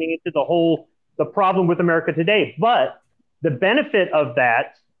that coming into the problem with America today. But the benefit of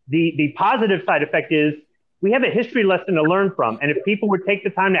that, the positive side effect is we have a history lesson to learn from, and if people would take the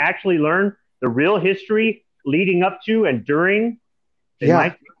time to actually learn the real history leading up to and during, they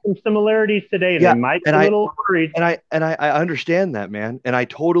might see some similarities today. They might be a little worried. And I understand that, man. And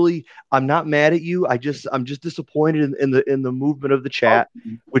I'm not mad at you. I'm just disappointed in the movement of the chat,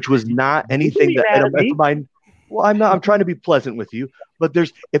 which was not anything that well, I'm trying to be pleasant with you, but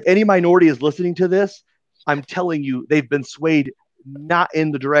if any minority is listening to this, I'm telling you, they've been swayed not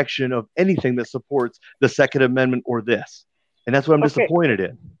in the direction of anything that supports the Second Amendment or this. And that's what I'm disappointed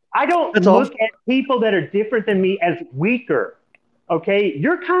in. I don't look at people that are different than me as weaker. Okay,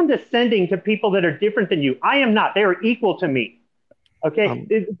 you're condescending to people that are different than you. I am not. They are equal to me.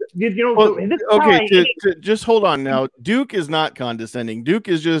 Okay, just hold on now. Duke is not condescending. Duke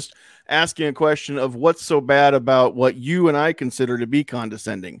is just asking a question of what's so bad about what you and I consider to be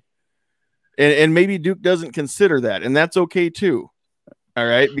condescending. And maybe Duke doesn't consider that, and that's okay too. All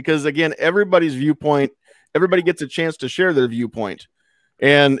right, because again, everybody's viewpoint, everybody gets a chance to share their viewpoint.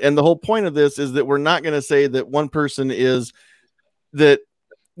 And the whole point of this is that we're not going to say that one person is that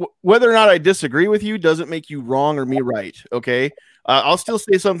whether or not I disagree with you doesn't make you wrong or me right. Okay. I'll still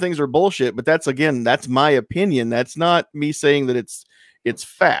say some things are bullshit, but that's my opinion. That's not me saying that it's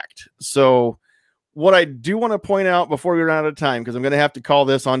fact. So what I do want to point out before we run out of time, because I'm going to have to call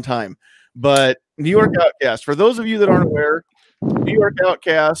this on time, but New York Outcast, for those of you that aren't aware, New York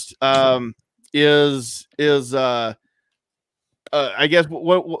Outcast is I guess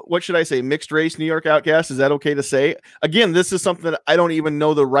what should I say? Mixed race New York Outcast. Is that okay to say? Again, this is something that I don't even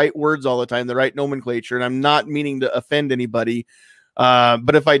know the right words all the time, the right nomenclature, and I'm not meaning to offend anybody.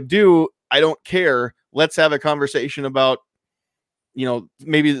 But if I do, I don't care. Let's have a conversation about,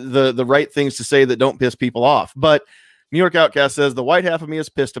 maybe the right things to say that don't piss people off. But New York Outcast says the white half of me is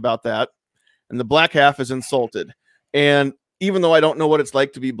pissed about that, and the black half is insulted. And even though I don't know what it's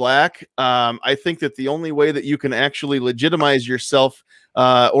like to be black, I think that the only way that you can actually legitimize yourself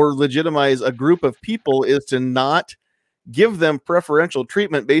or legitimize a group of people is to not give them preferential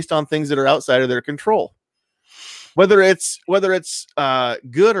treatment based on things that are outside of their control. Whether it's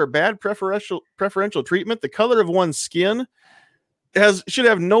good or bad preferential treatment, the color of one's skin should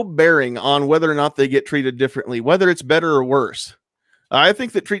have no bearing on whether or not they get treated differently, whether it's better or worse. I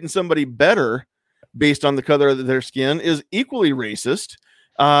think that treating somebody better based on the color of their skin is equally racist,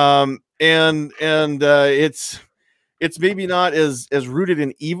 and it's maybe not as rooted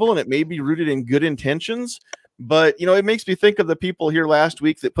in evil, and it may be rooted in good intentions. But, you know, it makes me think of the people here last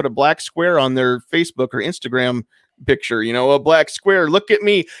week that put a black square on their Facebook or Instagram picture, you know, a black square. Look at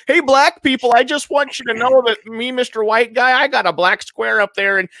me. Hey, black people, I just want you to know that me, Mr. White Guy, I got a black square up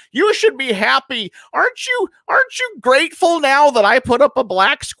there and you should be happy. Aren't you grateful now that I put up a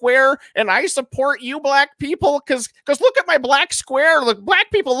black square and I support you black people? Because look at my black square. Look,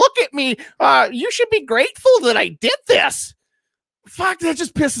 black people, look at me. You should be grateful that I did this. Fuck, that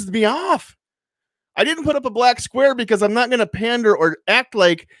just pisses me off. I didn't put up a black square because I'm not going to pander or act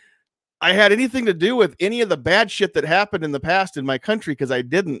like I had anything to do with any of the bad shit that happened in the past in my country, because I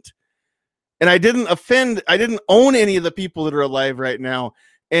didn't. And I didn't own any of the people that are alive right now.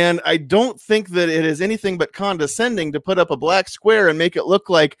 And I don't think that it is anything but condescending to put up a black square and make it look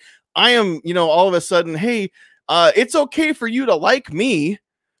like I am, you know, all of a sudden, hey, it's okay for you to like me.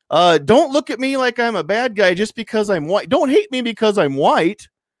 Don't look at me like I'm a bad guy just because I'm white. Don't hate me because I'm white.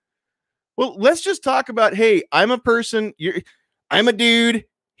 Well, let's just talk about, hey, I'm a person. I'm a dude.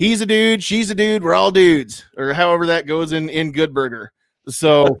 He's a dude. She's a dude. We're all dudes, or however that goes in Good Burger.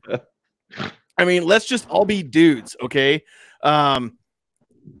 So, I mean, let's just all be dudes, okay? If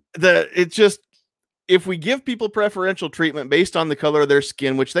we give people preferential treatment based on the color of their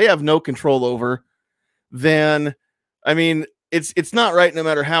skin, which they have no control over, then, I mean, it's not right no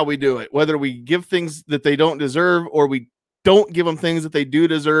matter how we do it. Whether we give things that they don't deserve or we don't give them things that they do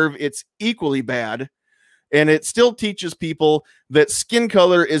deserve, it's equally bad. And it still teaches people that skin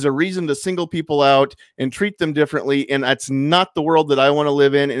color is a reason to single people out and treat them differently. And that's not the world that I want to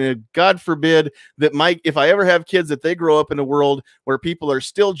live in. And God forbid that if I ever have kids, that they grow up in a world where people are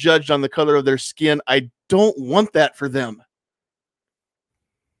still judged on the color of their skin. I don't want that for them.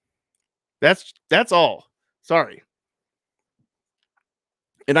 That's all. Sorry.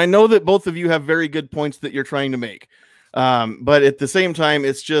 And I know that both of you have very good points that you're trying to make. But at the same time,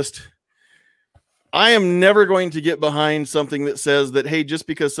 it's just, I am never going to get behind something that says that, hey, just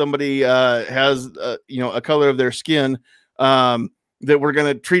because somebody has, a color of their skin, that we're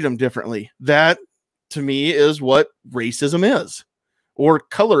going to treat them differently. That, to me, is what racism is, or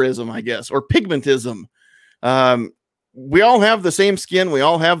colorism, I guess, or pigmentism. We all have the same skin. We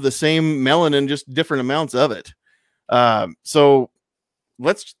all have the same melanin, just different amounts of it. So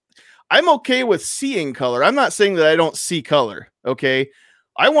I'm okay with seeing color. I'm not saying that I don't see color. Okay.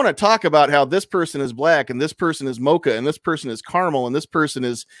 I want to talk about how this person is black and this person is mocha and this person is caramel and this person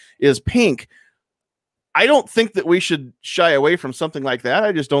is pink. I don't think that we should shy away from something like that.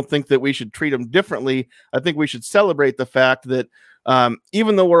 I just don't think that we should treat them differently. I think we should celebrate the fact that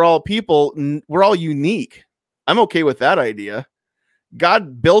even though we're all people, we're all unique. I'm okay with that idea.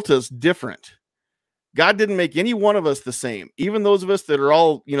 God built us different. God didn't make any one of us the same. Even those of us that are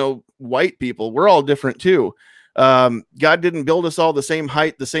all, white people, we're all different too. God didn't build us all the same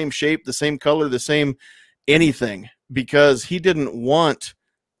height, the same shape, the same color, the same anything, because he didn't want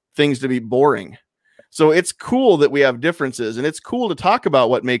things to be boring. So it's cool that we have differences, and it's cool to talk about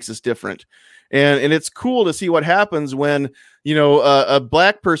what makes us different. And it's cool to see what happens when, a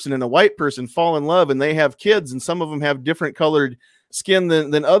black person and a white person fall in love and they have kids, and some of them have different colored skin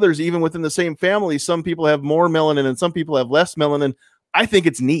than others, even within the same family. Some people have more melanin and some people have less melanin. I think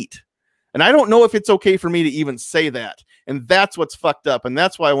it's neat. And I don't know if it's okay for me to even say that. And that's what's fucked up. And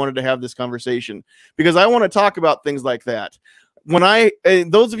that's why I wanted to have this conversation, because I want to talk about things like that.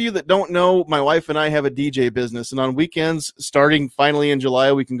 Those of you that don't know, my wife and I have a DJ business, and on weekends, starting finally in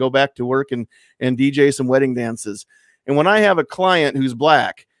July, we can go back to work and DJ some wedding dances. And when I have a client who's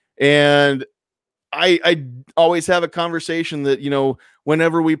black, and I always have a conversation that,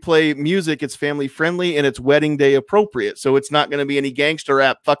 whenever we play music, it's family friendly and it's wedding day appropriate. So it's not going to be any gangster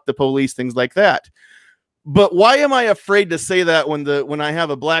rap, fuck the police, things like that. But why am I afraid to say that when I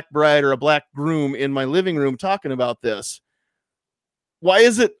have a black bride or a black groom in my living room talking about this? Why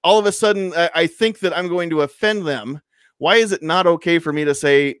is it all of a sudden I think that I'm going to offend them? Why is it not okay for me to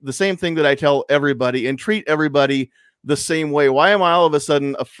say the same thing that I tell everybody and treat everybody the same way? Why am I all of a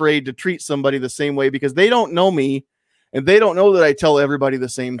sudden afraid to treat somebody the same way? Because they don't know me, and they don't know that I tell everybody the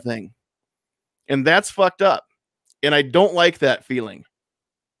same thing. And that's fucked up. And I don't like that feeling.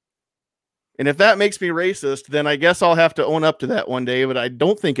 And if that makes me racist, then I guess I'll have to own up to that one day, but I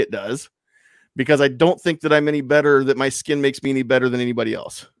don't think it does, because I don't think that I'm any better, that my skin makes me any better than anybody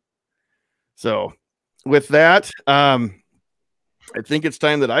else. So with that, I think it's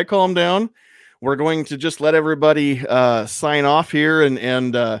time that I calm down. We're going to just let everybody sign off here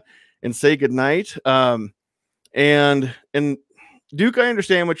and say goodnight. And Duke, I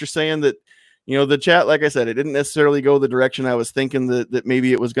understand what you're saying, that, you know, the chat, like I said, it didn't necessarily go the direction I was thinking that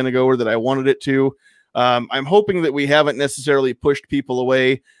maybe it was going to go, or that I wanted it to. I'm hoping that we haven't necessarily pushed people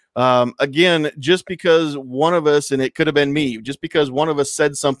away. Again, just because one of us, and it could have been me, just because one of us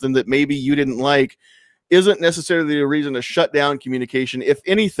said something that maybe you didn't like, isn't necessarily a reason to shut down communication. If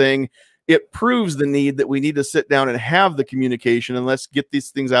anything, it proves the need that we need to sit down and have the communication, and let's get these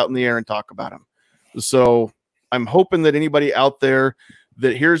things out in the air and talk about them. So I'm hoping that anybody out there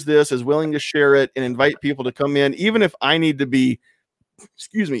that hears this is willing to share it and invite people to come in, even if I need to be,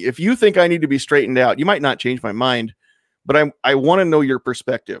 if you think I need to be straightened out. You might not change my mind, but I want to know your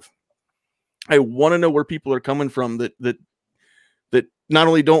perspective. I want to know where people are coming from that not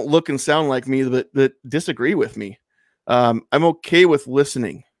only don't look and sound like me, but that disagree with me. I'm okay with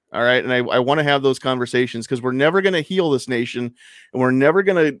listening. All right. And I want to have those conversations, because we're never going to heal this nation, and we're never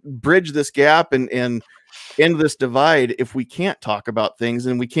going to bridge this gap and end this divide if we can't talk about things,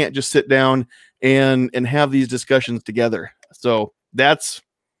 and we can't just sit down and have these discussions together. So that's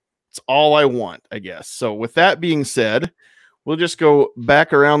all I want, I guess. So with that being said, we'll just go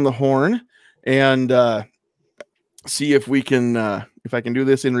back around the horn and see if we can, if I can do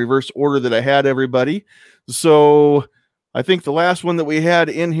this in reverse order that I had everybody. So I think the last one that we had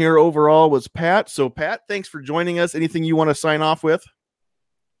in here overall was Pat. So Pat, thanks for joining us. Anything you want to sign off with?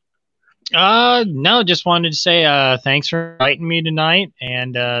 No, just wanted to say thanks for inviting me tonight,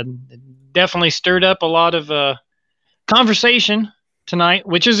 and definitely stirred up a lot of conversation tonight,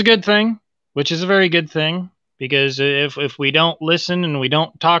 which is a good thing, which is a very good thing, because if we don't listen and we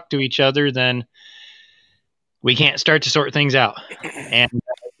don't talk to each other, then we can't start to sort things out. And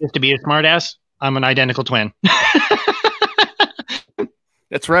just to be a smartass, I'm an identical twin.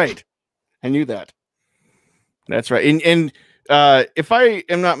 That's right. I knew that. That's right. And if I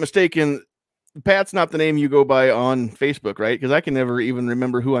am not mistaken, Pat's not the name you go by on Facebook, right? Because I can never even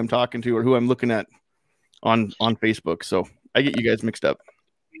remember who I'm talking to or who I'm looking at on Facebook. So I get you guys mixed up.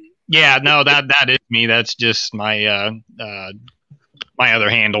 Yeah, no, that is me. That's just my my other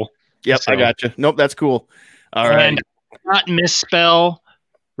handle. Yep, so. I got you. Nope, that's cool. All right. And not misspell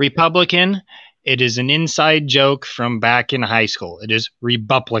Republican. It is an inside joke from back in high school. It is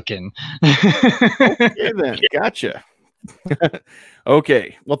Republican. Okay, then. Gotcha.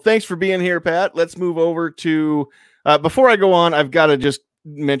 Okay. Well, thanks for being here, Pat. Let's move over to, before I go on, I've got to just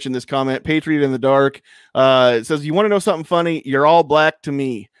mention this comment. Patriot in the Dark. It says, you want to know something funny? You're all black to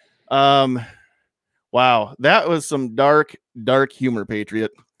me. Wow. That was some dark humor,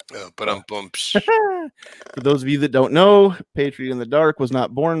 Patriot. But For those of you that don't know, Patriot in the Dark was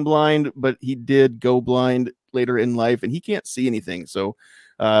not born blind, but he did go blind later in life, and he can't see anything. So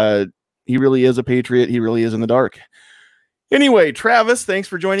he really is a patriot. He really is in the dark. Anyway, Travis, thanks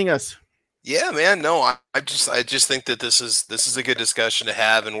for joining us. Yeah, man. No, I just think that this is a good discussion to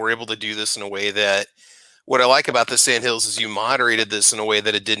have, and we're able to do this in a way that, what I like about the Sandhills is you moderated this in a way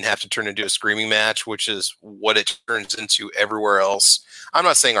that it didn't have to turn into a screaming match, which is what it turns into everywhere else. I'm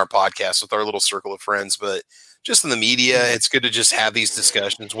not saying our podcast with our little circle of friends, but just in the media, it's good to just have these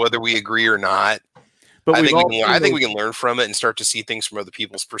discussions, whether we agree or not. But I think we can learn from it and start to see things from other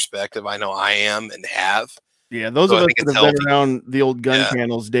people's perspective. I know I am and have. Yeah, those of us that have been around the old gun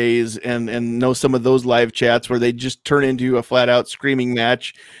channels days and know some of those live chats where they just turn into a flat out screaming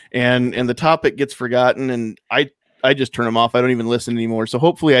match, and the topic gets forgotten, and I just turn them off. I don't even listen anymore. So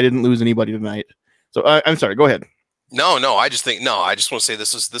hopefully I didn't lose anybody tonight. So I'm sorry. Go ahead. No. I just want to say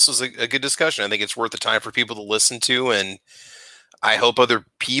this was a good discussion. I think it's worth the time for people to listen to, and I hope other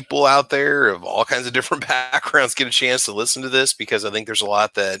people out there of all kinds of different backgrounds get a chance to listen to this, because I think there's a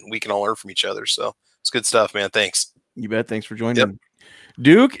lot that we can all learn from each other. So it's good stuff, man. Thanks. You bet. Thanks for joining.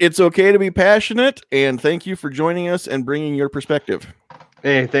 Duke, it's okay to be passionate, and thank you for joining us and bringing your perspective.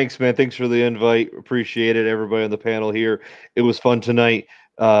 Hey, thanks, man. Thanks for the invite. Appreciate it. Everybody on the panel here. It was fun tonight.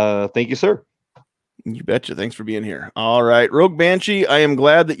 Thank you, sir. You betcha. Thanks for being here. All right, Rogue Banshee, I am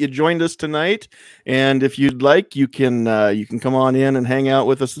glad that you joined us tonight. And if you'd like, you can come on in and hang out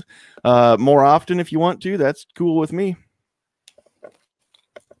with us more often if you want to. That's cool with me.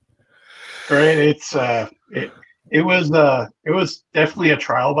 Great. It was definitely a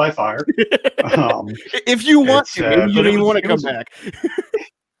trial by fire. If you want to, you don't even want to come back.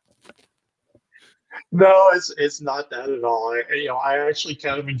 No, it's not that at all. I actually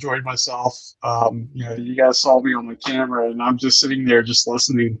kind of enjoyed myself. You guys saw me on the camera, and I'm just sitting there, just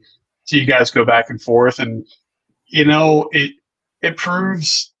listening to you guys go back and forth, and it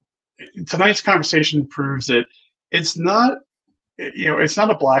proves tonight's conversation proves that it's not it's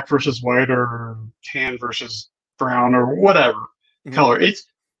not a black versus white or tan versus brown or whatever color.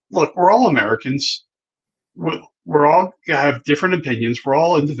 Look, we're all Americans. We're all have different opinions. We're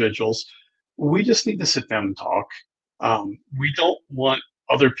all individuals. We just need to sit down and talk. We don't want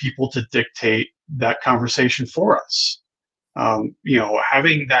other people to dictate that conversation for us.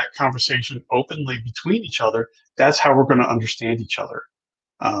 Having that conversation openly between each other, that's how we're going to understand each other.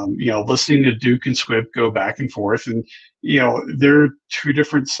 Listening to Duke and Squib go back and forth, and they're two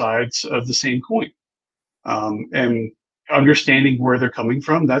different sides of the same coin. And understanding where they're coming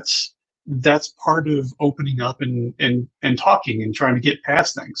from, that's part of opening up and talking and trying to get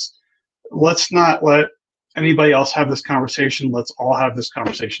past things. Let's not let anybody else have this conversation. Let's all have this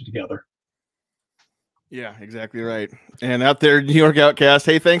conversation together. Yeah, exactly right. And out there, New York Outcast,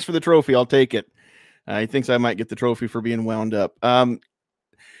 hey, thanks for the trophy. I'll take it. He thinks I might get the trophy for being wound up.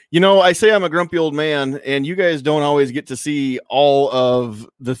 I say I'm a grumpy old man, and you guys don't always get to see all of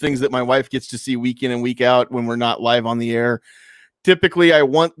the things that my wife gets to see week in and week out when we're not live on the air. Typically, I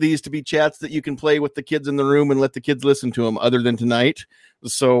want these to be chats that you can play with the kids in the room and let the kids listen to them, other than tonight.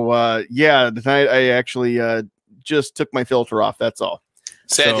 So, tonight I actually just took my filter off. That's all.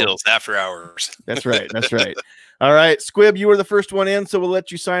 Hills after hours. That's right. That's right. All right, Squib, you were the first one in, so we'll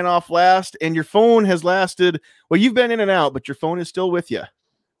let you sign off last. And your phone has lasted. Well, you've been in and out, but your phone is still with you.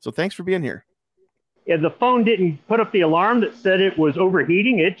 So thanks for being here. Yeah, the phone didn't put up the alarm that said it was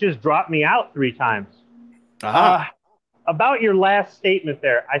overheating. It just dropped me out 3 times. About your last statement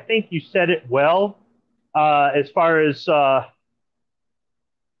there, I think you said it well. As far as I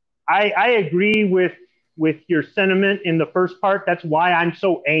agree with your sentiment in the first part. That's why I'm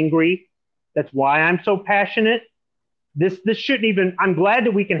so angry. That's why I'm so passionate. This shouldn't even. I'm glad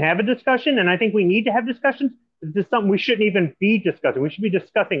that we can have a discussion, and I think we need to have discussions. This is something we shouldn't even be discussing. We should be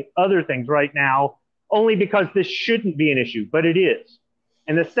discussing other things right now, only because this shouldn't be an issue, but it is.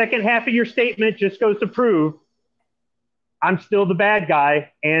 And the second half of your statement just goes to prove I'm still the bad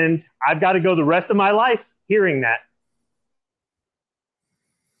guy, and I've got to go the rest of my life hearing that.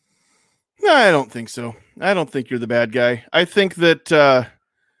 No, I don't think so. I don't think you're the bad guy. I think that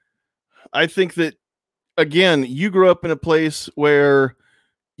again, you grew up in a place where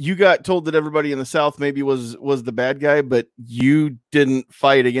you got told that everybody in the South maybe was the bad guy, but you didn't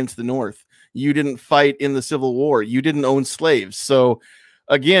fight against the North. You didn't fight in the Civil War. You didn't own slaves. So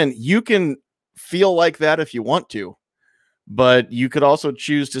again, you can feel like that if you want to, but you could also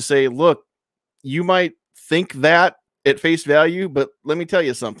choose to say, look, you might think that at face value, but let me tell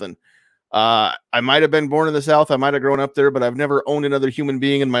you something. I might have been born in the South. I might have grown up there, but I've never owned another human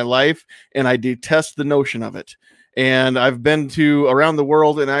being in my life. And I detest the notion of it. And I've been to around the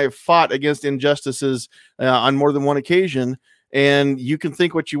world, and I have fought against injustices on more than one occasion. And you can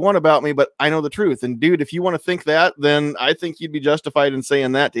think what you want about me, but I know the truth. And dude, if you want to think that, then I think you'd be justified in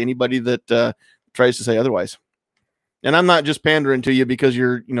saying that to anybody that tries to say otherwise. And I'm not just pandering to you because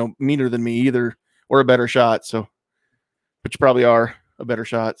you're, meaner than me either, or a better shot. So, but you probably are a better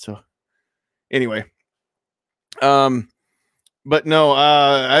shot. So anyway, but no,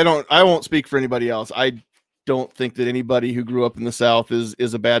 I won't speak for anybody else. I don't think that anybody who grew up in the South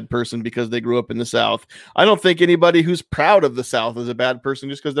is a bad person because they grew up in the South. I don't think anybody who's proud of the South is a bad person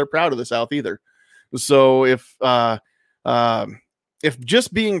just because they're proud of the South either. So if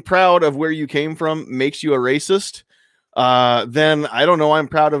just being proud of where you came from makes you a racist, then I don't know. I'm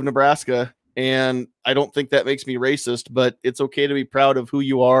proud of Nebraska, and I don't think that makes me racist, but it's okay to be proud of who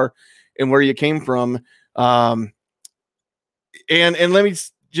you are and where you came from. And let me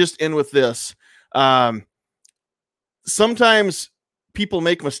just end with this. Sometimes people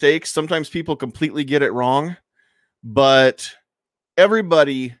make mistakes. Sometimes people completely get it wrong, but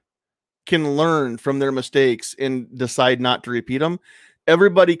everybody can learn from their mistakes and decide not to repeat them.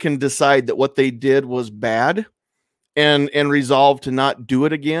 Everybody can decide that what they did was bad and resolve to not do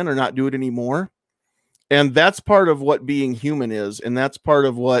it again or not do it anymore. And that's part of what being human is. And that's part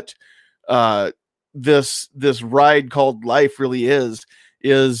of what this ride called life really is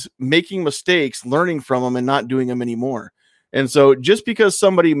making mistakes, learning from them, and not doing them anymore. And so just because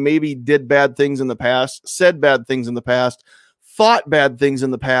somebody maybe did bad things in the past, said bad things in the past, thought bad things in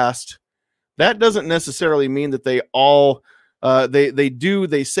the past, that doesn't necessarily mean that they all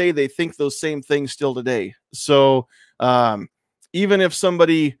they say they think those same things still today. So even if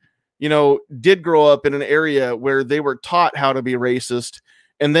somebody did grow up in an area where they were taught how to be racist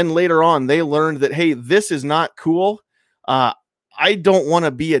and then later on they learned that, hey, this is not cool. I don't want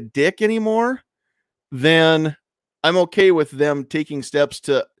to be a dick anymore. Then I'm okay with them taking steps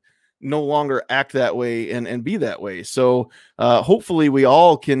to no longer act that way and be that way. So hopefully we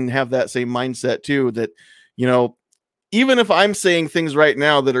all can have that same mindset too, that, you know, even if I'm saying things right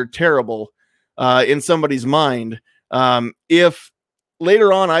now that are terrible in somebody's mind, if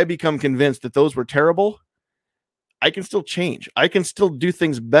later on I become convinced that those were terrible, I can still change. I can still do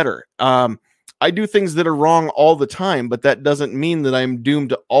things better. I do things that are wrong all the time, but that doesn't mean that I'm doomed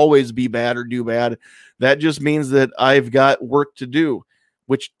to always be bad or do bad. That just means that I've got work to do,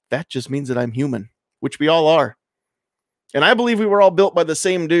 which that just means that I'm human, which we all are. And I believe we were all built by the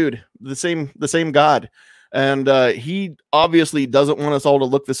same dude, the same God. And he obviously doesn't want us all to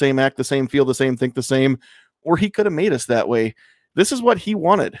look the same, act the same, feel the same, think the same, or he could have made us that way. This is what he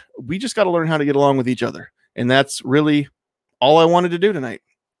wanted. We just got to learn how to get along with each other. And that's really all I wanted to do tonight.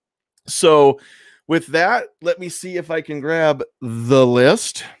 So with that, let me see if I can grab the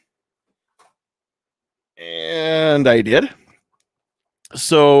list. And I did.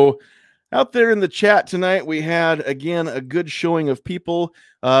 So out there in the chat tonight, we had, again, a good showing of people.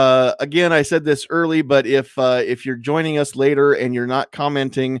 Again, I said this early, but if you're joining us later and you're not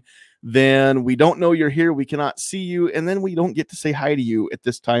commenting, then we don't know you're here. We cannot see you, and then we don't get to say hi to you at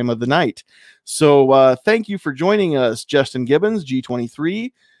this time of the night. So thank you for joining us, Justin Gibbons,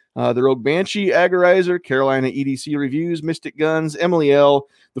 G23, the Rogue Banshee, Agorizer, Carolina EDC Reviews, Mystic Guns, Emily L.,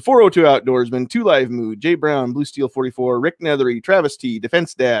 the 402 Outdoorsman, 2 Live Mood, Jay Brown, Blue Steel 44, Rick Nethery, Travis T,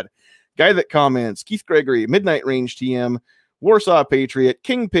 Defense Dad, Guy That Comments, Keith Gregory, Midnight Range TM, Warsaw Patriot,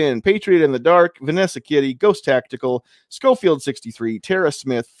 Kingpin, Patriot in the Dark, Vanessa Kitty, Ghost Tactical, Schofield 63, Tara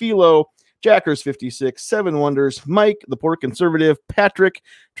Smith, Philo, Jackers 56, Seven Wonders, Mike, the Poor Conservative, Patrick,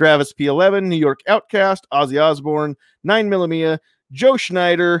 Travis P11, New York Outcast, Ozzy Osbourne, 9mm, Joe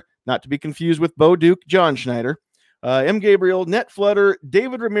Schneider, not to be confused with Bo Duke, John Schneider, M. Gabriel, Net Flutter,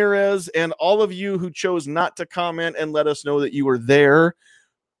 David Ramirez, and all of you who chose not to comment and let us know that you were there.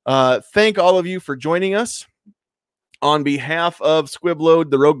 Thank all of you for joining us. On behalf of Squibload,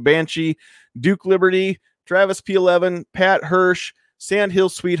 the Rogue Banshee, Duke Liberty, Travis P11, Pat Hirsch, Sandhill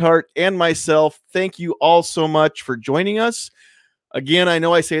Sweetheart, and myself, thank you all so much for joining us. Again, I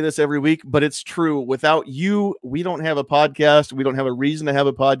know I say this every week, but it's true. Without you, we don't have a podcast. We don't have a reason to have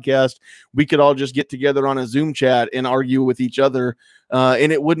a podcast. We could all just get together on a Zoom chat and argue with each other,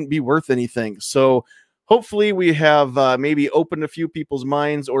 and it wouldn't be worth anything. So hopefully we have maybe opened a few people's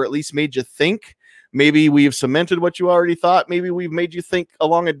minds, or at least made you think. Maybe we've cemented what you already thought. Maybe we've made you think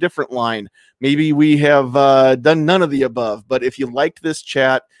along a different line. Maybe we have done none of the above. But if you liked this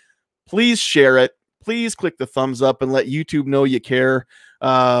chat, please share it. Please click the thumbs up and let YouTube know you care.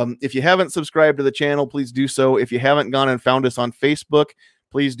 If you haven't subscribed to the channel, please do so. If you haven't gone and found us on Facebook,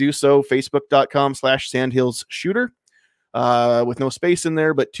 please do so. Facebook.com/SandhillsShooter with no space in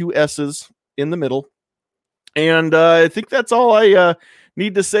there, but 2 S's in the middle. And I think that's all I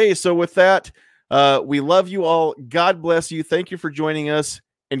need to say. So with that, we love you all. God bless you. Thank you for joining us,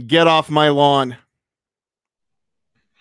 and get off my lawn.